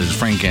is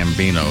Frank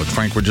Gambino.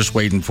 Frank, we're just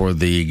waiting for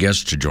the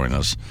guest to join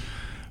us,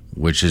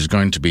 which is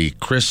going to be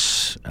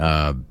Chris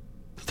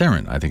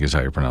Theron, I think is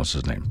how you pronounce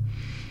his name.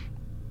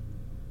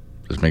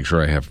 Let's make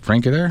sure I have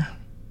Frank there.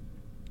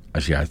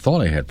 Actually, I thought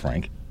I had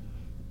Frank.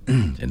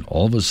 And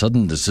all of a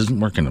sudden, this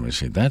isn't working. Let me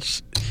see.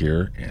 That's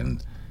here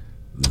and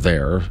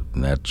there.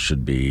 And that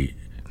should be...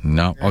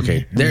 No,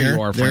 okay. There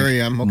you are, Frank. There I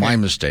am. Okay. My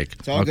mistake.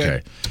 It's all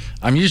good.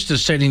 I'm used to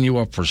setting you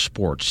up for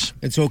sports.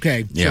 It's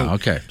okay. Yeah,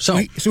 okay. So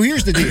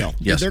here's the deal.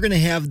 Yes. They're going to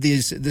have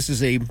this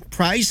is a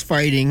prize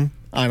fighting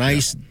on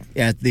ice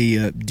at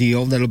the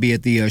deal. That'll be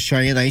at the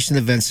Cheyenne Ice and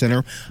Event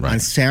Center on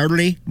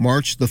Saturday,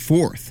 March the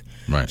 4th.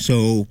 Right.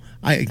 So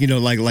I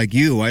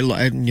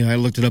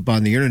looked it up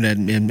on the internet,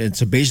 and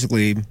it's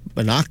basically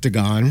an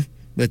octagon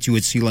that you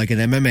would see like an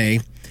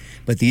MMA.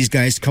 But these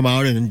guys come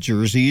out in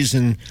jerseys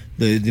and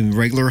the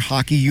regular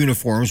hockey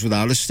uniforms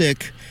without a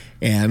stick,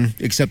 and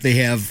except they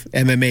have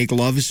MMA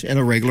gloves and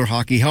a regular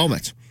hockey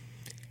helmet,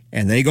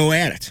 and they go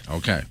at it.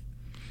 Okay.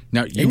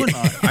 Now you and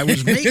I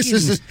was making.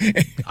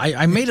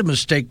 I made a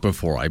mistake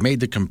before. I made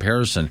the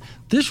comparison.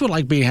 This would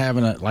like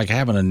having a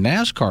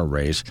NASCAR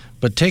race,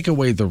 but take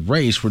away the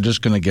race, we're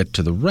just going to get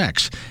to the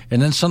wrecks.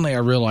 And then suddenly I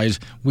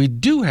realized we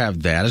do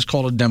have that. It's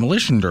called a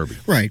demolition derby.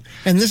 Right,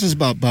 and this is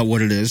about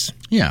what it is.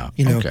 Yeah.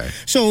 Okay.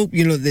 So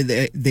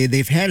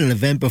they've had an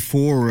event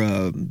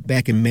before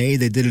back in May.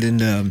 They did it in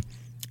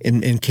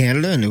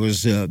Canada, and it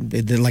was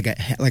they did like a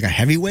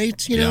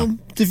heavyweight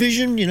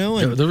division,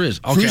 and there is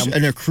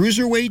and a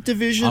cruiserweight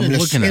division, and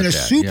a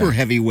super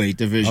heavyweight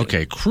division.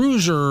 Okay,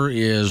 cruiser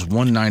is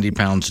 190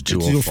 pounds to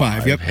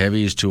 205. Yep.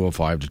 Heavy is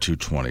 205 to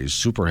 220.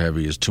 Super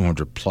heavy is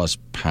 200 plus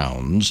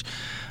pounds.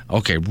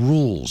 Okay,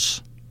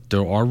 rules.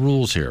 There are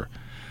rules here.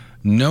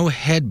 No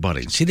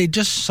headbutting. See, they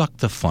just suck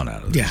the fun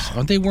out of this. Yeah.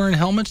 Aren't they wearing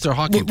helmets? They're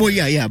hockey players.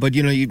 Well, yeah, but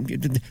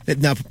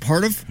now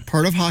part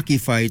of hockey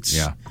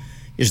fights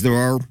is there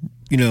are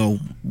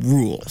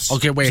rules.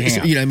 Okay, wait,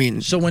 hang on. You know what I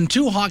mean? So when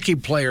two hockey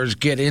players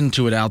get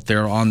into it out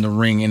there on the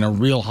ring in a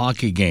real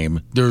hockey game,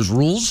 there's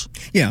rules?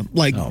 Yeah,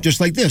 just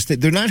like this.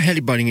 They're not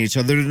headbutting each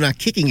other. They're not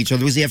kicking each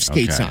other because they have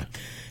skates on.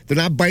 They're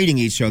not biting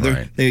each other.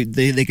 Right.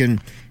 They can...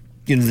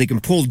 they can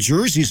pull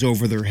jerseys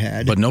over their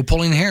head. But no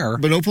pulling hair.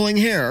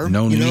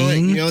 No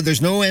kneeing.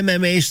 There's no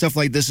MMA stuff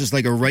like this. It's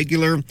like a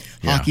regular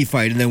hockey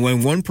fight. And then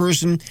when one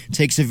person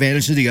takes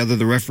advantage of the other,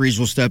 the referees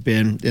will step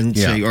in and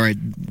say, all right,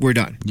 we're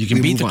done. You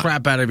can beat the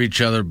crap out of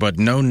each other, but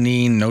no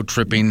kneeing, no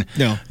tripping.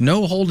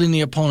 No holding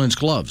the opponent's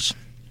gloves.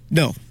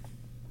 No.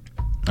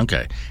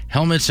 Okay.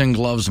 Helmets and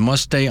gloves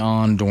must stay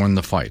on during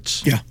the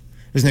fights. Yeah.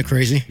 Isn't that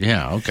crazy?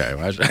 Yeah, okay.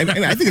 I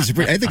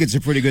think it's a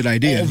pretty good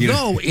idea.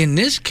 Although, in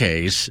this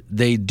case,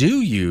 they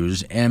do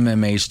use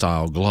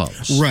MMA-style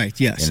gloves. Right,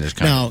 yes. In this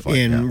kind of fight,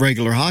 in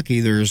regular hockey,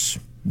 there's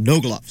no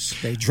gloves.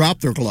 They drop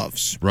their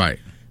gloves. Right.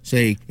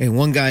 And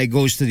one guy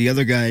goes to the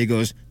other guy, he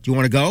goes, do you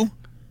want to go?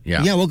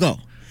 Yeah. Yeah, we'll go.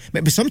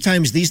 But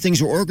sometimes these things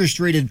are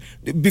orchestrated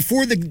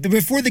before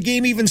the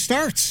game even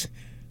starts.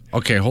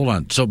 Okay, hold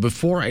on. So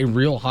before a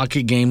real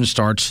hockey game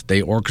starts,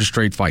 they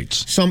orchestrate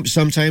fights.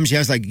 Sometimes,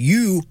 yes, like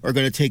you are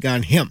going to take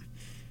on him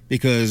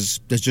because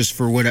that's just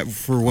for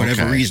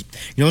whatever reason.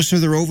 So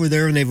they're over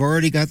there and they've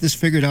already got this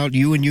figured out.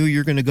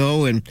 You're going to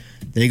go, and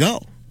they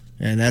go.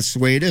 And that's the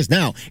way it is.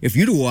 Now, if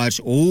you'd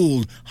watch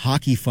old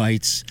hockey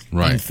fights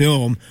on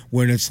film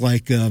when it's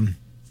like...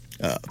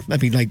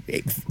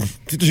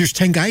 there's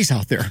 10 guys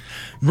out there.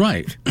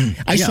 Right.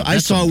 I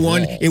saw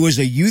one. It was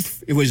a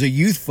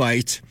youth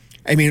fight.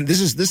 I mean, this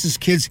is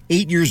kids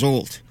 8 years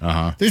old.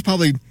 Uh-huh. There's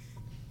probably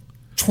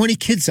 20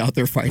 kids out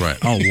there fighting. Right.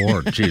 Oh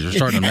Lord, jeez, we're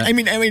starting. I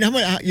mean, how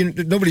much,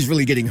 nobody's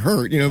really getting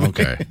hurt.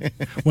 Okay.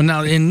 Well,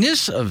 now in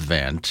this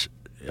event,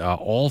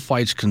 all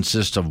fights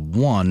consist of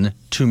 1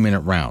 2-minute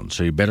round,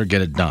 so you better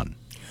get it done.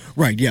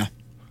 Right, yeah.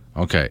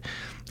 Okay.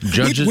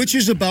 Judges, Which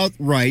is about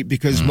right,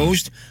 because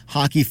most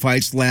hockey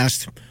fights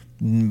last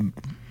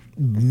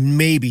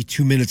maybe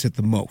 2 minutes at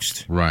the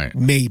most. Right.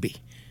 Maybe.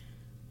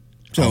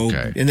 So,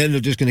 Okay. and then they're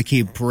just going to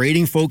keep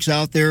parading folks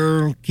out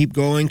there, keep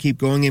going,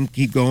 and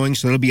keep going.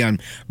 So it'll be on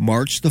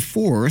March the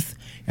 4th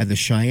at the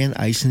Cheyenne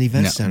Ice and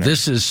Event now, Center.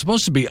 this is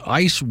supposed to be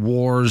Ice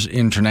Wars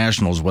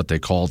International is what they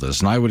call this,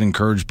 and I would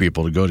encourage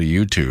people to go to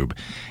YouTube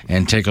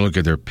and take a look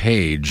at their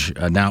page.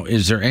 Now,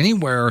 is there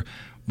anywhere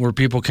where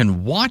people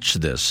can watch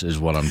this is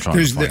what I'm trying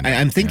to find out.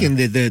 I'm thinking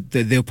that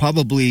they'll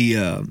probably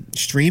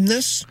stream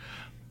this.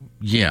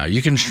 Yeah,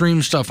 you can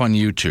stream stuff on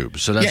YouTube,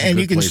 so that's a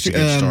good place to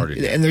get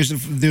started. And there's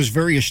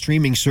various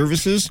streaming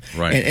services,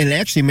 Right. And it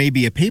actually may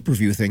be a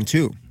pay-per-view thing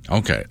too.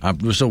 Okay,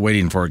 we're still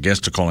waiting for a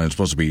guest to call in. It's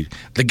supposed to be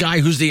the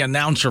guy who's the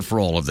announcer for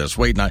all of this.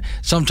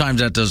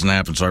 Sometimes that doesn't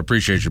happen, so I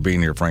appreciate you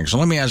being here, Frank. So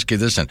let me ask you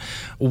this then.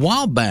 A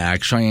while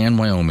back, Cheyenne,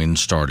 Wyoming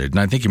started,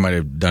 and I think you might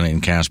have done it in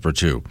Casper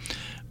too,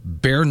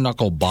 bare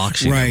knuckle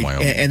boxing in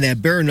Wyoming. And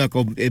that bare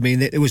knuckle, I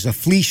mean, it was a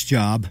fleece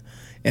job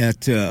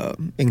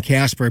in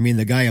Casper. I mean,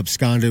 the guy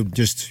absconded,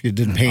 just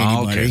didn't pay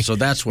anybody. Okay, so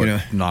that's what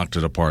knocked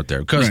it apart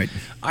there. Because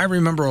I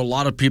remember a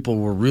lot of people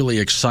were really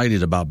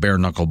excited about bare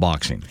knuckle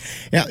boxing.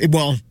 Yeah,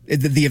 well,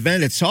 the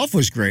event itself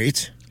was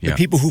great. Yeah. The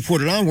people who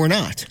put it on were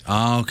not.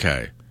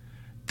 Okay.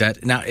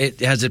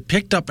 Has it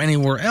picked up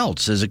anywhere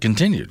else as it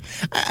continued?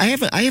 I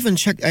haven't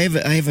checked. I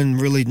haven't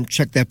really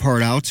checked that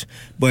part out.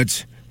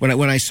 But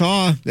when I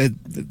saw that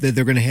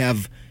they're going to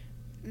have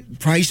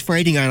prize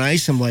fighting on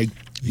ice, I'm like,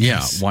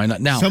 yeah, why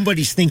not? Now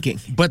somebody's thinking.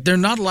 But they're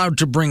not allowed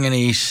to bring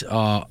any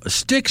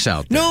sticks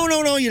out there.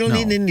 No. You don't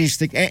need any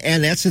sticks.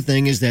 And that's the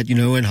thing is that,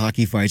 in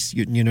hockey fights,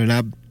 you're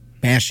not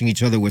bashing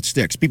each other with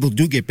sticks. People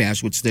do get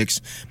bashed with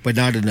sticks, but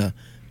not in a,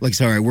 like,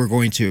 sorry, we're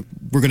going to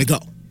go.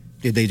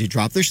 They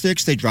drop their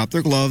sticks, they drop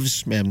their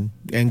gloves, and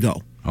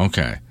go.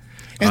 Okay.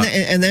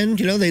 And then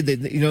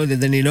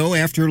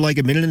after like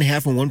a minute and a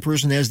half, when one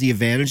person has the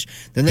advantage,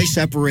 then they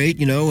separate,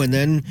 and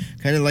then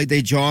kind of like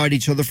they jaw at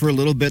each other for a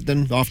little bit,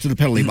 then off to the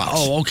penalty box.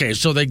 Oh, okay.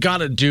 So they got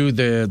to do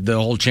the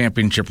whole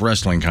championship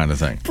wrestling kind of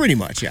thing. Pretty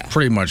much, yeah.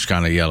 Pretty much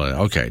kind of yell it.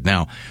 Okay.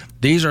 Now,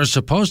 these are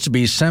supposed to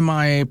be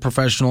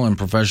semi-professional and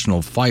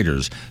professional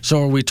fighters.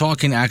 So are we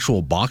talking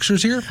actual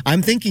boxers here?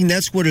 I'm thinking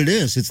that's what it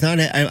is. It's not.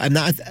 I'm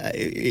not.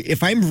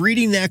 If I'm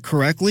reading that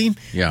correctly,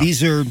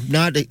 these are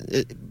not.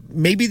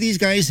 Maybe these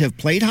guys have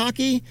played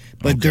hockey,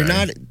 but they're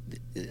not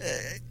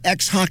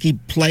ex-hockey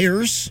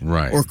players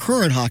or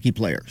current hockey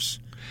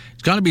players.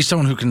 It's got to be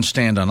someone who can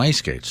stand on ice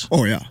skates.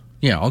 Oh, yeah.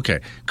 Yeah, okay.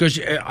 Because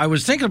I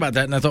was thinking about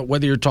that, and I thought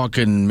whether you're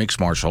talking mixed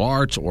martial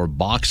arts or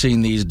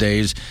boxing these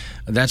days,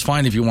 that's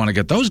fine if you want to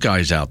get those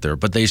guys out there,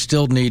 but they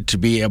still need to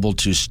be able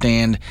to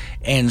stand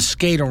and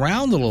skate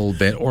around a little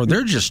bit, or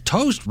they're just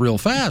toast real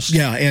fast.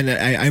 Yeah, and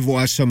I've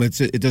watched some.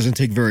 It doesn't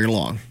take very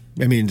long.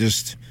 I mean,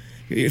 just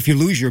if you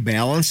lose your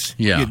balance,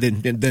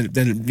 then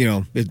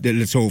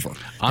it's over.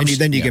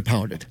 Then you get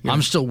pounded.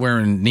 I'm still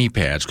wearing knee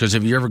pads because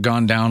have you ever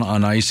gone down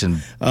on ice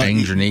and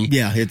banged your knee?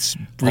 Yeah, it's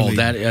really...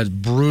 that is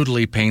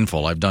brutally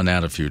painful. I've done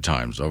that a few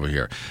times over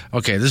here.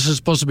 Okay, this is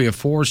supposed to be a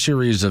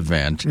 4-series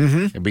event.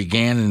 Mm-hmm. It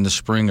began in the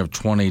spring of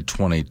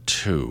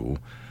 2022.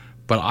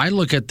 But I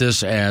look at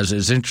this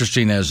as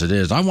interesting as it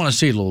is. I want to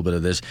see a little bit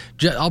of this.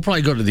 I'll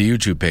probably go to the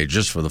YouTube page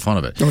just for the fun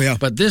of it. Oh, yeah.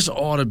 But this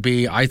ought to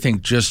be, I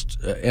think,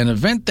 just an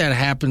event that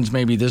happens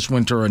maybe this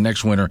winter or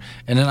next winter,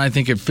 and then I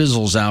think it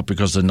fizzles out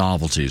because the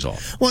novelty's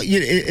off. Well,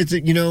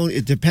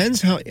 it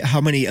depends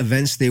how many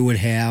events they would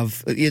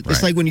have.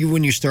 It's like when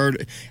you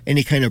start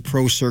any kind of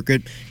pro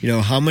circuit,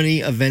 how many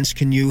events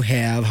can you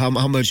have? How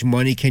much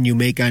money can you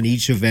make on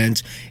each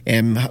event?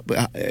 And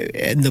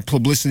the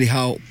publicity,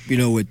 how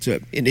it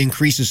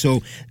increases.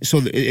 So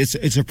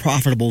it's a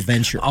profitable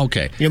venture.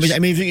 Okay. I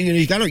mean,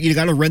 you got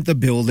to rent the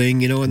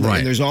building, and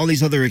there's all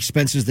these other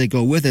expenses that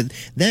go with it.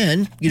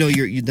 Then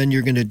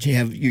you're going to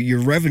have your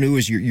revenue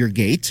is your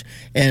gate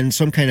and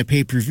some kind of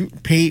pay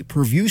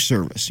per view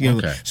service.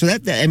 Okay. So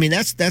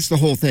that's the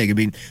whole thing. I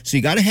mean, so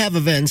you got to have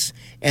events,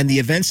 and the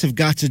events have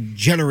got to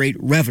generate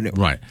revenue.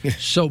 Right.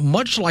 So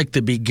much like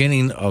the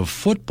beginning of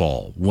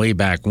football way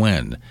back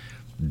when.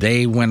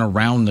 They went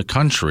around the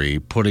country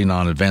putting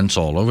on events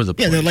all over the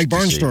place. Yeah, they're like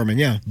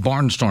barnstorming,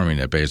 Barnstorming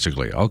it,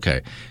 basically.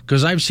 Okay.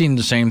 Because I've seen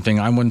the same thing.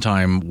 One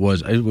time it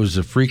was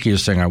the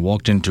freakiest thing. I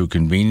walked into a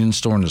convenience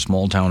store in a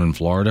small town in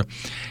Florida,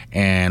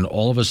 and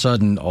all of a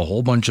sudden, a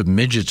whole bunch of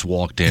midgets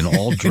walked in,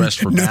 all dressed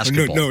for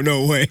basketball.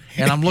 No way.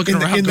 And I'm looking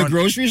around in going, the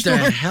grocery store?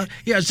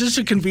 Yeah, it's just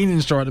a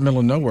convenience store out in the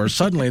middle of nowhere.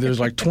 Suddenly, there's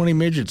like 20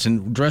 midgets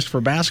dressed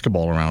for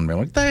basketball around me. I'm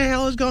like, what the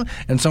hell is going on?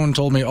 And someone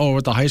told me,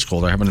 at the high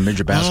school, they're having a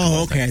midget basketball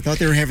Oh, okay. thing. I thought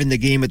they were having the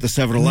game at the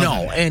 7-Eleven.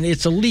 No, and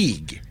it's a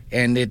league.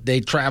 And they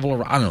travel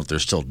around. I don't know if they're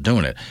still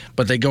doing it,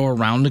 but they go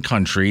around the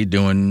country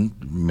doing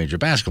major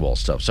basketball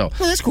stuff. So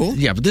that's cool.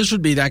 Yeah, but this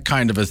would be that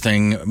kind of a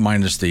thing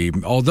minus the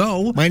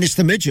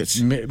midgets.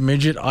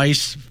 Midget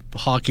ice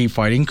hockey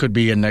fighting could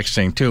be a next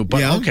thing too.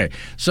 But okay,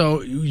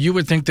 so you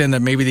would think then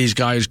that maybe these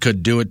guys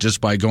could do it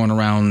just by going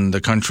around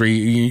the country.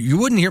 You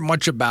wouldn't hear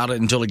much about it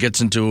until it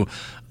gets into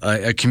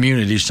a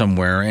community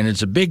somewhere, and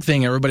it's a big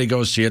thing. Everybody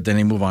goes see it, then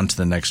they move on to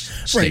the next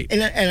state.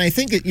 Right, and I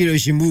think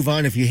as you move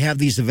on, if you have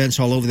these events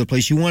all over the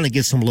place, you want to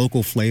get some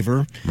local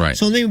flavor. Right.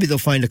 So maybe they'll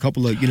find a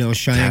couple of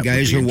Cheyenne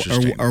guys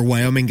or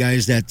Wyoming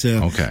guys that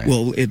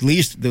will at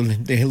least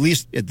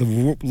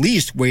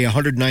weigh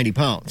 190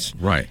 pounds.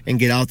 Right. And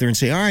get out there and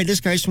say, all right, this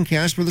guy's from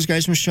Casper, this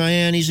guy's from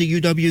Cheyenne, he's a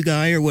UW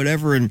guy or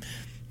whatever, and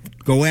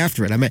go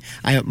after it. I mean,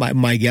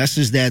 my guess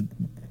is that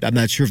I'm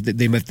not sure if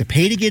they have to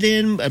pay to get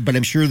in, but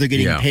I'm sure they're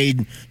getting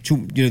paid to.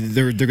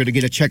 They're going to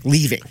get a check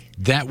leaving.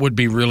 That would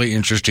be really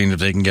interesting if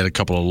they can get a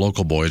couple of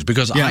local boys,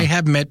 because I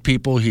have met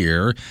people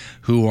here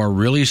who are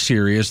really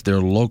serious. They're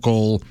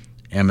local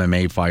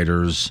MMA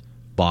fighters,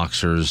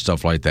 boxers,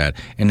 stuff like that,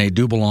 and they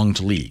do belong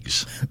to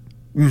leagues.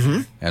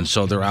 Mm-hmm. And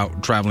so they're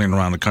out traveling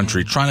around the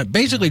country trying to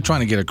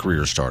get a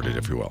career started,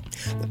 if you will.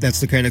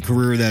 That's the kind of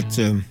career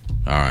that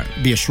all right,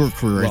 be a short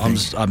career. Well,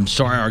 I'm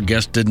sorry our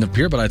guest didn't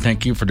appear, but I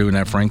thank you for doing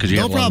that, Frank, because you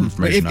have a lot of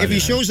information. If he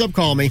shows up,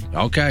 call me.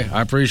 Okay,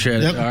 I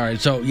appreciate it. All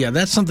right, so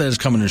that's something that's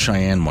coming to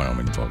Cheyenne,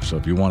 Wyoming, folks. So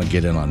if you want to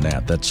get in on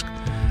that, that's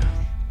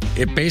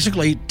it.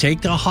 Basically,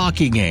 take the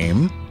hockey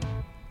game.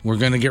 We're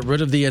going to get rid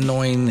of the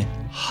annoying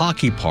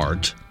hockey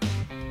part,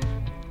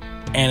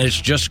 and it's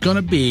just going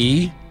to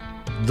be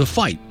the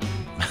fight.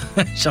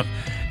 So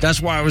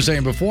that's why I was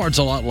saying before, it's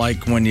a lot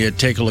like when you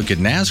take a look at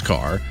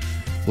NASCAR.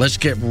 Let's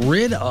get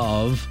rid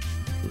of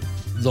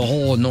the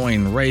whole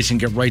annoying race and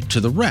get right to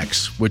the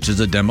Rex, which is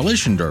a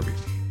demolition derby.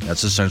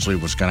 That's essentially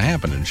what's going to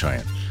happen in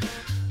Cheyenne.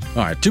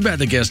 All right, too bad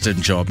the guest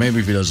didn't show up. Maybe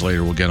if he does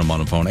later, we'll get him on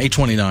the phone.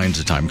 8:29 is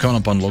the time. Coming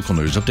up on local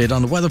news. Update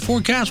on the weather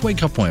forecast.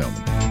 Wake Up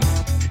Wyoming.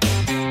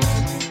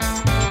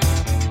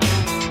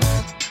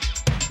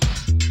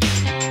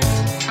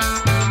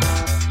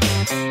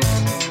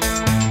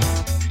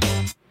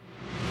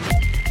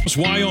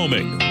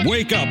 Wyoming.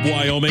 Wake Up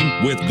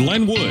Wyoming with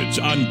Glenn Woods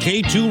on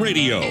K2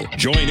 Radio.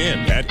 Join in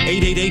at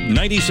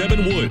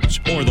 888-97-WOODS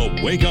or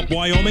the Wake Up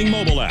Wyoming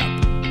mobile app.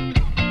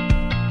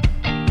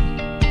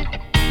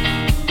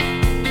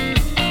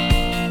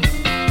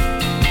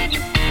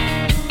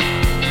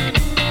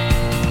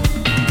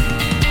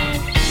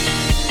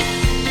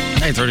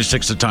 Hey,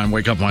 36 the time.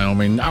 Wake Up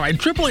Wyoming. All right,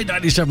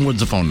 888-97-WOODS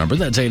the phone number.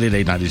 That's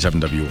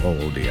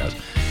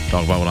 888-97-WOODS.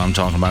 Talk about what I'm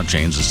talking about.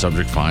 Change the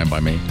subject. Fine by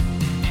me.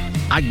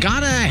 I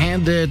gotta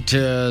hand it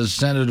to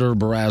Senator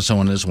Barrasso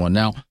on this one.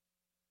 Now,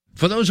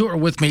 for those who are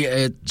with me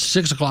at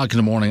 6 o'clock in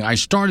the morning, I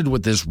started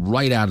with this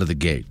right out of the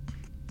gate.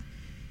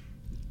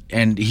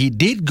 And he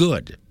did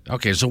good.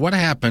 Okay, so what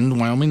happened?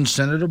 Wyoming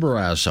Senator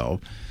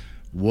Barrasso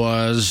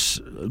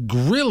was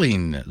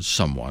grilling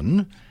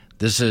someone.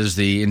 This is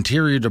the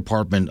Interior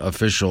Department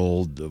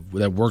official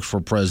that works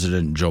for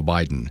President Joe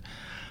Biden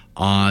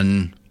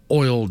on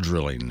oil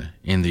drilling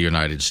in the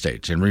United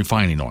States and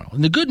refining oil.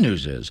 And the good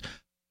news is,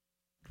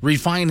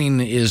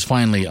 refining is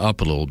finally up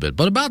a little bit,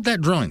 but about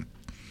that drilling.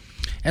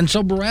 And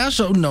so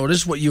Barrasso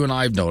noticed what you and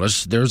I have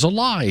noticed. There's a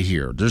lie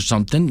here. There's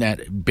something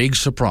that, big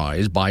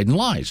surprise, Biden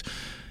lies.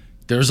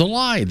 There's a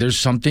lie. There's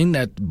something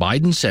that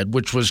Biden said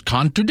which was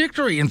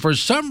contradictory. And for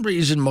some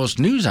reason, most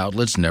news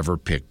outlets never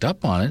picked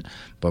up on it,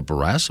 but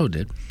Barrasso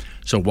did.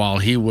 So while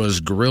he was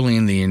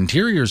grilling the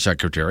Interior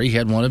Secretary, he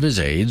had one of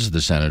his aides,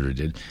 the senator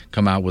did,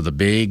 come out with a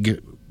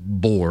big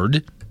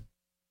board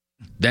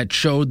that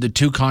showed the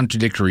two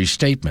contradictory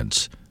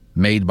statements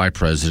made by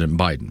President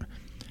Biden.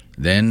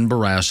 Then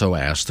Barrasso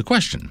asked the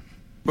question.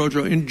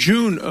 Bojo, in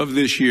June of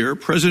this year,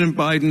 President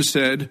Biden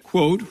said,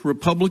 quote,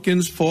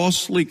 Republicans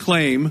falsely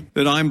claim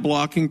that I'm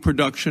blocking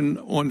production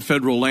on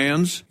federal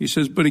lands. He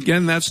says, but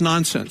again, that's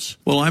nonsense.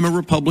 Well, I'm a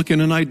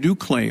Republican and I do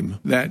claim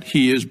that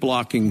he is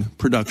blocking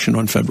production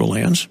on federal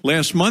lands.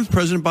 Last month,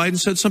 President Biden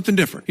said something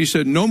different. He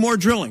said, no more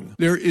drilling.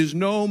 There is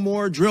no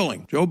more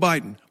drilling. Joe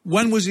Biden,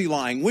 when was he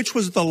lying? Which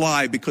was the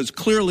lie? Because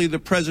clearly the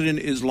president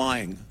is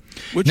lying.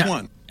 Which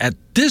one? At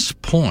this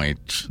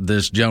point,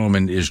 this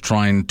gentleman is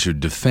trying to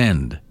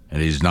defend, and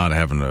he's not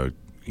having an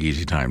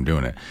easy time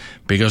doing it,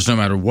 because no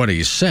matter what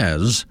he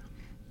says,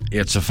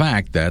 it's a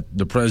fact that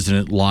the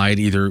president lied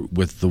either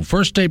with the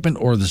first statement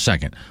or the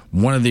second.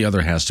 One or the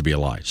other has to be a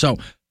lie. So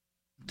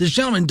this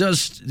gentleman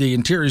the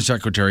Interior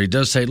Secretary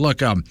does say,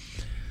 look, in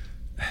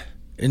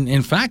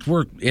fact,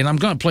 and I'm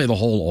going to play the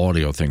whole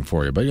audio thing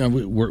for you, but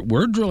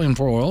we're drilling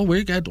for oil.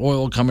 We got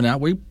oil coming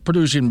out. We're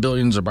producing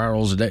billions of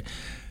barrels a day.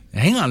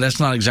 Hang on, that's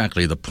not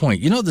exactly the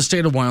point. You know, the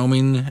state of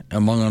Wyoming,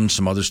 among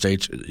some other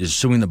states, is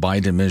suing the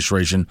Biden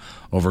administration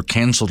over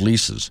canceled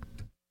leases.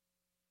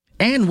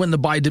 And when the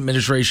Biden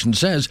administration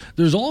says,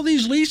 there's all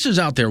these leases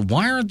out there,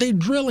 why aren't they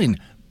drilling?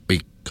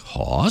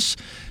 Because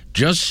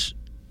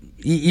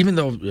even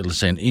though,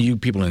 listen, you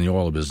people in the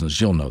oil business,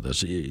 you'll know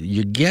this,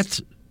 you get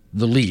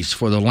the lease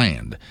for the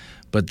land,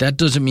 but that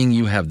doesn't mean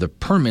you have the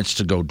permits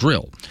to go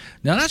drill.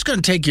 Now, that's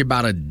going to take you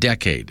about a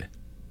decade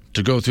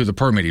to go through the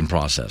permitting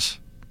process.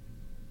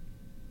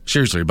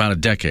 Seriously, about a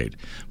decade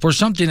for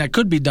something that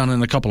could be done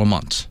in a couple of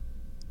months.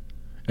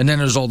 And then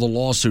there's all the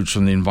lawsuits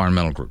from the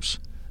environmental groups.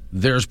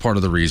 There's part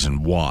of the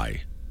reason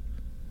why.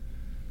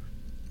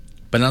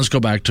 But now let's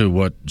go back to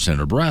what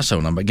Senator Barrasso,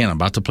 and I'm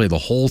about to play the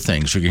whole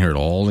thing so you can hear it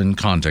all in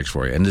context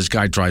for you. And this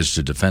guy tries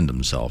to defend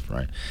himself,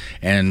 right?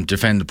 And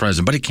defend the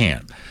president, but he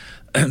can't.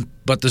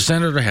 But the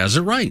senator has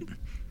it right.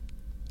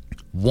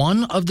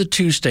 One of the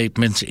two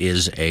statements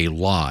is a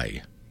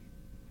lie.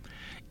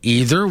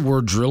 Either we're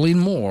drilling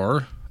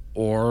more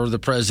or the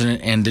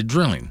president ended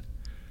drilling.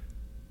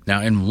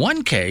 Now, in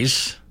one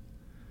case,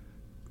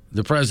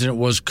 the president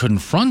was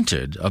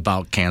confronted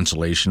about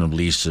cancellation of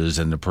leases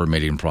and the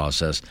permitting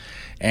process,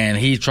 and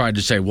he tried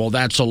to say, well,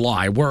 that's a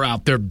lie. We're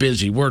out there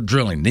busy. We're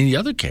drilling. In the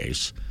other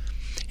case,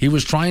 he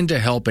was trying to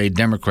help a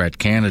Democrat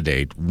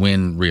candidate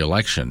win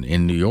re-election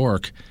in New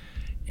York,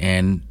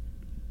 and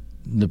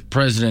the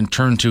president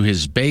turned to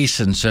his base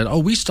and said, oh,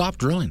 we stopped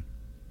drilling.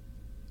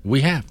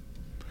 We have.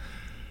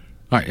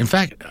 All right. In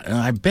fact,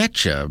 I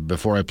bet you,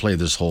 before I play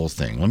this whole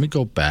thing, let me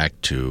go back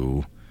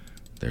to,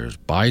 there's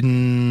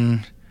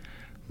Biden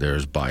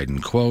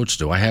quotes.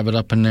 Do I have it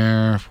up in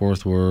there?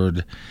 Fourth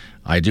word.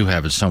 I do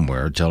have it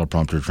somewhere.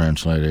 Teleprompter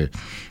translated.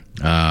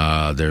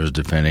 There's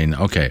defending.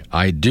 Okay.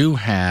 I do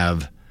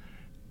have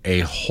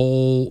a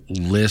whole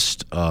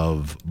list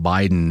of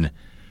Biden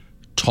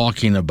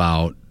talking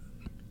about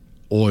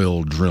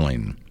oil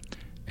drilling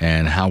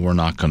and how we're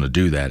not going to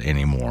do that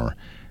anymore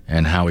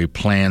and how he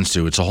plans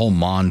to. It's a whole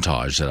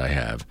montage that I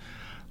have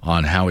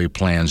on how he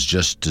plans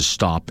just to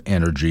stop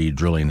energy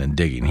drilling and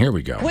digging. Here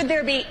we go. Would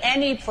there be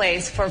any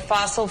place for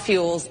fossil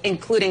fuels,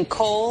 including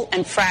coal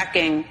and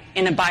fracking,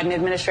 in a Biden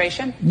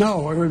administration?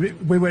 No,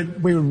 we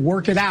would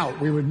work it out.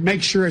 We would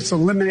make sure it's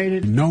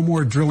eliminated. No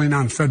more drilling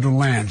on federal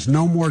lands.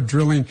 No more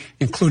drilling,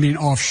 including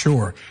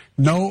offshore.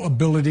 No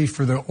ability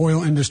for the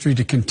oil industry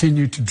to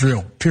continue to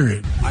drill,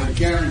 period. I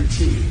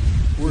guarantee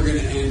we're going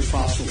to end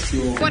fossil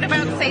fuel. What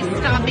about, say,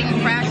 stopping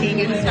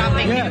fracking and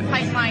stopping new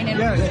pipeline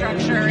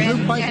infrastructure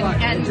and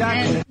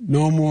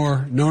no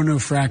new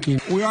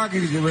fracking. We are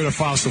going to get rid of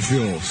fossil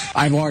fuels.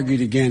 I've argued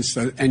against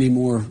any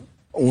more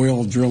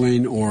oil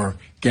drilling or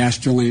gas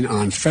drilling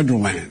on federal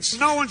lands.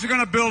 No one's going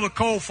to build a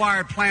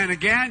coal-fired plant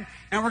again,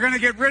 and we're going to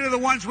get rid of the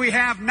ones we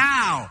have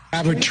now.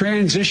 Have a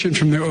transition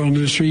from the oil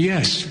industry,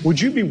 yes. Would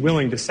you be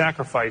willing to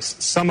sacrifice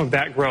some of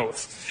that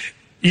growth,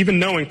 even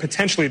knowing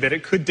potentially that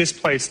it could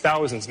displace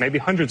thousands, maybe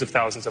hundreds of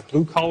thousands of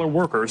blue-collar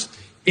workers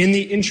in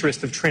the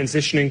interest of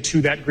transitioning to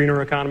that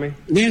greener economy?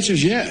 The answer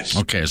is yes.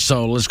 Okay,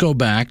 so let's go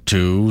back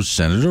to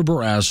Senator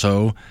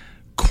Barrasso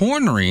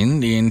cornering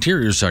the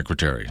Interior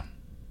Secretary.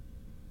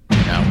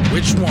 Now,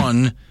 which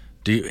one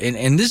do you,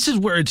 and this is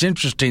where it's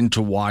interesting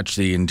to watch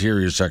the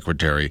Interior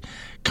Secretary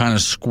kind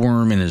of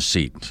squirm in his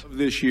seat.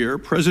 This year,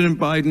 President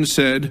Biden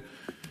said,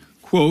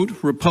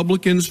 quote,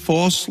 Republicans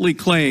falsely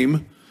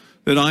claim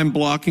that I'm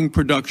blocking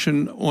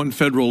production on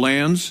federal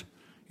lands.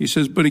 He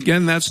says, but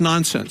again, that's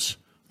nonsense.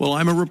 Well,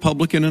 I'm a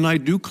Republican and I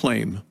do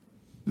claim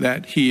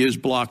that he is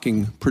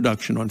blocking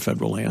production on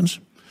federal lands.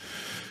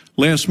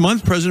 Last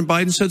month, President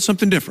Biden said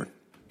something different.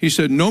 He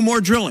said, no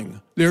more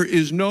drilling. There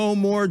is no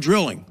more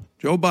drilling.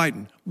 Joe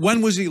Biden.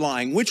 When was he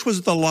lying? Which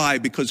was the lie?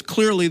 Because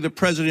clearly the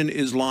president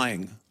is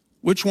lying.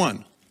 Which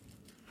one?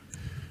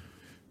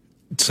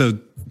 So,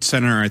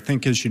 Senator, I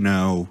think, as you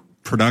know,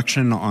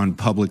 production on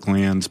public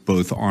lands,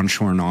 both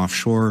onshore and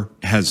offshore,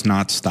 has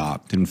not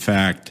stopped. In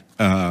fact,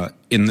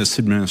 in this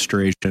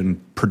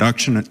administration,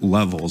 production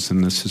levels,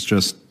 and this is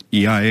just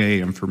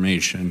EIA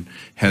information,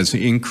 has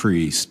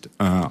increased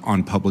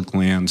on public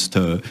lands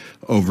to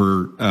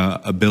over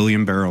 1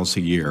 billion barrels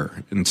a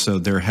year. And so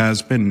there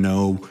has been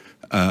no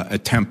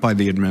attempt by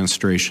the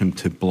administration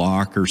to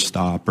block or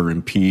stop or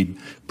impede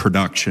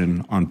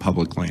production on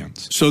public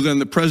lands. So then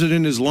the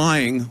president is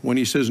lying when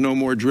he says no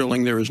more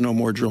drilling, there is no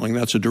more drilling.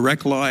 That's a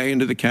direct lie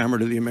into the camera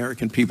to the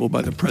American people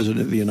by the president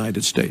of the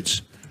United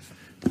States.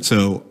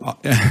 So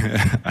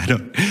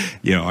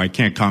I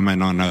can't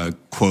comment on a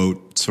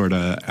quote sort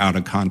of out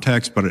of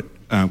context, but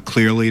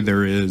clearly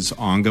there is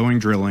ongoing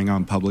drilling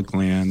on public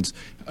lands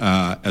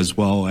as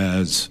well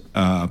as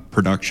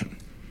production.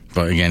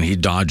 But again, he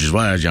dodges,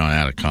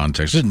 out of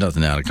context. There's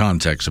nothing out of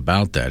context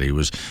about that. He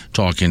was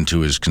talking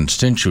to his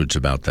constituents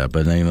about that.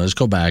 But let's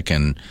go back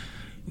and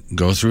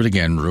go through it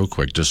again real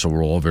quick, just so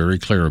we're all very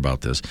clear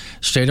about this.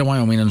 State of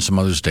Wyoming and some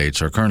other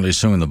states are currently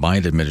suing the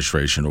Biden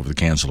administration over the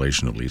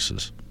cancellation of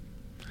leases.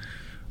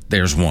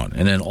 There's one.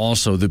 And then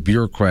also the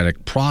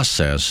bureaucratic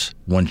process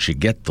once you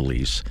get the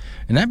lease.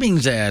 And that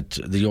means that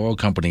the oil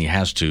company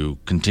has to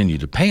continue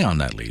to pay on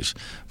that lease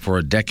for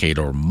a decade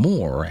or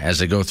more as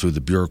they go through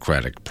the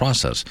bureaucratic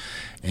process.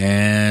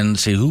 And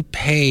see who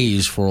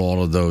pays for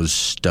all of those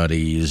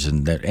studies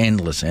and that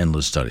endless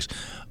studies.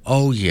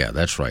 Oh, yeah,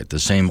 that's right. The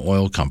same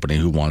oil company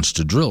who wants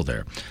to drill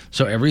there.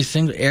 So every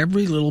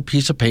little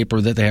piece of paper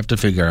that they have to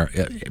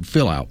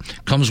fill out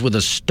comes with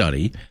a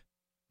study.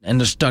 And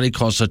the study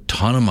costs a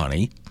ton of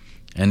money.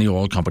 And the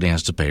oil company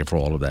has to pay for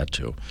all of that,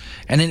 too.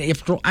 And then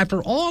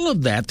after all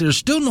of that, there's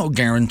still no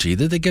guarantee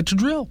that they get to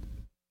drill.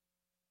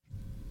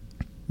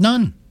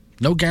 None.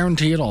 No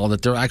guarantee at all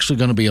that they're actually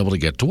going to be able to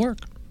get to work.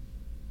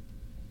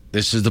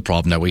 this is the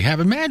problem that we have.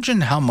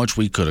 Imagine how much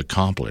we could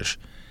accomplish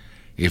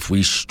if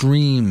we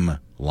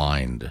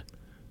streamlined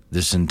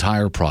this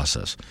entire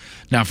process.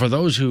 Now, for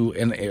those who,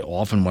 and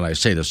often when I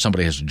say this,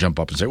 somebody has to jump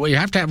up and say, well, you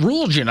have to have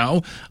rules, you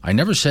know. I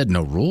never said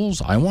no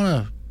rules. I want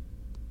to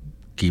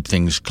keep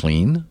things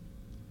clean.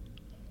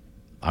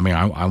 I mean,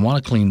 I want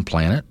a clean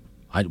planet.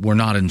 We're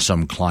not in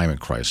some climate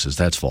crisis.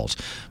 That's false.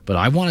 But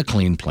I want a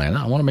clean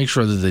planet. I want to make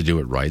sure that they do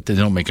it right. They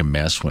don't make a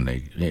mess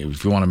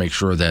if you want to make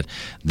sure that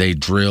they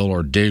drill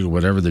or dig or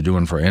whatever they're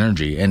doing for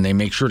energy, and they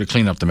make sure to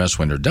clean up the mess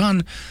when they're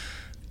done.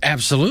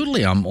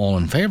 Absolutely, I'm all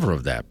in favor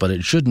of that. But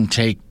it shouldn't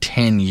take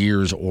 10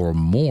 years or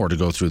more to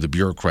go through the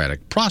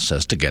bureaucratic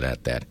process to get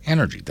at that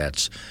energy.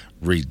 That's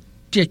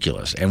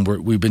ridiculous. And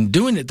we've been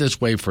doing it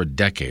this way for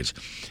decades.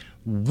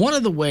 One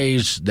of the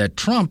ways that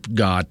Trump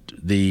got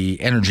the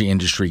energy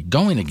industry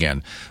going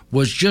again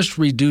was just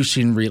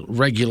reducing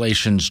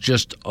regulations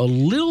just a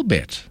little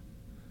bit.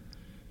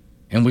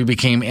 And we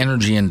became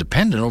energy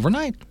independent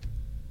overnight.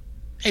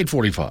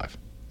 8:45.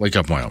 Wake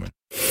up, Wyoming.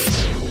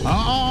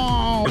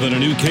 More than a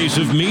new case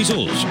of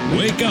measles.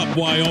 Wake up,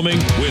 Wyoming,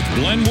 with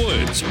Glenn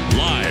Woods.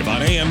 Live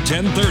on AM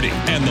 1030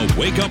 and the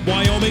Wake Up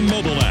Wyoming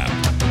mobile app.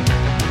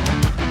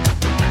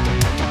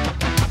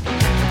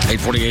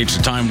 8:48 is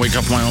the time. Wake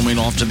up, Wyoming.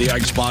 Off to the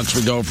icebox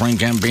we go.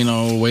 Frank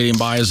Campino waiting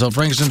by us. So,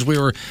 Frank, since we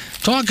were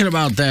talking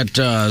about that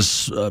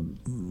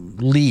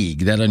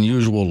league, that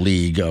unusual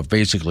league of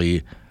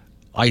basically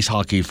ice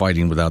hockey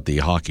fighting without the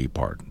hockey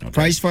part. Okay?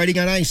 Prize fighting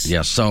on ice.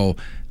 Yes. So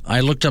I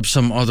looked up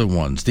some other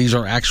ones. These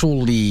are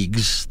actual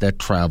leagues that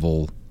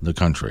travel the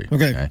country.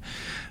 Okay.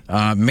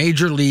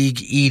 Major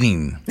League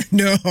Eating.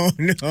 No.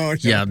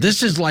 Yeah,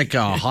 this is like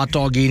a hot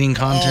dog eating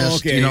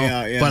contest, okay, you know.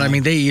 yeah. But I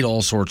mean, they eat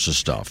all sorts of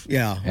stuff.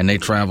 Yeah. And they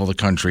travel the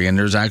country, and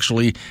there's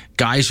actually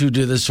guys who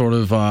do this sort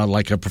of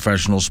like a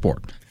professional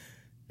sport.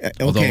 Okay.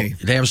 Although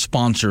they have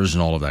sponsors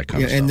and all of that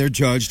kind of stuff. And they're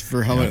judged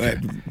for how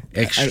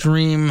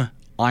extreme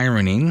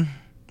ironing.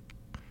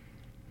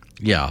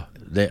 Yeah.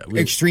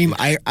 Extreme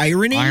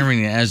ironing?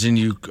 Ironing, as in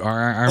you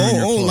are ironing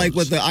your clothes. Like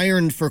with the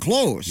iron for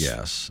clothes.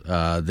 Yes.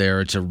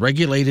 It's a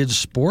regulated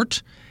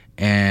sport,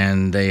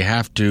 and they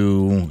have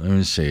to, let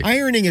me see.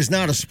 Ironing is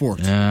not a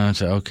sport.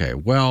 Okay.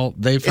 Well,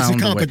 they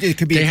found a way. It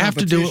could be they have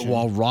to do it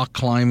while rock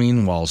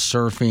climbing, while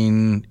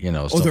surfing,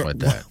 stuff like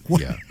that.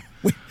 Yeah.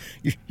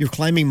 You're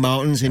climbing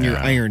mountains and you're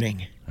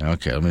ironing.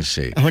 Okay, let me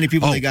see. How many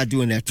people they got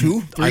doing that?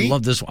 2, 3? I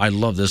love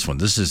this one.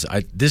 This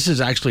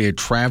is actually a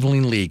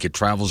traveling league. It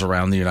travels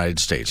around the United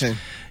States. Okay.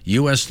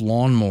 U.S.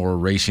 Lawnmower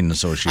Racing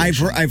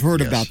Association. I've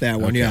heard about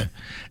that one. Okay. Yeah.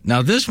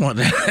 Now this one.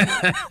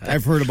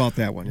 I've heard about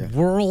that one. Yeah.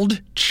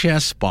 World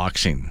Chess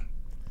Boxing.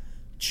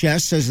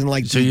 Chess, as in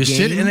like. So you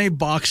sit in a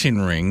boxing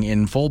ring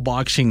in full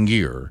boxing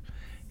gear,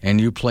 and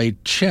you play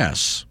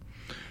chess.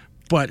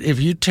 But if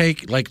you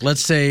take, like,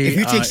 let's say... If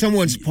you take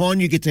someone's pawn,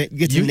 you get to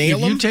nail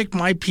them? If you take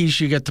my piece,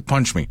 you get to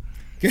punch me.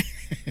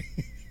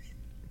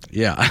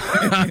 Yeah.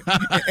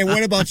 And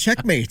what about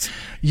checkmate?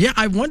 Yeah,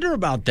 I wonder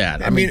about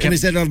that. I mean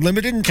is that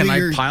unlimited? Can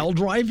I pile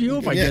drive you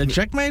if I get a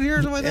checkmate here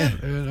or something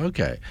like that?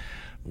 Okay.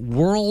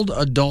 World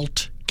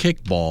Adult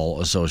Kickball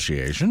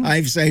Association.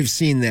 I've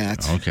seen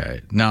that.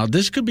 Okay. Now,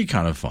 this could be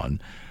kind of fun.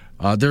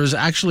 There's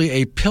actually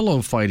a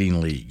pillow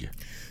fighting league.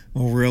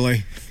 Oh,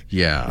 really?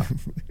 Yeah.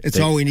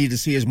 All we need to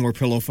see is more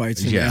pillow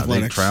fights in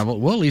athletics. They travel.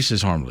 Well, at least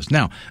it's harmless.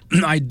 Now,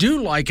 I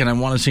do like, and I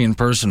want to see in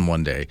person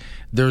one day,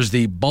 there's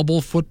the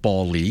Bubble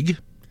Football League.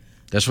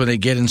 That's where they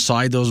get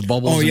inside those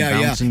bubbles and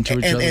bounce into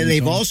each other. And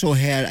they've also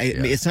had,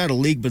 it's not a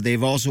league, but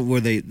they've also,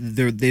 where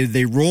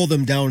they roll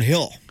them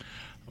downhill.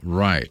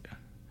 Right.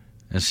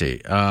 Let's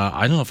see.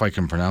 I don't know if I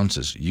can pronounce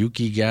this.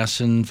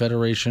 Yukigassen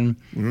Federation.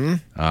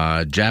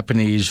 Mm-hmm.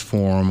 Japanese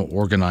form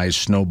organized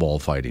snowball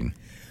fighting.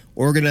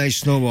 Organized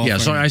snowball fighting.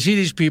 So I see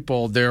these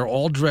people, they're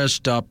all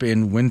dressed up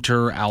in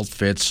winter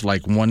outfits,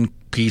 like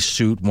one-piece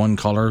suit, one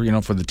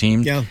color, for the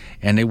team. Yeah.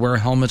 And they wear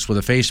helmets with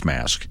a face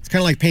mask. It's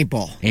kind of like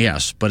paintball.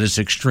 Yes, but it's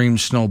extreme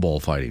snowball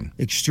fighting.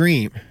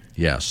 Extreme.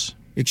 Yes.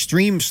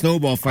 Extreme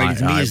snowball fighting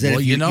to me is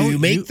that you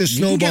make the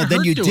snowball,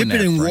 then you dip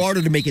it in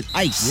water to make it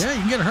ice. Yeah, you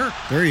can get hurt.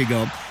 There you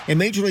go. In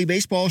Major League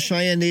Baseball,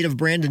 Cheyenne native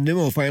Brandon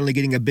Nimmo finally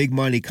getting a big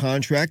money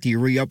contract. He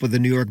re-upped with the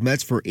New York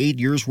Mets for 8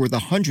 years worth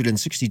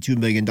 $162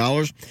 million.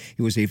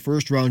 He was a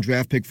first-round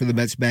draft pick for the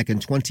Mets back in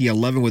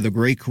 2011 with a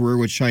great career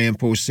with Cheyenne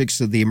Post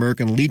 6 at the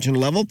American Legion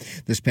level.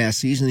 This past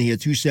season, he had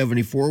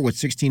 $274 with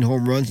 16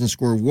 home runs and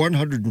scored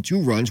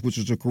 102 runs, which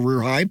was a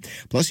career high.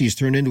 Plus, he's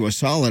turned into a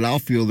solid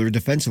outfielder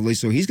defensively,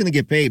 so he's going to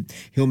get paid.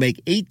 He'll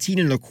make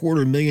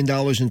 $18.25 million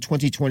in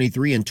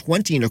 2023 and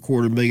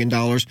 $20.25 million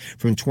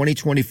from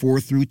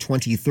 2024 through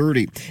 2030.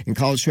 12:30. In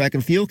college track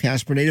and field,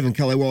 Casper native and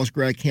Kelly Walsh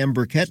grad Cam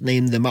Burkett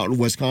named the Mountain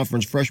West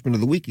Conference Freshman of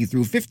the Week. He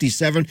threw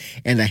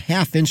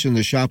 57.5 inches in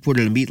the shot put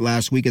at a meet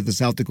last week at the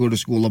South Dakota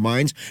School of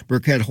Mines.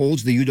 Burkett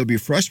holds the UW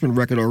freshman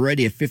record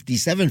already at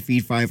 57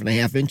 feet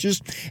 5.5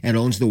 inches and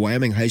owns the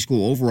Wyoming High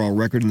School overall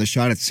record in the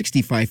shot at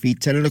 65 feet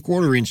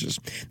 10.25 inches.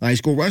 The high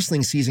school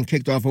wrestling season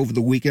kicked off over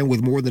the weekend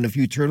with more than a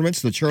few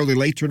tournaments. The Charlie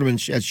Lake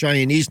tournament at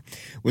Cheyenne East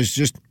was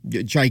just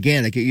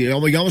gigantic. You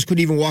almost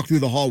couldn't even walk through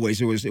the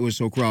hallways. It was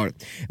so crowded.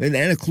 And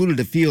that included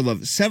a field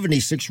of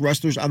 76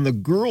 wrestlers on the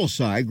girls'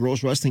 side.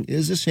 Girls wrestling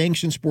is a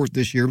sanctioned sport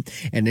this year,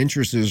 and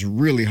interest is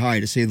really high,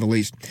 to say the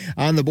least.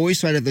 On the boys'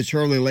 side of the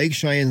Charlie Lake,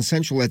 Cheyenne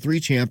Central had 3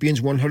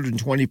 champions: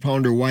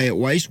 120-pounder Wyatt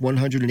Weiss,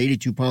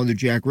 182-pounder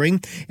Jack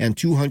Ring, and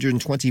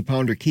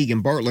 220-pounder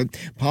Keegan Bartlett.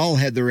 Powell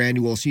had their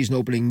annual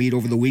season-opening meet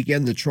over the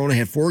weekend. The Trona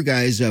had 4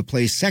 guys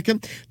place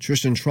second: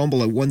 Tristan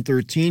Trumbull at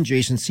 113,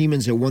 Jason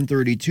Siemens at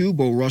 132,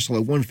 Bo Russell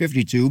at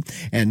 152,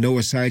 and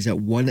Noah Sides at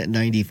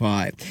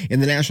 195. In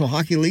the National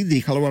Hockey League,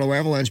 the Colorado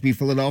Avalanche beat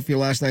Philadelphia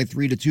last night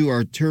 3-2.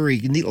 Arturi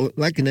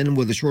Lehkonen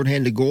with a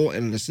shorthanded goal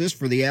and an assist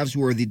for the Avs,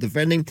 who are the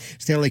defending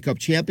Stanley Cup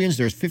champions.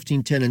 There's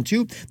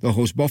 15-10-2. They'll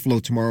host Buffalo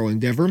tomorrow in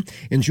Denver.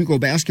 In JUCO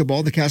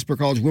basketball, the Casper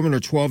College women are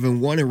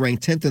 12-1 and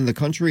ranked 10th in the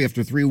country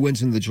after 3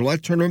 wins in the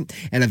Gillette tournament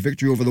and a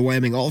victory over the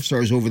Wyoming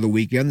All-Stars over the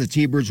weekend. The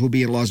T-Birds will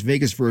be in Las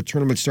Vegas for a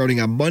tournament starting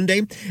on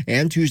Monday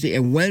and Tuesday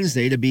and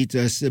Wednesday to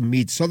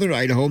meet Southern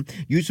Idaho,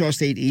 Utah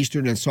State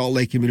Eastern, and Salt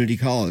Lake Community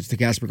College. The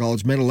Casper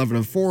College men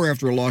 11-4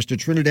 after a loss to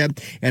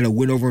Trinidad and a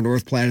win over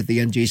North Platte at the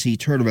NJC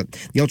tournament.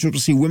 The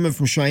LCCC women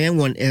from Cheyenne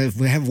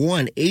have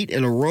won 8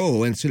 in a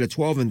row and sit at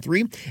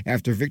 12-3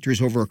 after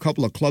victories over a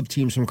couple of club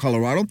teams from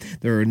Colorado.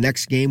 Their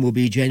next game will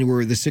be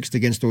January the 6th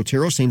against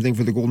Otero. Same thing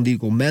for the Golden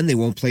Eagle men. They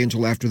won't play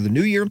until after the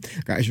new year.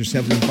 Guys are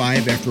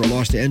 7-5 after a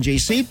loss to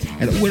NJC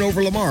and a win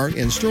over Lamar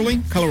in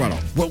Sterling, Colorado.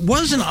 What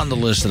wasn't on the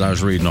list that I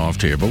was reading off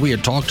to you, but we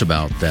had talked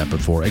about that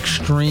before: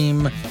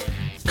 extreme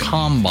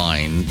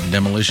combine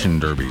demolition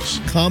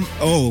derbies.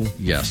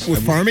 Yes.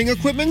 With farming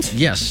equipment?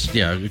 Yes,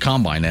 yeah,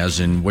 combine, as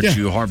in what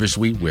you harvest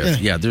wheat with.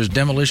 Yeah, there's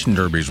demolition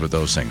derbies with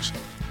those things.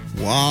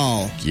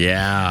 Wow.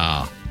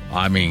 Yeah.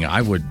 I mean,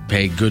 I would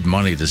pay good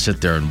money to sit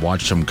there and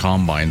watch some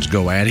combines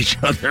go at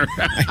each other.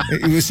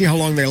 We'll see how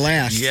long they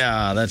last.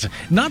 Yeah, that's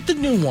not the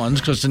new ones,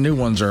 because the new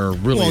ones are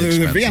really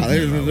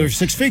expensive. They're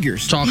 6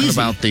 figures. Talking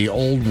about the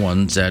old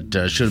ones that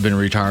should have been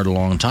retired a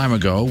long time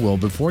ago. Well,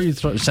 before you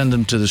send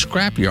them to the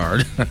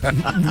scrapyard,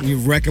 you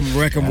wreck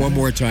them one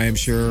more time,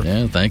 sure.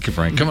 Yeah, thank you,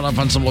 Frank. Coming up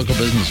on some local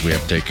business we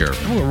have to take care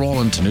of. We'll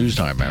roll into news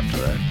time after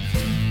that.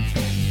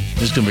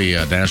 This is going to be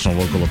a national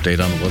local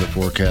update on the weather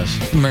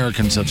forecast.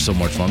 Americans have so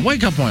much fun.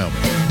 Wake up, Wyoming.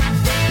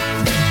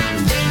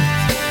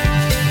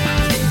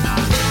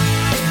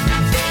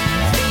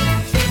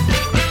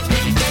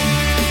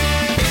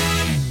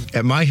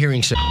 At my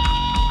hearing center.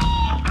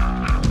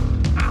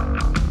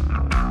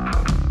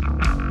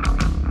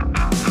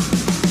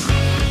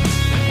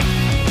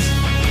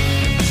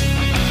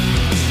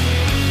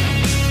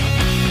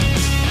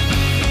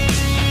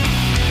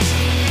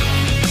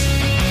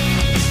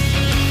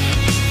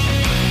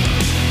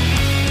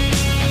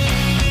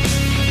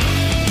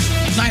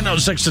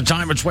 Six the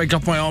time. It's Wake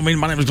Up Wyoming.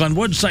 My name is Glenn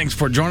Woods. Thanks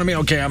for joining me.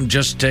 Okay, I'm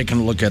just taking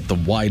a look at the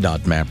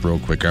WYDOT map real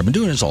quick. I've been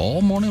doing this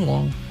all morning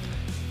long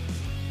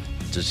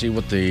to see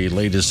what the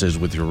latest is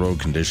with your road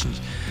conditions.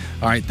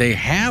 All right, they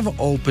have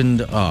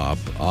opened up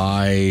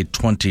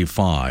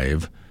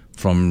I-25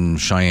 from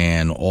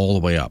Cheyenne all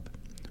the way up,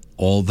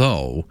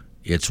 although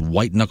it's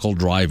white-knuckle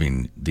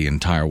driving the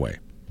entire way.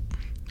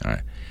 All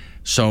right,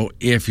 so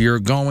if you're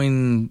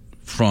going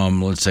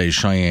from, let's say,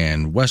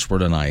 Cheyenne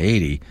westward on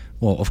I-80,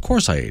 well, of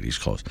course I-80 is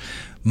close.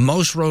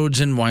 Most roads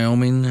in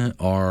Wyoming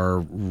are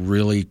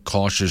really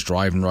cautious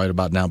driving right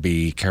about now.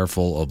 Be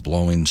careful of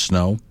blowing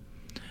snow.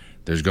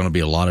 There's going to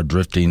be a lot of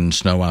drifting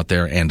snow out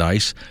there and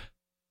ice.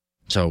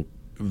 So,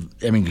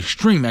 I mean,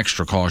 extreme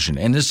extra caution.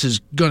 And this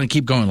is going to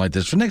keep going like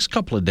this for the next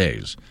couple of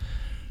days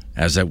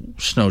as that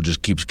snow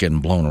just keeps getting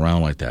blown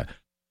around like that.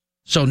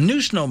 So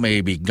new snow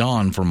may be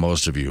gone for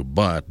most of you,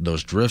 but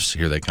those drifts,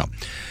 here they come.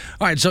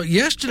 All right, so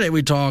yesterday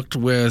we talked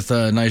with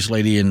a nice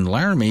lady in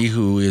Laramie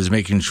who is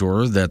making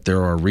sure that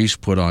there are wreaths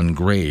put on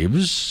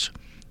graves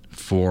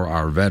for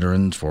our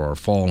veterans, for our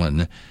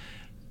fallen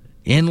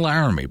in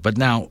Laramie. But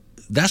now,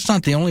 that's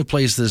not the only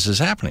place this is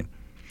happening.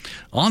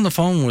 On the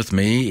phone with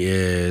me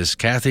is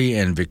Kathy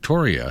and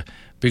Victoria,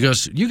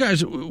 because you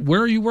guys,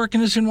 where are you working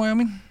this in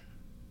Wyoming?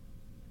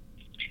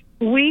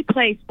 We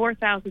place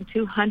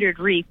 4,200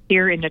 wreaths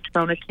here in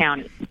Natrona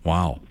County.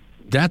 Wow.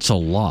 That's a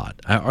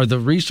lot. Are the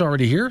wreaths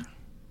already here,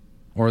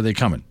 or are they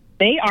coming?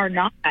 They are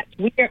not.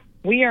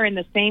 We are in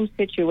the same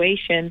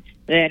situation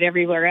that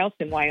everywhere else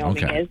in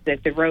Wyoming is,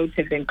 that the roads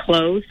have been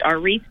closed. Our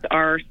wreaths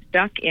are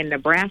stuck in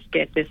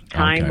Nebraska at this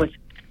time with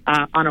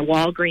on a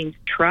Walgreens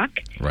truck,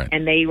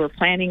 and they were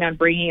planning on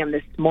bringing them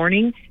this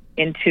morning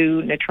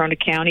into Natrona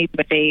County,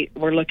 but they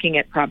were looking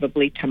at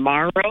probably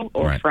tomorrow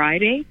or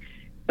Friday.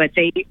 But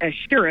they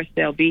assure us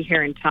they'll be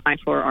here in time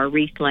for our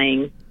wreath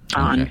laying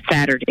on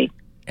Saturday.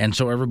 And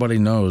so everybody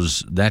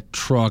knows that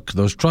truck,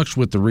 those trucks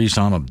with the wreaths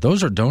on them,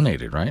 those are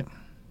donated, right?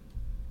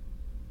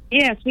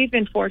 Yes, we've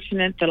been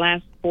fortunate. The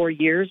last 4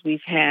 years,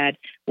 we've had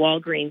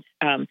Walgreens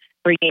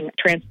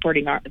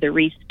transporting the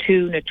wreaths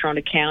to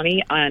Natrona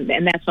County,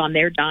 and that's on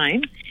their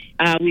dime.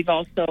 We've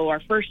also, our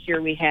first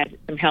year, we had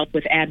some help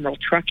with Admiral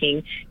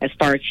Trucking as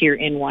far as here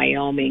in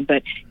Wyoming,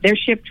 but they're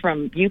shipped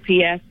from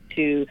UPS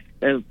to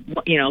the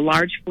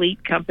large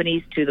fleet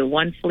companies to the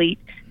one fleet.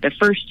 The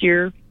first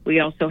year, we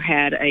also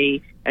had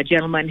a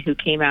gentleman who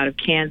came out of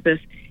Kansas.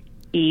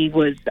 He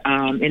was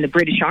in the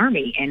British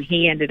Army, and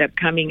he ended up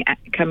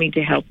coming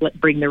to help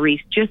bring the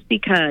wreath just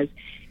because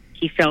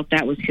he felt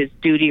that was his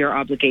duty or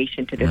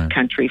obligation to this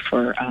country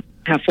for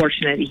how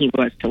fortunate he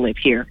was to live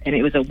here. And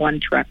it was a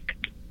one-truck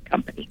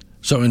company.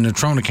 So in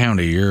Natrona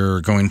County,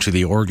 you're going to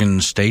the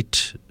Oregon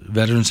State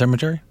Veteran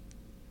Cemetery?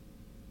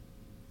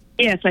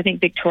 Yes, I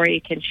think Victoria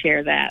can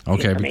share that.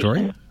 Okay,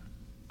 Victoria?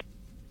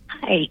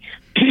 Hi.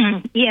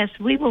 Yes,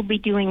 we will be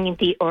doing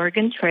the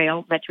Oregon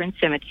Trail Veteran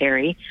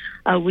Cemetery.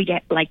 We'd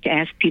like to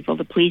ask people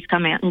to please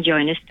come out and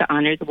join us to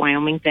honor the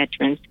Wyoming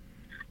veterans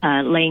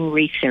laying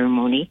wreath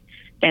ceremony.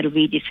 That'll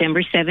be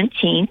December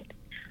 17th.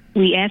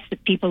 We ask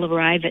that people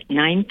arrive at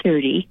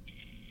 9:30.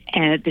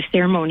 The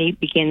ceremony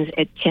begins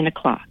at 10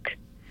 o'clock.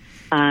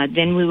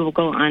 Then we will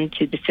go on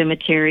to the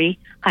cemetery,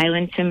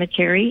 Highland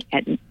Cemetery,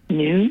 at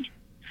noon,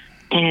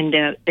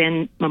 and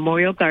then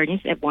Memorial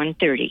Gardens at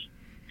 1:30.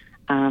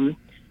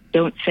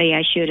 Don't say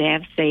I should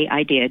have, say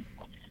I did.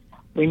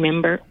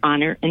 Remember,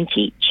 honor, and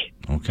teach.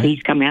 Okay.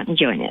 Please come out and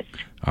join us.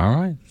 All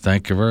right.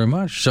 Thank you very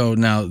much. So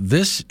now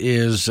this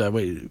is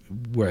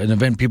where an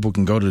event people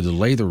can go to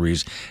lay the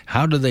wreaths.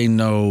 How do they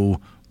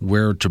know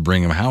where to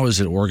bring them? How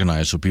is it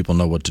organized so people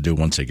know what to do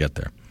once they get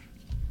there?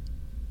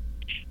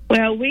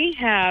 Well, we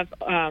have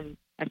a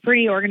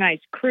pretty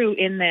organized crew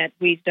in that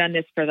we've done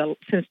this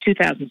since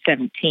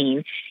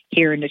 2017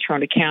 here in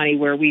Natrona County,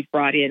 where we've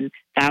brought in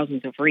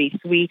thousands of wreaths.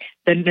 The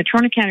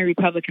Natrona County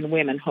Republican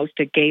Women host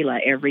a gala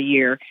every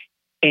year,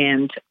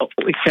 and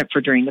except for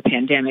during the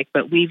pandemic,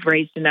 but we've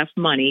raised enough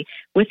money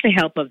with the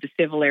help of the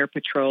Civil Air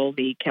Patrol,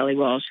 the Kelly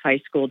Walsh High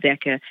School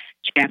DECA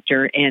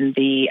chapter, and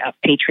the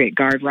Patriot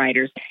Guard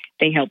Riders.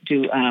 They help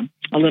do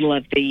a little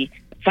of the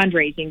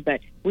fundraising,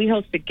 but we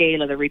host a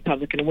gala, the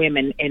Republican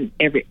Women, in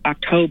every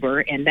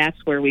October, and that's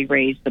where we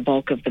raise the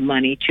bulk of the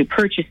money to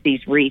purchase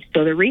these wreaths.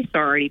 So the wreaths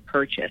are already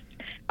purchased.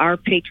 Our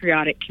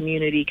patriotic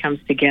community comes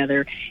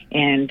together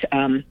and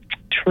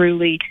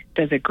truly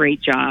does a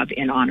great job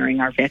in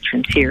honoring our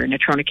veterans here in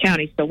Natrona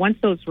County. So once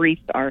those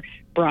wreaths are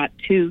brought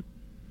to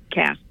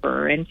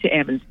Casper and to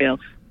Evansville,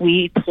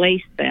 we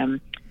place them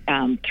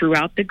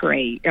throughout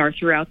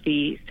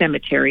the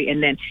cemetery,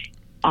 and then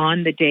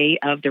on the day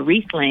of the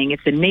wreath laying,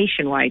 it's a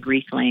nationwide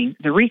wreath laying.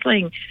 The wreath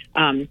laying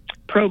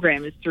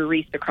program is through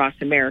Wreaths Across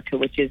America,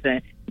 which is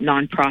a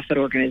nonprofit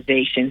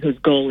organization whose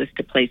goal is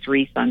to place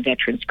wreaths on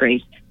veterans'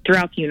 graves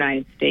throughout the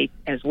United States,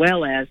 as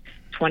well as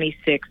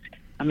 26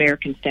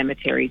 American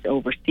cemeteries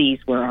overseas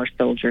where our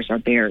soldiers are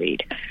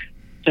buried.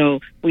 So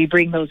we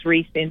bring those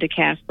wreaths into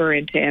Casper,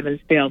 into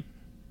Evansville,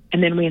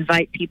 and then we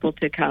invite people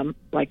to come,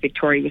 like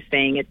Victoria was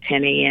saying, at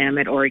 10 a.m.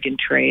 at Oregon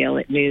Trail,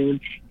 at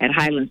noon at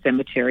Highland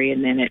Cemetery,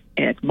 and then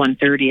at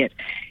 1:30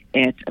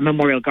 at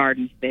Memorial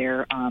Gardens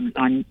there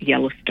on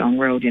Yellowstone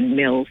Road in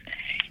Mills.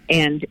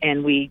 And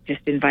we just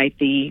invite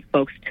the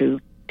folks to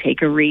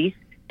take a wreath.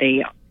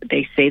 They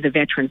say the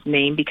veteran's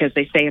name because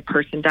they say a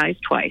person dies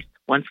twice.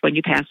 Once when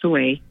you pass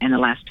away and the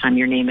last time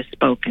your name is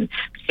spoken.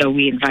 So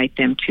we invite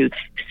them to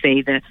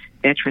say the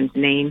veteran's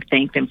name,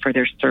 thank them for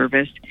their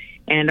service.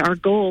 And our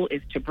goal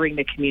is to bring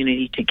the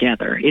community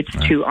together. It's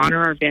to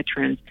honor our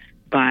veterans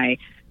by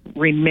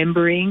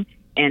remembering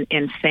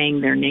and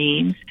saying their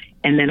names,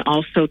 and then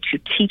also to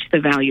teach the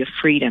value of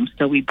freedom.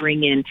 So we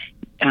bring in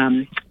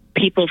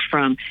people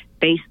from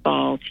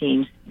baseball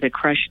teams, the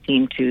Crush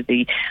team, to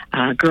the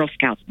Girl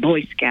Scouts,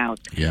 Boy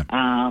Scouts,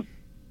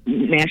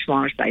 National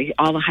Honor Society,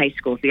 all the high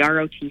schools, the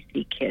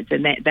ROTC kids,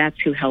 and that's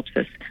who helps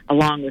us,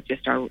 along with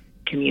just our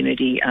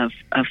community of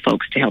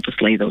folks to help us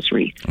lay those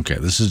wreaths. Okay,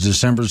 this is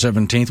December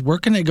 17th. Where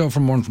can they go for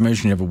more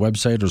information? You have a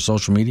website or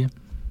social media?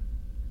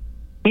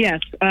 Yes.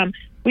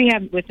 We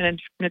have, with the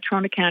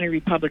Natrona County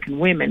Republican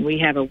Women, we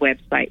have a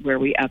website where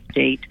we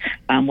update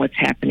what's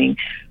happening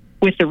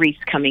with the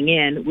wreaths coming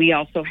in. We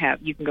also have,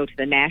 you can go to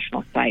the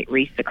national site,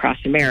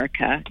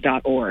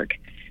 wreathsacrossamerica.org.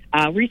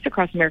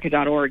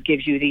 Wreathsacrossamerica.org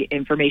gives you the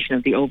information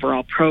of the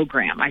overall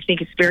program. I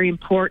think it's very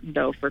important,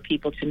 though, for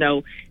people to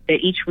know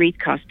that each wreath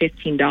costs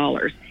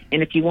 $15.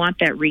 And if you want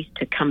that wreath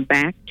to come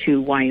back to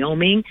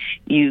Wyoming,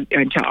 to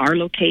our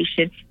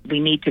location,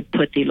 we need to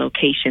put the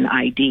location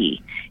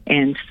ID.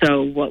 And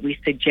so what we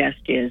suggest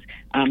is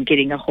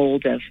getting a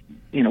hold of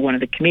one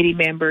of the committee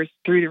members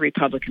through the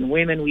Republican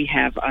Women. We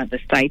have the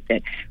site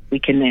that we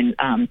can then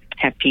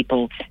have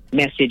people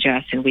message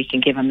us, and we can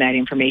give them that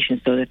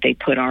information so that they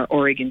put our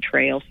Oregon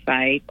Trail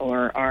site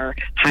or our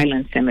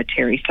Highland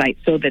Cemetery site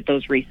so that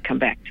those wreaths come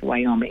back to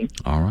Wyoming.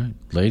 All right.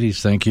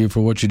 Ladies, thank you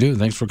for what you do.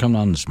 Thanks for coming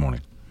on this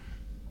morning.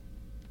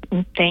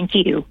 Thank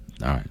you.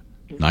 All right.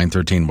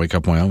 9:13, Wake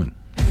Up Wyoming.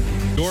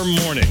 Your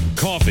morning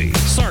coffee,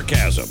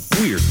 sarcasm,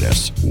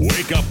 weirdness.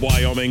 Wake Up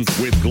Wyoming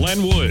with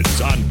Glenn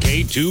Woods on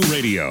K2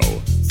 Radio.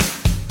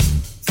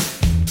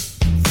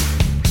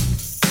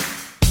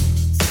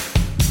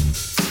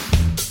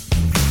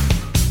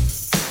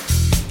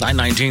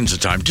 9:19 is the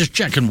time. Just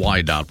checking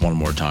YDOT one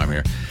more time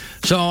here.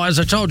 So, as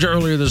I told you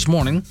earlier this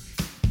morning,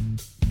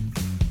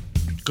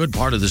 good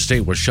part of the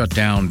state was shut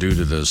down due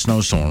to the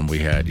snowstorm we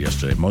had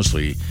yesterday.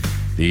 Mostly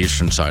the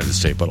eastern side of the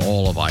state, but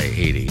all of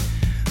I-80.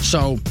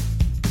 So,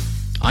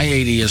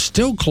 I-80 is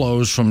still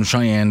closed from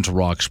Cheyenne to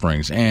Rock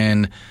Springs.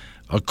 And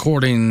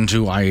according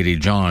to I-80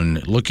 John,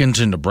 look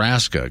into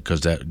Nebraska,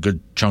 because that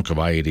good chunk of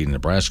I-80 in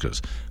Nebraska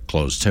is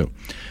closed too.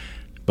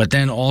 But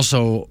then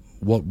also,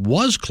 what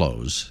was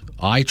closed,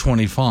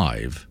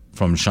 I-25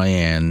 from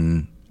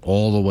Cheyenne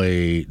all the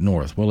way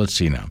north. Well, let's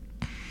see now.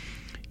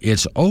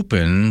 It's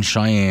open,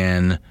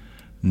 Cheyenne,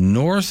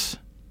 north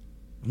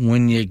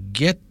when you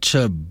get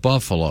to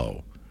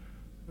Buffalo.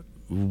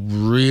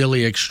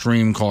 Really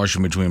extreme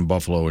caution between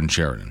Buffalo and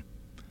Sheridan.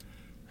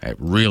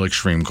 Real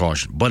extreme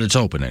caution, but it's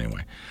open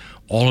anyway.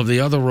 All of the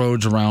other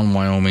roads around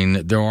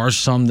Wyoming, there are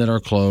some that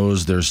are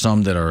closed. There's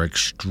some that are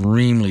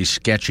extremely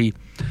sketchy.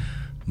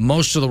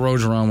 Most of the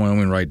roads around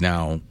Wyoming right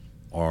now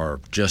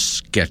are just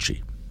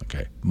sketchy.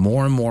 Okay,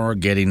 more and more are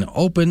getting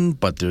open,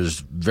 but there's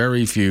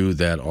very few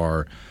that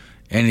are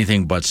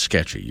anything but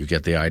sketchy. You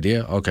get the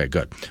idea? Okay,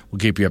 good. We'll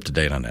keep you up to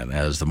date on that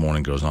as the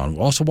morning goes on.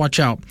 Also, watch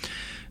out.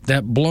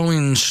 That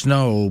blowing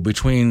snow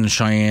between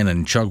Cheyenne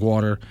and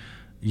Chugwater,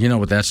 you know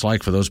what that's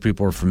like for those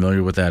people who are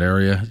familiar with that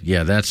area?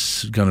 Yeah,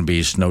 that's going to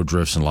be snow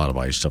drifts and a lot of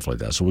ice, stuff like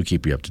that. So we'll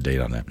keep you up to date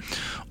on that.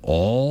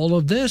 All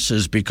of this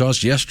is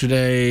because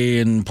yesterday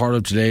and part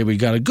of today we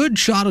got a good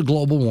shot of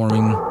global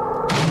warming.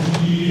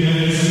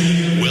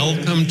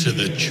 Welcome to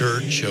the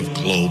Church of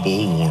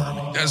Global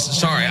Warming.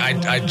 Sorry,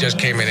 I just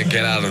came in to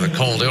get out of the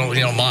cold. You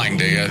don't mind,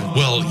 do you?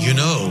 Well, you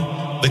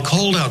know, the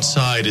cold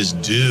outside is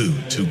due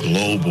to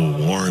global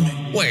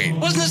warming. Wait,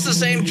 wasn't this the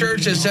same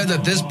church that said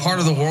that this part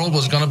of the world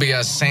was going to be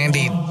a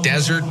sandy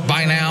desert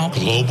by now?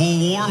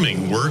 Global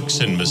warming works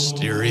in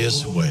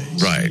mysterious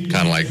ways. Right,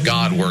 kind of like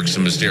God works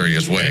in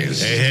mysterious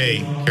ways.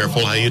 Hey,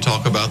 careful how you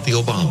talk about the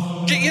Obama.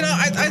 You know,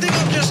 I think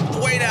I'll just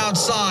wait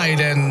outside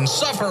and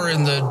suffer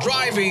in the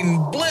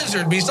driving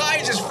blizzard.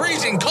 Besides, it's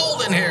freezing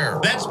cold in here.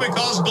 That's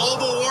because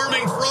global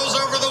warming froze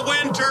over the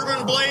wind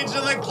turbine blades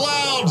in the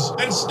clouds,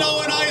 and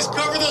snow and ice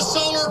cover the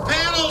solar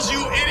panels, you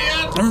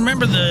idiot!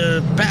 Remember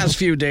the past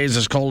few days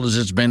as cold as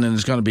it's been, and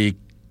it's going to be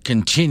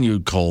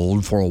continued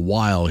cold for a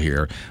while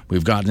here.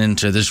 We've gotten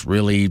into this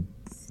really,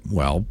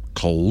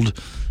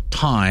 cold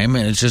time,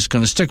 and it's just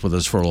going to stick with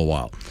us for a little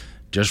while.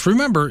 Just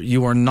remember,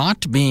 you are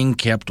not being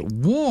kept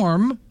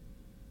warm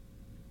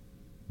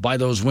by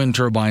those wind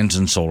turbines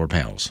and solar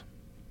panels.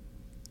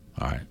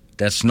 All right.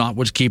 That's not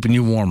what's keeping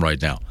you warm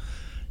right now.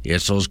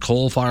 It's those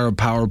coal-fired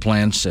power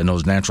plants and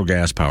those natural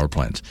gas power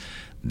plants.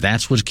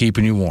 That's what's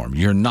keeping you warm.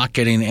 You're not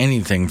getting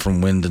anything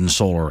from wind and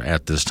solar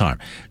at this time.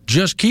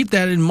 Just keep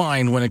that in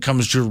mind when it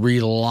comes to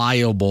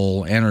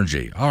reliable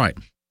energy. All right.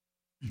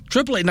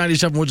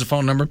 888-97 Woods, the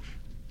phone number.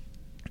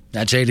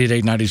 That's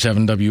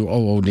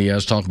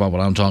 888-97-WOODS. Talk about what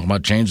I'm talking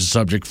about. Change the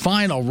subject.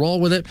 Fine, I'll roll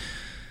with it.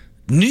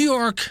 New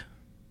York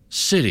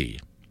City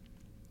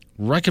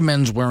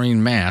recommends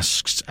wearing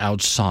masks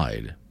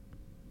outside.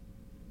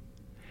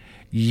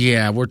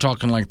 Yeah, we're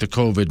talking like the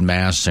COVID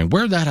mask thing.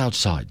 Wear that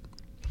outside.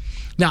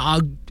 Now,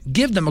 I'll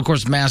give them, of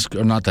course, masks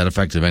are not that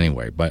effective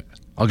anyway, but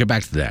I'll get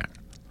back to that.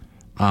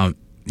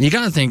 You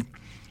got to think,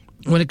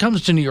 when it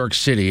comes to New York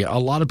City, a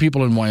lot of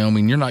people in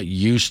Wyoming, you're not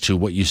used to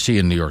what you see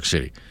in New York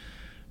City.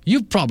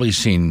 You've probably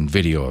seen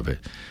video of it.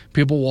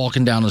 People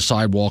walking down the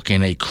sidewalk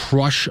in a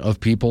crush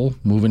of people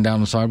moving down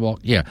the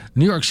sidewalk. Yeah,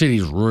 New York City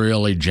is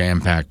really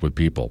jam-packed with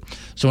people.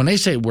 So when they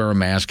say wear a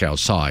mask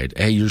outside,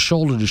 hey, you're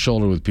shoulder to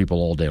shoulder with people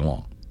all day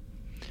long.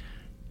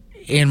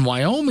 In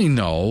Wyoming,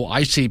 though,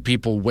 I see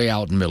people way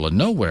out in the middle of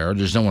nowhere.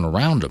 There's no one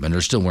around them, and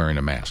they're still wearing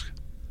a mask,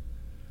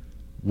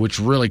 which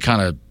really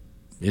kind of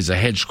is a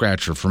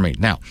head-scratcher for me.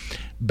 Now,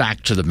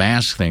 back to the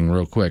mask thing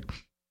real quick.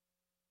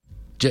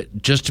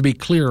 Just to be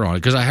clear on it,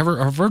 because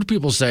I've heard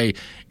people say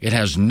it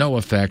has no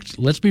effect.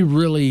 Let's be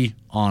really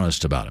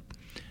honest about it.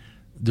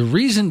 The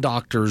reason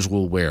doctors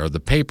will wear the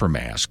paper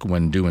mask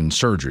when doing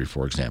surgery,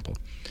 for example,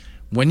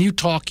 when you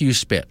talk, you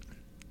spit.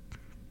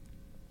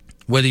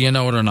 Whether you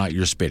know it or not,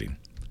 you're spitting.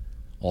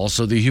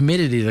 Also, the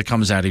humidity that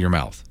comes out of your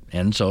mouth.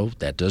 And so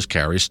that does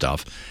carry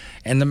stuff.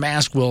 And the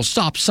mask will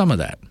stop some of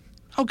that.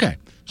 Okay.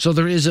 So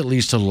there is at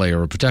least a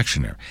layer of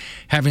protection there.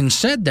 Having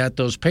said that,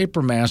 those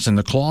paper masks and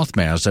the cloth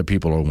masks that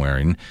people are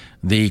wearing,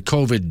 the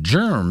COVID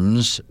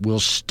germs will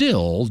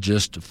still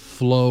just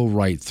flow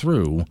right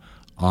through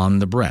on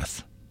the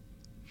breath.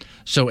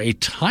 So a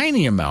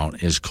tiny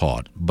amount is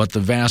caught, but the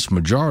vast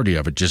majority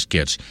of it just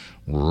gets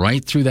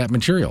right through that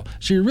material.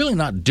 So you're really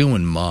not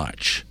doing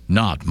much,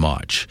 not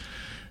much.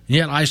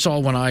 Yet I saw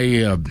when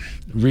I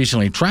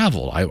recently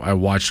traveled, I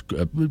watched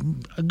a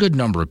good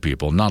number of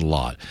people, not a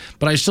lot,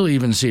 but I still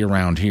even see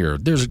around here.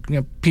 There's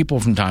people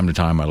from time to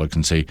time I look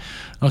and see,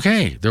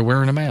 okay, they're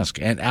wearing a mask.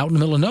 And out in the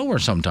middle of nowhere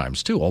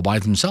sometimes, too, all by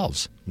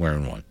themselves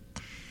wearing one.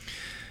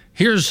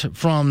 Here's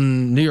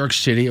from New York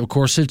City. Of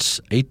course, it's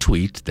a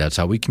tweet. That's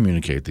how we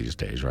communicate these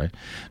days, right?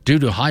 Due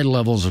to high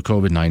levels of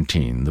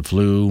COVID-19, the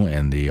flu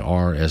and the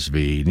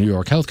RSV, New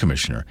York Health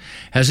Commissioner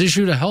has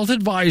issued a health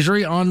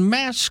advisory on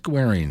mask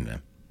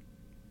wearing.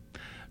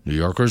 New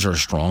Yorkers are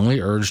strongly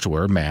urged to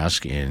wear a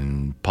mask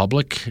in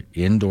public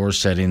indoor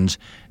settings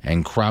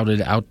and crowded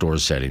outdoor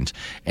settings.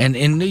 And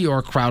in New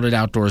York, crowded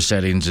outdoor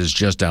settings is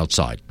just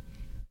outside.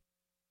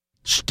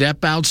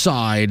 Step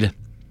outside.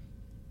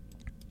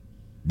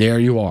 There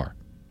you are.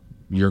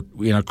 You're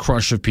in a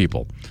crush of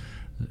people.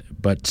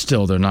 But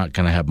still, they're not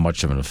going to have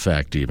much of an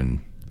effect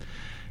even.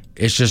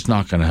 It's just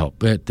not going to help.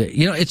 But,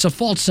 it's a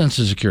false sense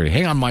of security.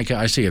 Hang on, Micah.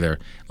 I see you there.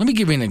 Let me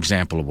give you an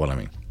example of what I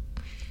mean.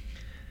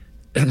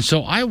 And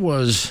so I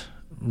was,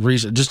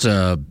 just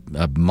a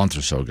month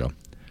or so ago,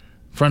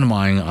 a friend of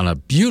mine on a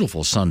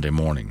beautiful Sunday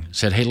morning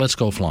said, hey, let's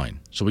go flying.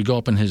 So we go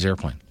up in his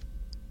airplane.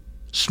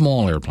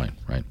 Small airplane,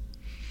 right?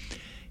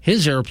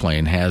 His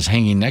airplane has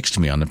hanging next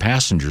to me on the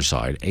passenger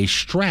side a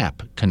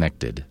strap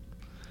connected.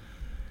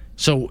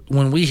 So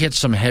when we hit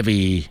some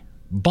heavy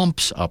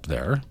bumps up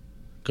there,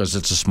 because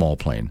it's a small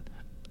plane,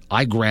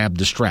 I grabbed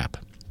the strap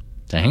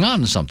to hang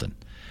on to something.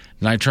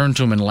 And I turned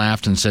to him and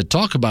laughed and said,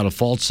 talk about a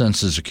false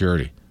sense of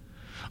security.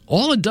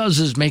 All it does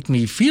is make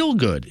me feel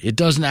good. It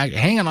doesn't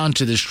hanging on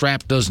to this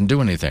strap doesn't do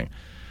anything.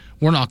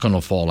 We're not going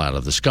to fall out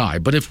of the sky.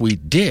 But if we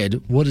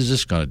did, what is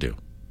this going to do?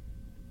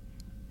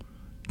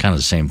 Kind of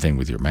the same thing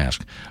with your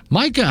mask.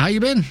 Micah, how you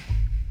been?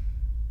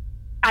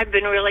 I've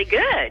been really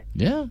good.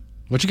 Yeah.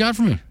 What you got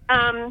for me?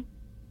 I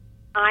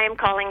am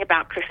calling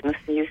about Christmas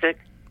music.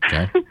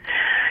 Okay.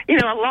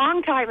 A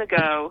long time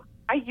ago,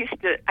 I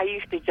used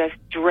to just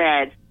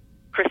dread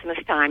Christmas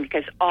time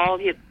because all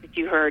that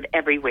you heard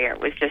everywhere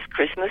was just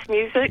Christmas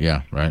music.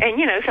 Yeah, right. And,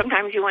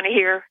 sometimes you want to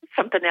hear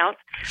something else.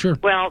 Sure.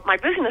 Well, my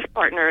business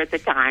partner at the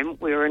time,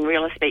 we were in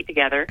real estate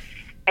together,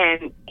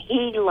 and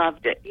he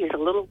loved it. He's a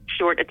little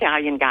short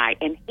Italian guy,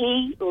 and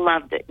he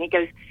loved it. And he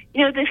goes,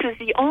 this is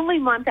the only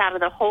month out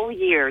of the whole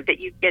year that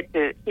you get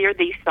to hear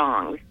these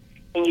songs,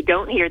 and you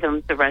don't hear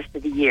them the rest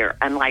of the year.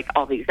 Unlike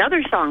all these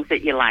other songs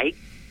that you like,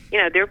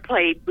 they're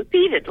played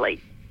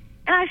repeatedly.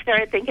 And I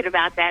started thinking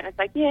about that, and it's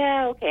like,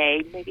 yeah,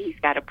 okay, maybe he's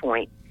got a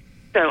point.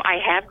 So I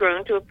have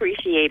grown to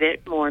appreciate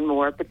it more and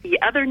more. But the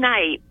other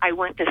night, I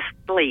went to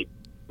sleep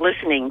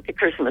listening to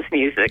Christmas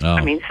music. Oh.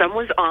 I mean, some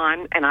was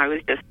on, and I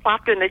was just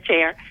plopped in the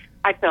chair.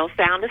 I fell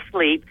sound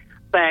asleep,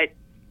 but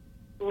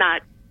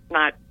not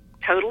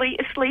totally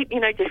asleep,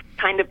 just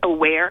kind of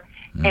aware.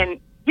 And,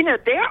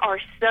 there are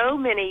so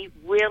many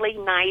really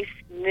nice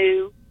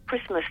new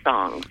Christmas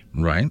songs.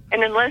 Right.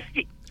 And unless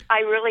I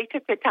really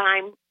took the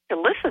time to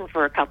listen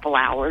for a couple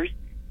hours,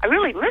 I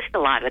really missed a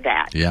lot of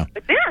that. Yeah.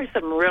 But there are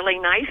some really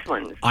nice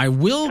ones. I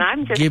will and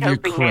I'm just give you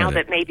hoping credit. now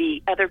that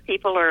maybe other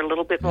people are a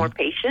little bit more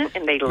patient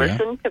and they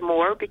listen to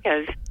more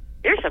because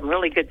there's some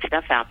really good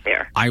stuff out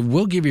there. I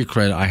will give you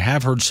credit. I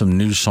have heard some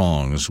new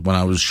songs when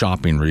I was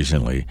shopping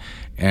recently,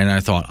 and I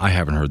thought, I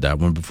haven't heard that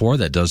one before.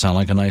 That does sound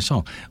like a nice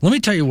song. Let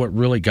me tell you what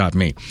really got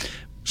me.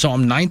 So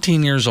I'm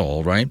 19 years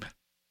old, right?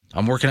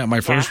 I'm working at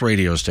my first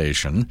radio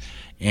station,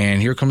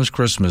 and here comes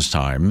Christmas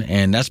time,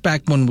 and that's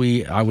back when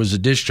I was a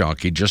disc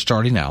jockey just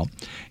starting out,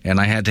 and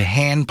I had to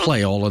hand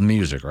play all of the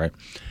music, right?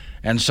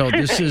 And so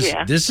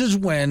this is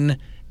when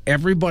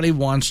everybody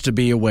wants to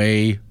be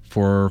away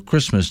for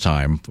Christmas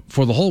time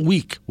for the whole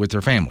week with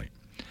their family.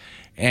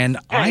 And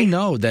I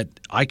know that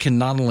I can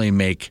not only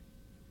make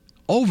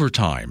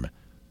overtime,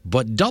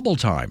 but double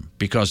time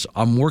because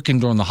I'm working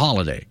during the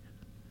holiday.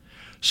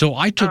 So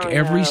I took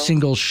every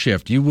single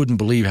shift. You wouldn't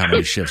believe how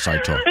many shifts I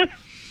took.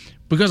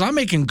 Because I'm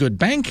making good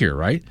bank here,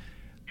 right?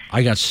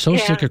 I got so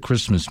sick of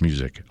Christmas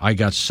music.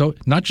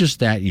 Not just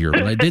that year,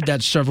 but I did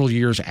that several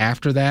years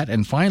after that.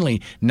 And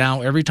finally,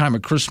 now every time a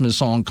Christmas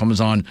song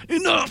comes on,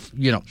 enough,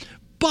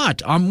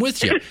 But I'm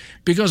with you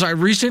because I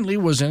recently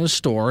was in a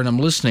store and I'm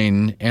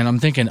listening and I'm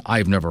thinking,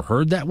 I've never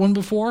heard that one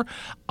before.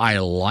 I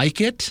like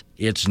it.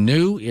 It's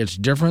new. It's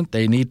different.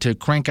 They need to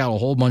crank out a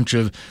whole bunch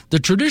of the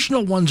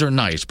traditional ones are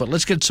nice, but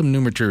let's get some new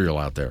material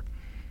out there.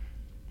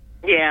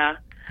 Yeah.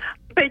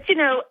 But,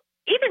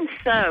 even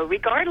so,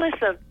 regardless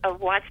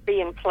of what's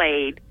being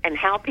played and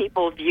how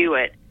people view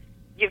it,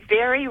 you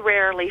very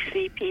rarely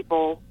see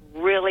people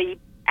really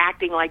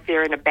acting like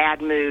they're in a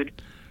bad mood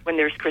when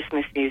there's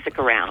Christmas music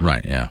around.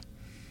 Right, yeah.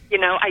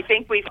 I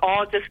think we've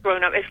all just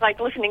grown up. It's like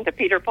listening to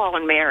Peter, Paul,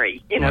 and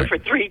Mary, for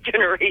 3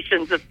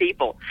 generations of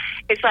people.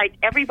 It's like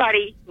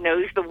everybody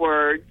knows the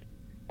words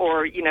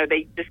or,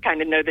 they just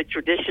kind of know the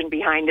tradition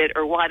behind it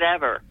or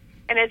whatever.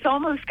 And it's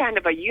almost kind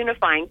of a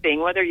unifying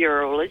thing, whether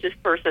you're a religious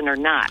person or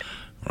not.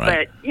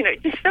 Right.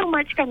 But, just so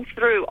much comes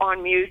through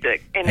on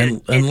music.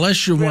 And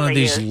unless you're really one of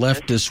these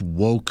leftist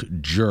woke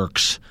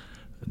jerks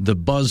the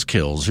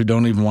buzzkills who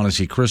don't even want to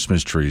see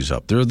Christmas trees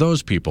up. There are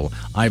those people.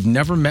 I've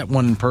never met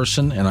one in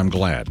person, and I'm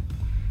glad.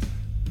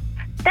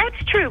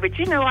 That's true, but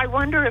I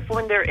wonder if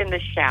when they're in the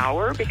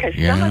shower, because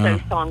some of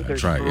those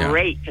songs are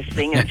great to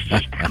sing in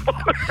the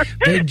shower.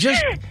 They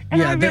just,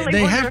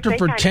 they have to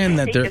pretend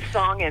that they're a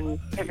song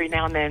every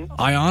now and then.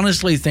 I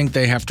honestly think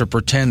they have to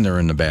pretend they're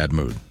in a bad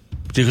mood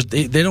because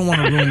they don't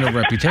want to ruin their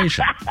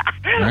reputation.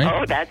 Right?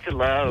 Oh, that's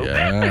low.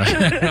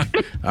 Yeah.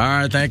 All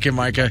right, thank you,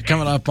 Micah.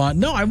 Coming up on,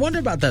 no, I wonder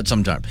about that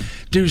sometime.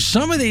 Do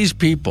some of these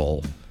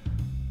people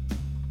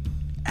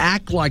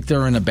act like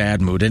they're in a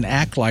bad mood and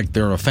act like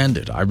they're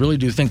offended? I really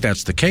do think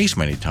that's the case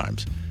many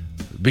times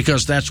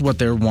because that's what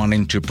they're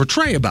wanting to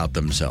portray about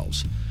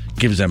themselves.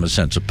 Gives them a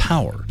sense of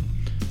power.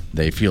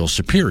 They feel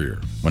superior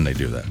when they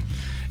do that.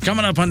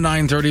 Coming up on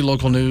 9:30,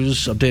 local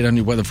news, update on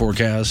your weather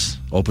forecast,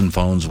 open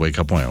phones, Wake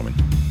Up Wyoming.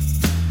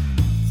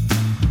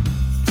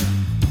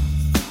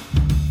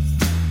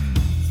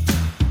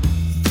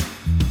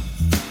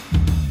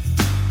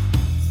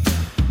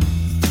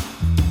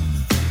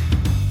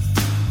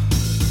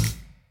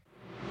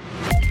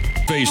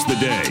 Face the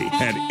day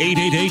at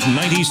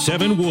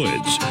 888-97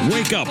 Woods.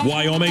 Wake Up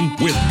Wyoming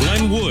with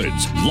Glenn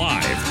Woods,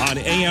 live on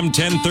AM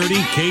 1030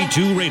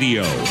 K2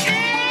 Radio.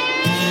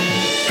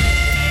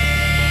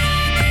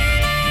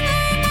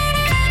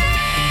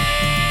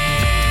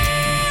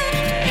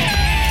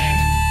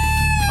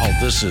 Oh,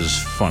 this is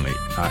funny.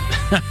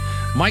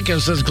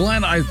 Micah says,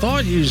 Glenn, I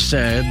thought you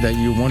said that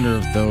you wonder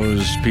if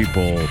those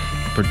people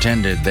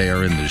pretended they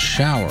are in the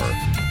shower.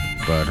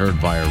 But heard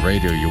via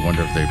radio, you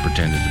wonder if they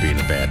pretended to be in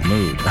a bad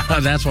mood.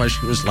 That's why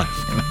she was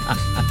laughing.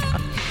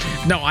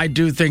 No, I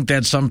do think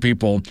that some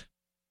people,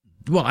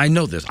 well, I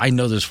know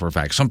this for a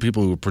fact. Some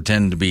people who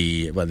pretend to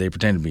be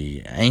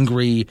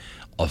angry,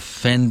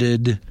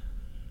 offended,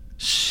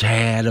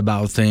 sad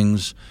about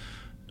things,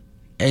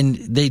 and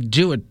they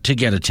do it to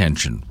get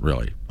attention,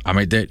 really. I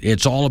mean,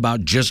 it's all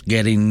about just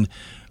getting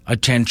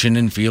attention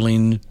and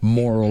feeling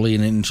morally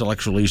and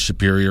intellectually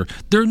superior.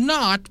 They're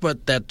not,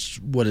 but that's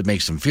what it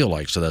makes them feel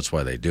like, so that's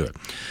why they do it.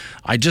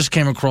 I just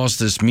came across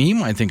this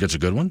meme. I think it's a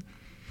good one.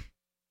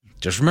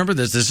 Just remember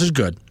this. This is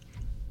good.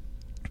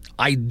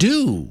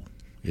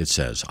 It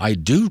says, I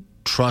do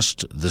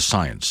trust the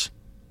science,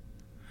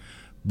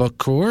 but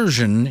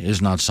coercion is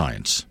not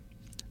science.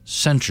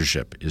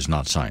 Censorship is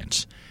not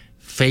science.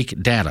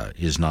 Fake data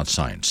is not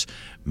science.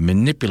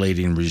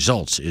 Manipulating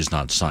results is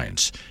not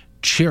science.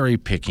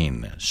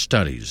 Cherry-picking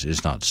studies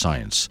is not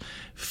science.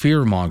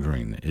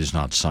 Fear-mongering is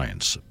not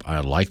science.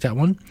 I like that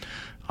one.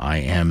 I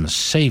am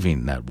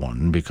saving that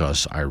one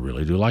because I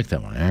really do like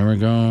that one. There we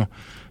go.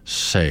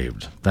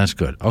 Saved. That's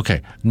good.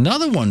 Okay,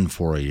 another one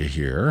for you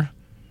here.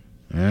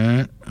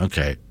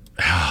 Okay.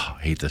 I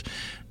hate this.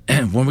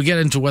 When we get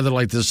into weather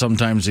like this,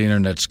 sometimes the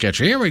internet's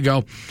sketchy. Here we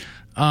go.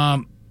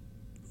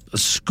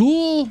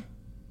 School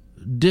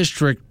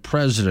district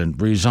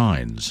president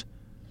resigns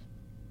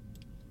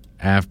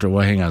after,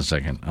 well, hang on a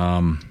second.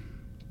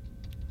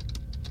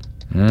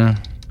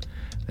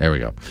 There we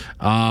go.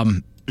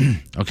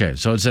 Okay,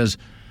 so it says,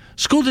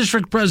 school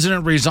district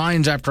president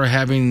resigns after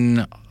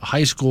having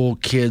high school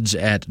kids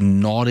at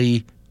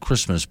naughty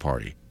Christmas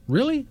party.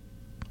 Really?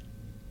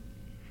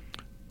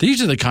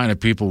 These are the kind of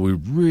people we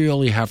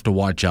really have to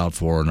watch out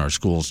for in our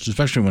schools,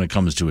 especially when it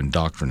comes to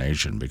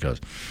indoctrination, because,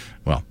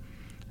 well,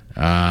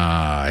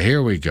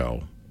 here we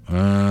go.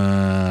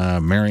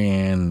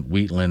 Marianne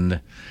Wheatland.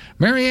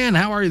 Marianne,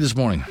 how are you this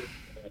morning?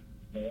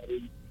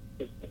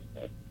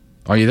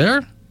 Are you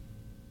there?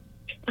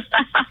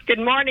 Good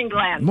morning,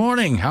 Glenn.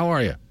 Morning. How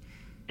are you?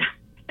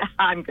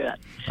 I'm good.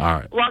 All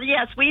right. Well,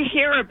 yes, we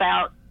hear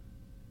about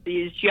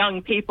these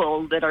young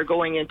people that are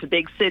going into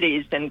big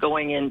cities and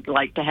going in,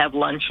 like, to have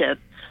lunch at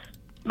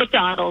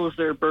McDonald's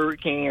or Burger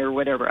King or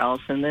whatever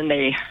else, and then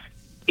they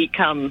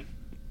become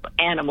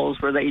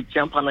animals where they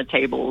jump on the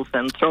tables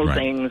and throw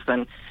things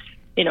and,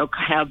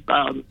 have,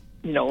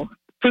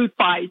 food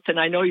fights. And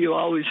I know you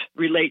always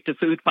relate to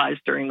food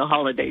fights during the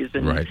holidays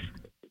and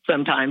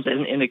sometimes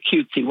in a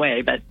cutesy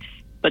way, but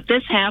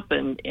this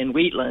happened in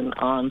Wheatland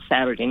on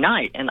Saturday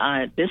night, and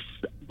this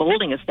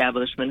bowling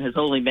establishment has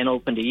only been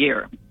opened a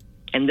year.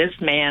 And this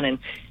man, and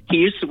he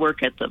used to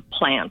work at the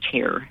plant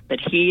here, but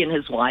he and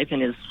his wife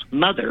and his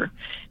mother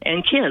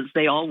and kids,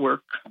 they all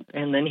work,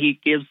 and then he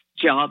gives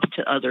jobs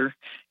to other,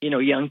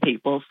 young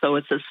people. So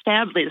it's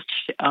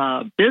established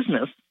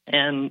business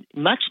and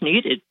much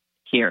needed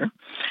here.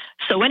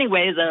 So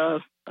anyway,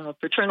 the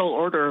Fraternal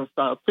Order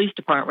of Police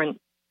Department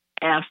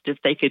asked if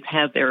they could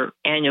have their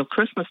annual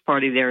Christmas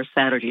party there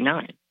Saturday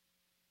night.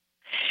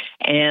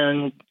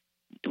 And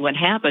what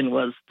happened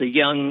was the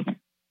young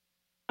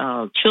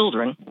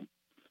children,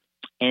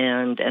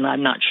 and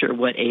I'm not sure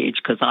what age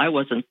because I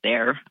wasn't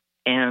there,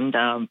 and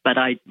but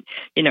I,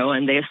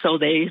 and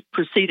they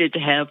proceeded to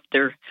have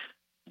their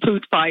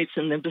food fights,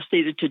 and then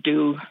proceeded to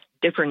do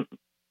different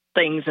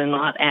things and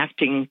not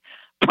acting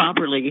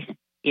properly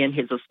in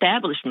his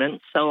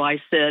establishment. So I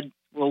said,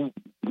 well,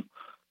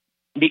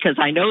 because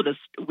I noticed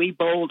we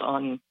bowled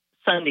on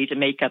Sunday to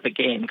make up a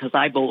game because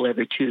I bowl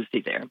every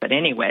Tuesday there. But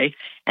anyway,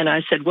 and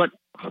I said,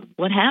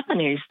 what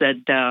happened? He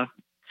said,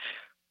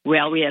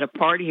 well, we had a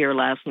party here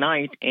last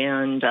night,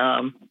 and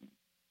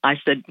I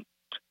said,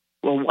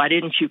 well, why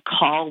didn't you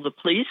call the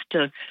police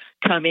to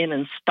come in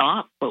and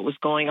stop what was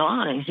going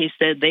on? And he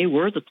said they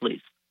were the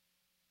police.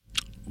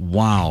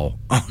 Wow.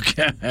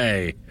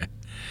 Okay.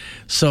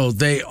 So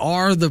they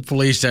are the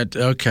police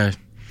okay.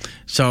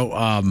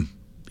 So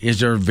is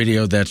there a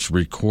video that's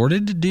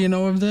recorded? Do you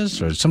know of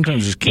this? Or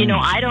sometimes it's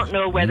I don't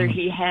know whether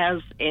he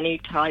has any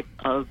type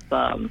of,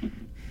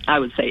 I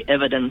would say,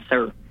 evidence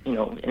or,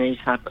 any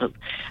type of,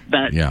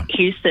 but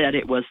he said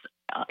it was,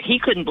 he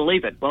couldn't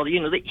believe it. Well,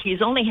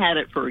 he's only had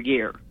it for a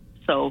year.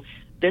 So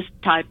this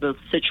type of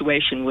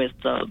situation with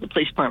the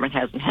police department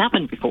hasn't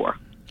happened before.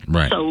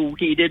 Right. So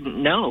he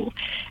didn't know.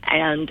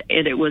 And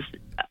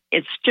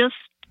it's just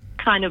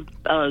kind of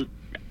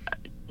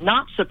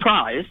not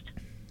surprised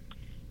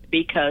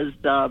because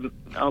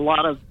a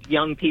lot of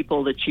young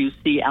people that you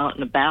see out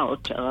and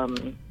about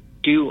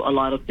do a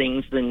lot of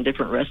things in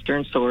different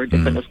restaurants or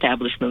different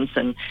establishments,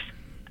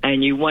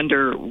 and you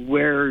wonder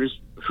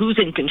who's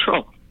in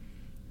control.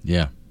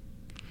 Yeah.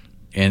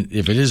 And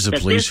if it is the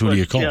police, who do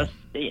you call?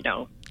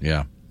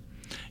 Yeah.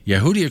 Yeah,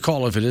 who do you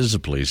call if it is the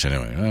police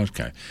anyway?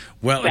 Okay.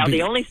 Well,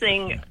 the only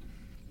thing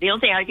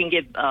I can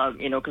give,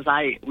 because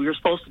we were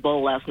supposed to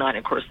bowl last night, and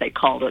of course they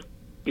called it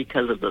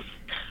because of this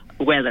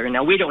weather.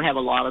 Now, we don't have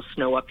a lot of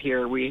snow up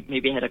here. We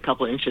maybe had a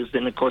couple inches,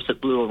 and of course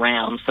it blew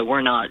around, so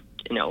we're not,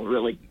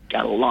 really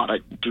got a lot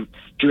of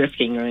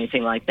drifting or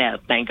anything like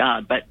that, thank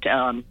God. But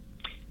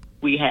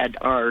we had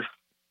our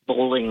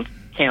bowling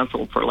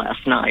canceled for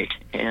last night,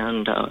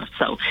 and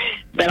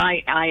but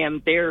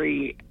I'm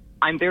very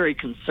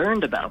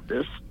concerned about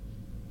this.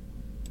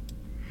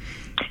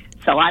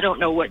 So I don't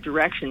know what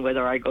direction,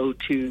 whether I go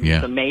to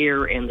the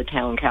mayor and the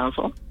town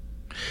council.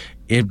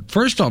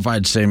 First off,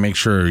 I'd say make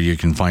sure you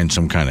can find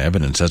some kind of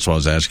evidence. That's what I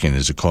was asking.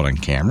 Is it caught on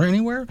camera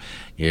anywhere?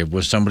 If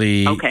was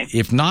somebody,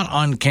 if not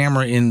on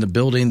camera in the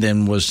building,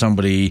 then was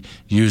somebody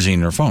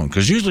using their phone?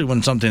 Because usually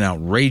when something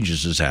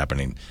outrageous is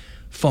happening,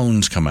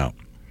 phones come out.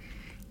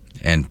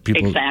 And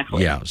people,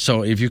 exactly. Yeah.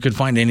 So if you could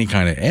find any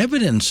kind of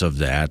evidence of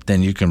that,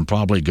 then you can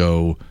probably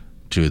go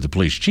to the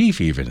police chief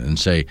even and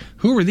say,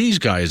 who are these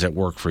guys that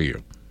work for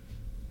you?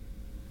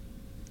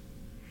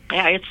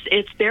 Yeah,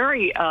 it's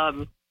very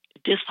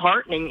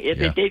disheartening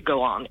if it did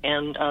go on,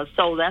 and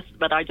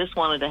but I just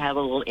wanted to have a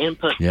little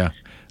input. Yeah,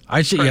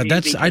 I'd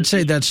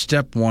say that's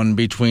step one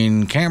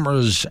between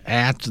cameras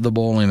at the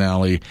bowling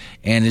alley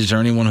and is there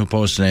anyone who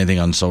posted anything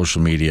on social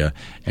media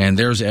and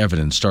there's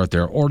evidence. Start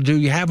there, or do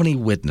you have any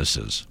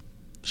witnesses?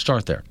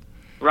 Start there.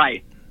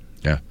 Right.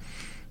 Yeah.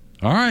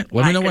 All right.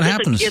 Let me know what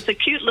happens. It's a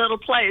cute little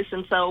place,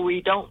 and so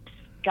we don't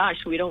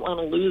want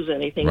to lose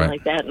anything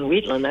like that in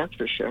Wheatland, that's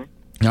for sure.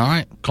 All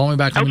right. Call me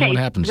back and let me know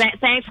what happens.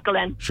 Thanks,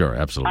 Glenn. Sure,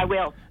 absolutely. I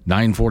will.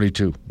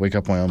 9:42. Wake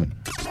Up Wyoming.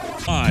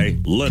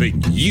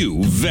 Letting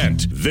you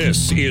vent.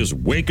 This is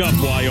Wake Up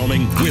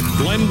Wyoming with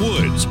Glenn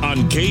Woods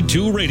on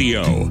K2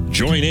 Radio.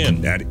 Join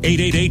in at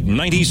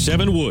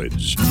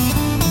 888-97-WOODS.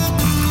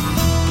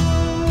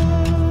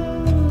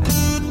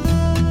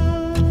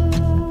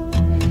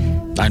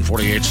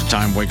 $9:48's the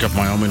time. Wake Up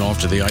Wyoming. Off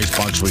to the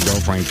icebox we go.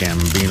 Frank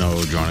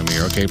Gambino joining me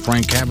here. Okay,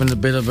 Frank, having a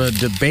bit of a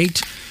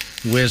debate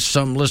with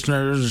some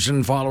listeners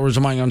and followers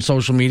of mine on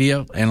social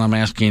media, and I'm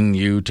asking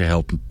you to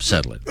help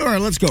settle it. All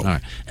right, let's go. All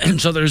right. And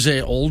so there's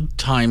an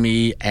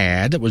old-timey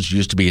ad that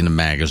used to be in the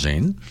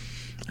magazine,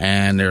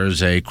 and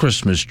there's a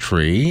Christmas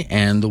tree,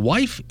 and the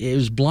wife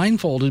is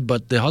blindfolded,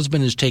 but the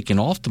husband is taking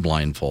off the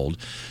blindfold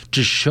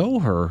to show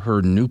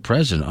her new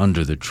present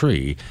under the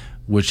tree,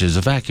 which is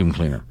a vacuum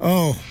cleaner.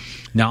 Oh.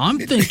 Now, I'm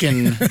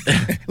thinking...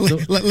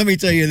 let me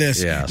tell you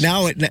this. Yes.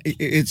 Now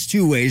it's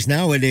two ways.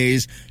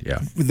 Nowadays,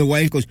 the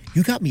wife goes,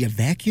 you got me a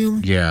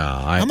vacuum? Yeah.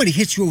 I'm going to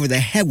hit you over the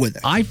head with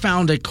it. I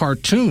found a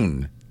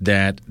cartoon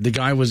that the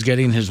guy was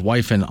getting his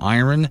wife an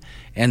iron,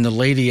 and the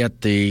lady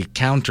at the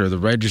counter, the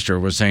register,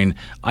 was saying,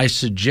 I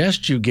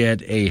suggest you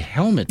get a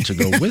helmet to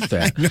go with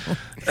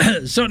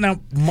that. So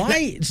now,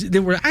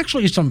 there were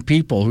actually some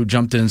people who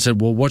jumped in and said,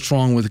 well, what's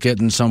wrong with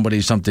getting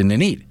somebody something to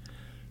eat?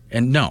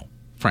 And no,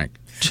 Frank.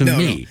 To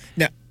me.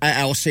 Now,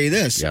 I'll say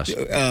this. Yes.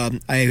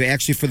 I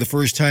actually, for the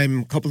first time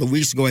a couple of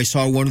weeks ago, I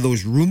saw one of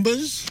those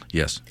Roombas.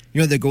 Yes.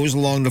 That goes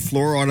along the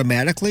floor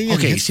automatically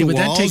and hits the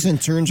walls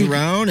and turns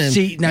around. And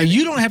see, now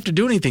you don't have to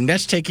do anything.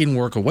 That's taking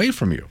work away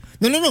from you.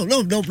 No.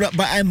 But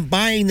I'm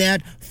buying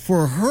that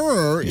for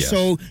her,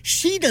 so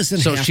she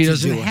doesn't have to. So she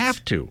doesn't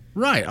have to.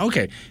 Right.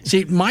 Okay.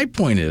 See, my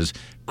point is,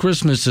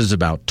 Christmas is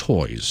about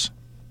toys.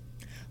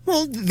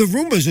 Well, the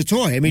Roomba's a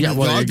toy. I mean,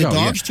 the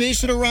dog's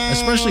chasing around.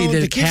 Especially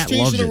the cat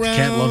loves it. The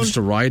cat loves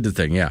to ride the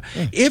thing,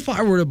 If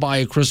I were to buy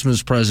a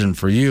Christmas present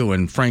for you,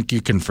 and Frank,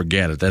 you can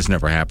forget it. That's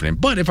never happening.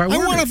 But if I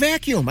want a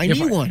vacuum. I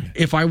need one.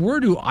 If I were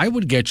to, I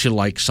would get you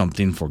like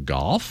something for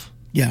golf.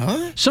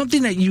 Yeah.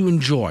 Something that you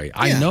enjoy.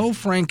 Yeah. I know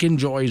Frank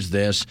enjoys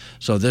this,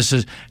 so this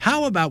is...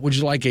 How about, would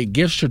you like a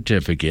gift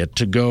certificate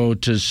to go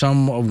to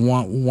some of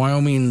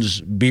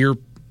Wyoming's beer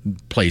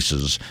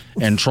places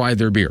and try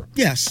their beer.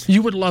 Yes.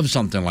 You would love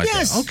something like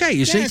that. Okay,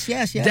 you see?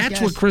 Yes,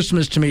 That's what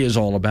Christmas to me is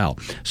all about.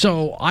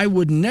 So I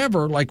would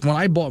never, like when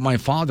I bought my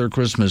father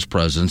Christmas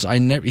presents,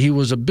 he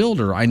was a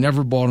builder. I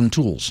never bought him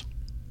tools.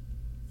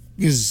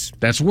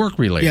 That's work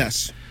related.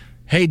 Yes.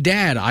 Hey,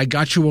 Dad, I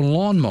got you a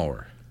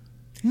lawnmower.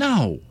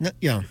 No.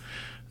 Yeah.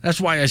 That's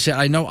why I said,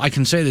 I know I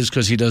can say this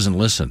because he doesn't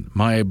listen.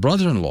 My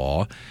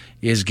brother-in-law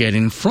is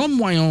getting from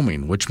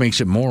Wyoming, which makes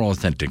it more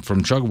authentic,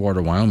 from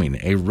Chugwater, Wyoming,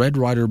 a Red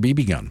Ryder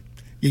BB gun.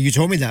 Yeah, you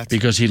told me that.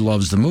 Because he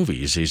loves the movie,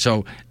 you see.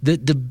 So the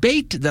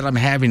debate that I'm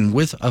having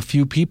with a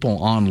few people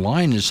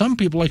online is some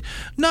people are like,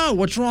 no,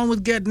 what's wrong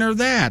with getting her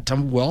that?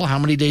 Well, how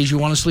many days you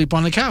want to sleep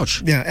on the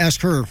couch? Yeah, ask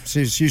her.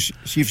 See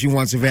if she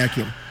wants a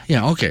vacuum.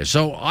 Yeah, okay.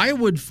 So I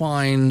would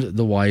find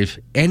the wife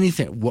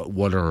anything.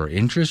 What are her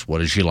interests? What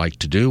does she like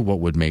to do? What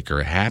would make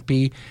her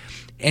happy?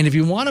 And if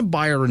you want to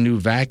buy her a new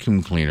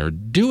vacuum cleaner,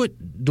 do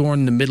it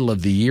during the middle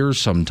of the year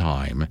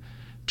sometime.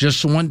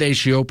 Just one day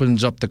she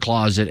opens up the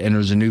closet and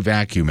there's a new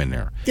vacuum in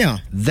there. Yeah.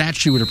 That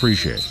she would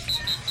appreciate.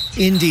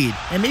 Indeed.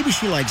 And maybe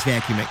she likes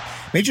vacuuming.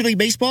 Major League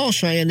Baseball,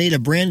 Cheyenne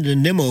native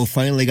Brandon Nimmo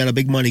finally got a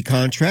big money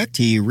contract.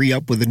 He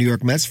re-upped with the New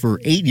York Mets for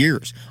 8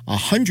 years,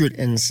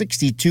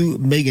 $162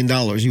 million.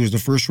 He was the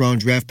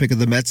first-round draft pick of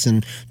the Mets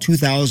in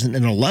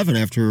 2011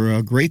 after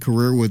a great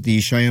career with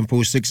the Cheyenne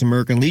Post 6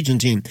 American Legion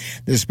team.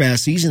 This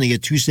past season, he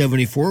hit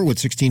 .274 with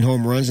 16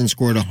 home runs and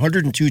scored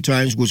 102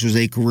 times, which was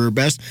a career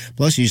best.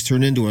 Plus, he's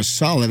turned into a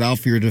solid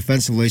outfielder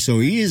defensively, so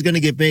he is going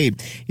to get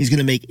paid. He's going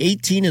to make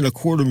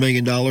 $18.25 million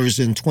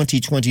in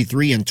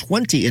 2023 and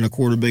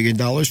 $20.25 million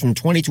from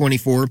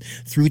 2024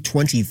 through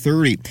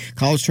 2030.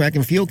 College track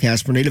and field,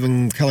 Casper native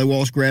and Kelly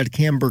Walsh grad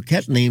Cam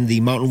Burkett named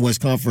the Mountain West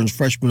Conference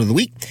Freshman of the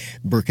Week.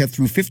 Burkett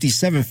threw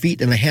 57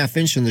 feet and a half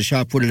inch in the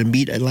shot put at a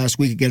meet last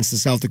week against the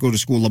South Dakota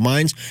School of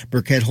Mines.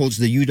 Burkett holds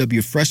the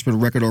UW freshman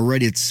record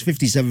already. It's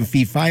 57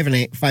 feet,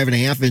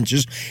 5.5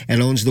 inches,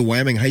 and owns the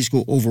Wyoming High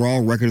School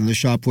overall record in the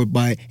shot put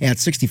at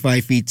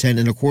 65 feet,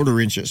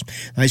 10.25 inches.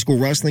 High school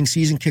wrestling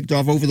season kicked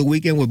off over the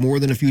weekend with more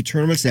than a few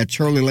tournaments. That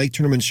Charlie Lake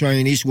tournament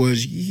Cheyenne East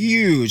was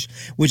huge,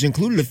 which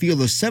included a field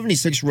of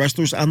 76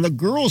 wrestlers on the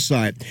girls'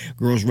 side.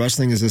 Girls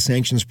wrestling is a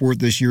sanctioned sport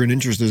this year, and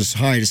interest is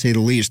high, to say the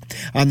least.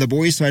 On the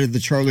boys' side of the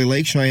Charlie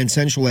Lake, Cheyenne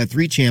Central had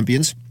 3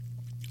 champions.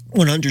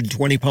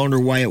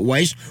 120-pounder Wyatt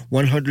Weiss,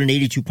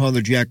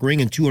 182-pounder Jack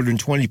Ring, and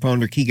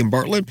 220-pounder Keegan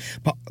Bartlett.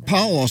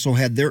 Powell also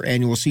had their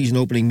annual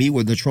season-opening meet,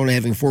 with Natrona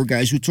having 4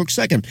 guys who took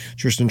second.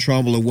 Tristan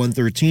Tromble at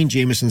 113,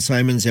 Jamison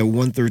Simons at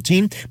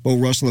 113, Bo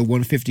Russell at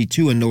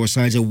 152, and Noah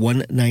Sides at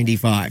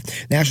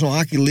 195. National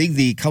Hockey League,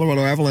 the Colorado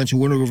Avalanche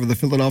winner over the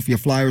Philadelphia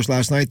Flyers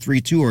last night,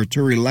 3-2,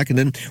 Arturi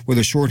Lehkonen with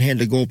a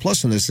shorthanded goal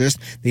plus an assist.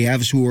 The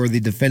Avs, who are the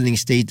defending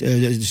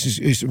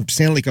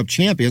Stanley Cup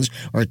champions,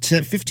 are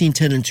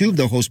 15-10-2.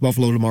 They'll host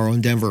Buffalo tomorrow in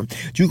Denver.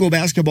 JUCO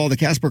basketball, the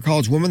Casper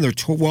College women, they're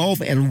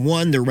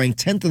 12-1. They're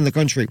ranked 10th in the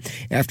country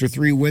after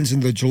 3 wins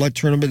in the Gillette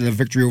tournament and a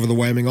victory over the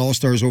Wyoming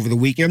All-Stars over the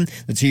weekend.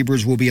 The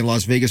T-Birds will be in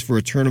Las Vegas for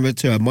a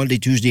tournament Monday,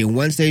 Tuesday, and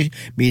Wednesday,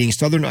 meeting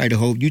Southern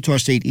Idaho, Utah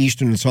State,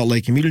 Eastern, and Salt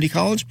Lake Community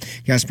College.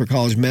 Casper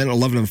College men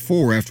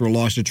 11-4 after a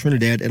loss to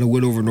Trinidad and a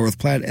win over North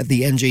Platte at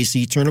the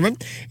NJC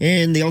tournament.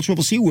 And the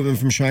LCCC women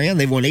from Cheyenne,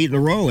 they've won 8 in a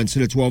row and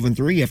sit at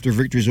 12-3 after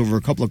victories over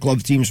a couple of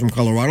club teams from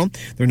Colorado.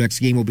 Their next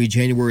game will be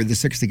January the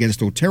 6th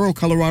against Otero,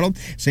 Colorado.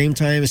 Same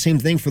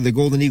thing for the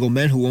Golden Eagle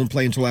men, who won't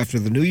play until after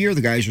the new year.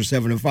 The guys are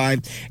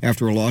 7-5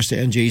 after a loss to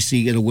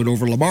NJC and a win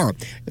over Lamar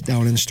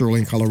down in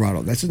Sterling,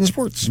 Colorado. That's in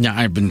sports. Yeah,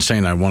 I've been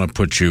saying I want to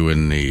put you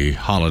in the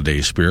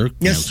holiday spirit.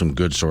 Yes. Some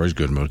good stories,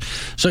 good mood.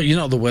 So,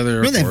 the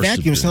weather. That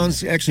vacuum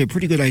sounds actually a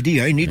pretty good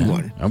idea. I need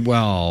one.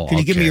 Well, can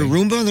you give me a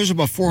Roomba? There's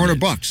about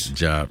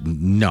 $400.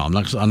 No,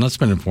 I'm not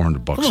spending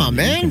 $400. Come on,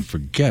 man. You can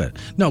forget it.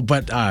 No,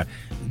 but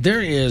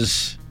there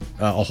is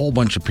a whole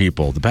bunch of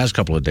people the past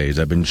couple of days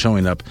have been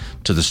showing up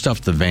to the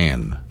Stuff the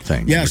Van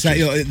thing. Yes,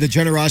 the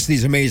generosity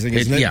is amazing,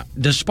 isn't it? Yeah,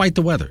 despite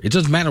the weather. It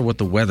doesn't matter what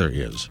the weather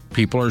is.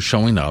 People are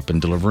showing up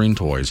and delivering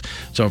toys.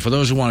 So for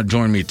those who want to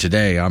join me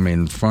today, I'm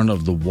in front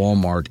of the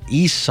Walmart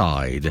east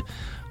side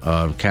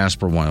of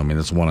Casper, Wyoming.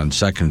 That's the one on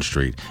 2nd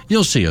Street.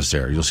 You'll see us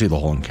there. You'll see the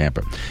whole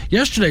encampment.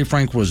 Yesterday,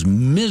 Frank, was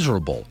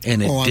miserable,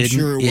 and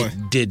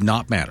it did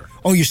not matter.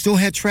 Oh, you still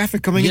had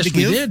traffic coming in to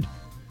give? Yes, we did.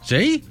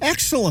 See?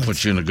 Excellent.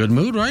 Puts you in a good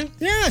mood, right?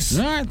 Yes.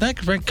 All right, thank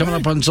you, Frank. Coming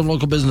up on some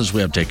local business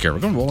we have to take care of.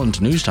 We're going to roll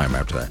into news time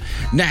after that.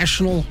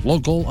 National,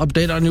 local,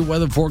 update on your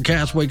weather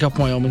forecast. Wake up,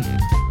 Wyoming.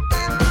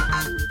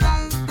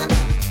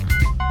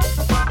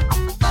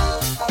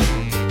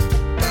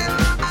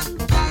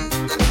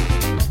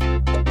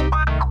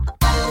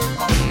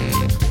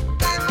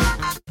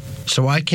 So I can't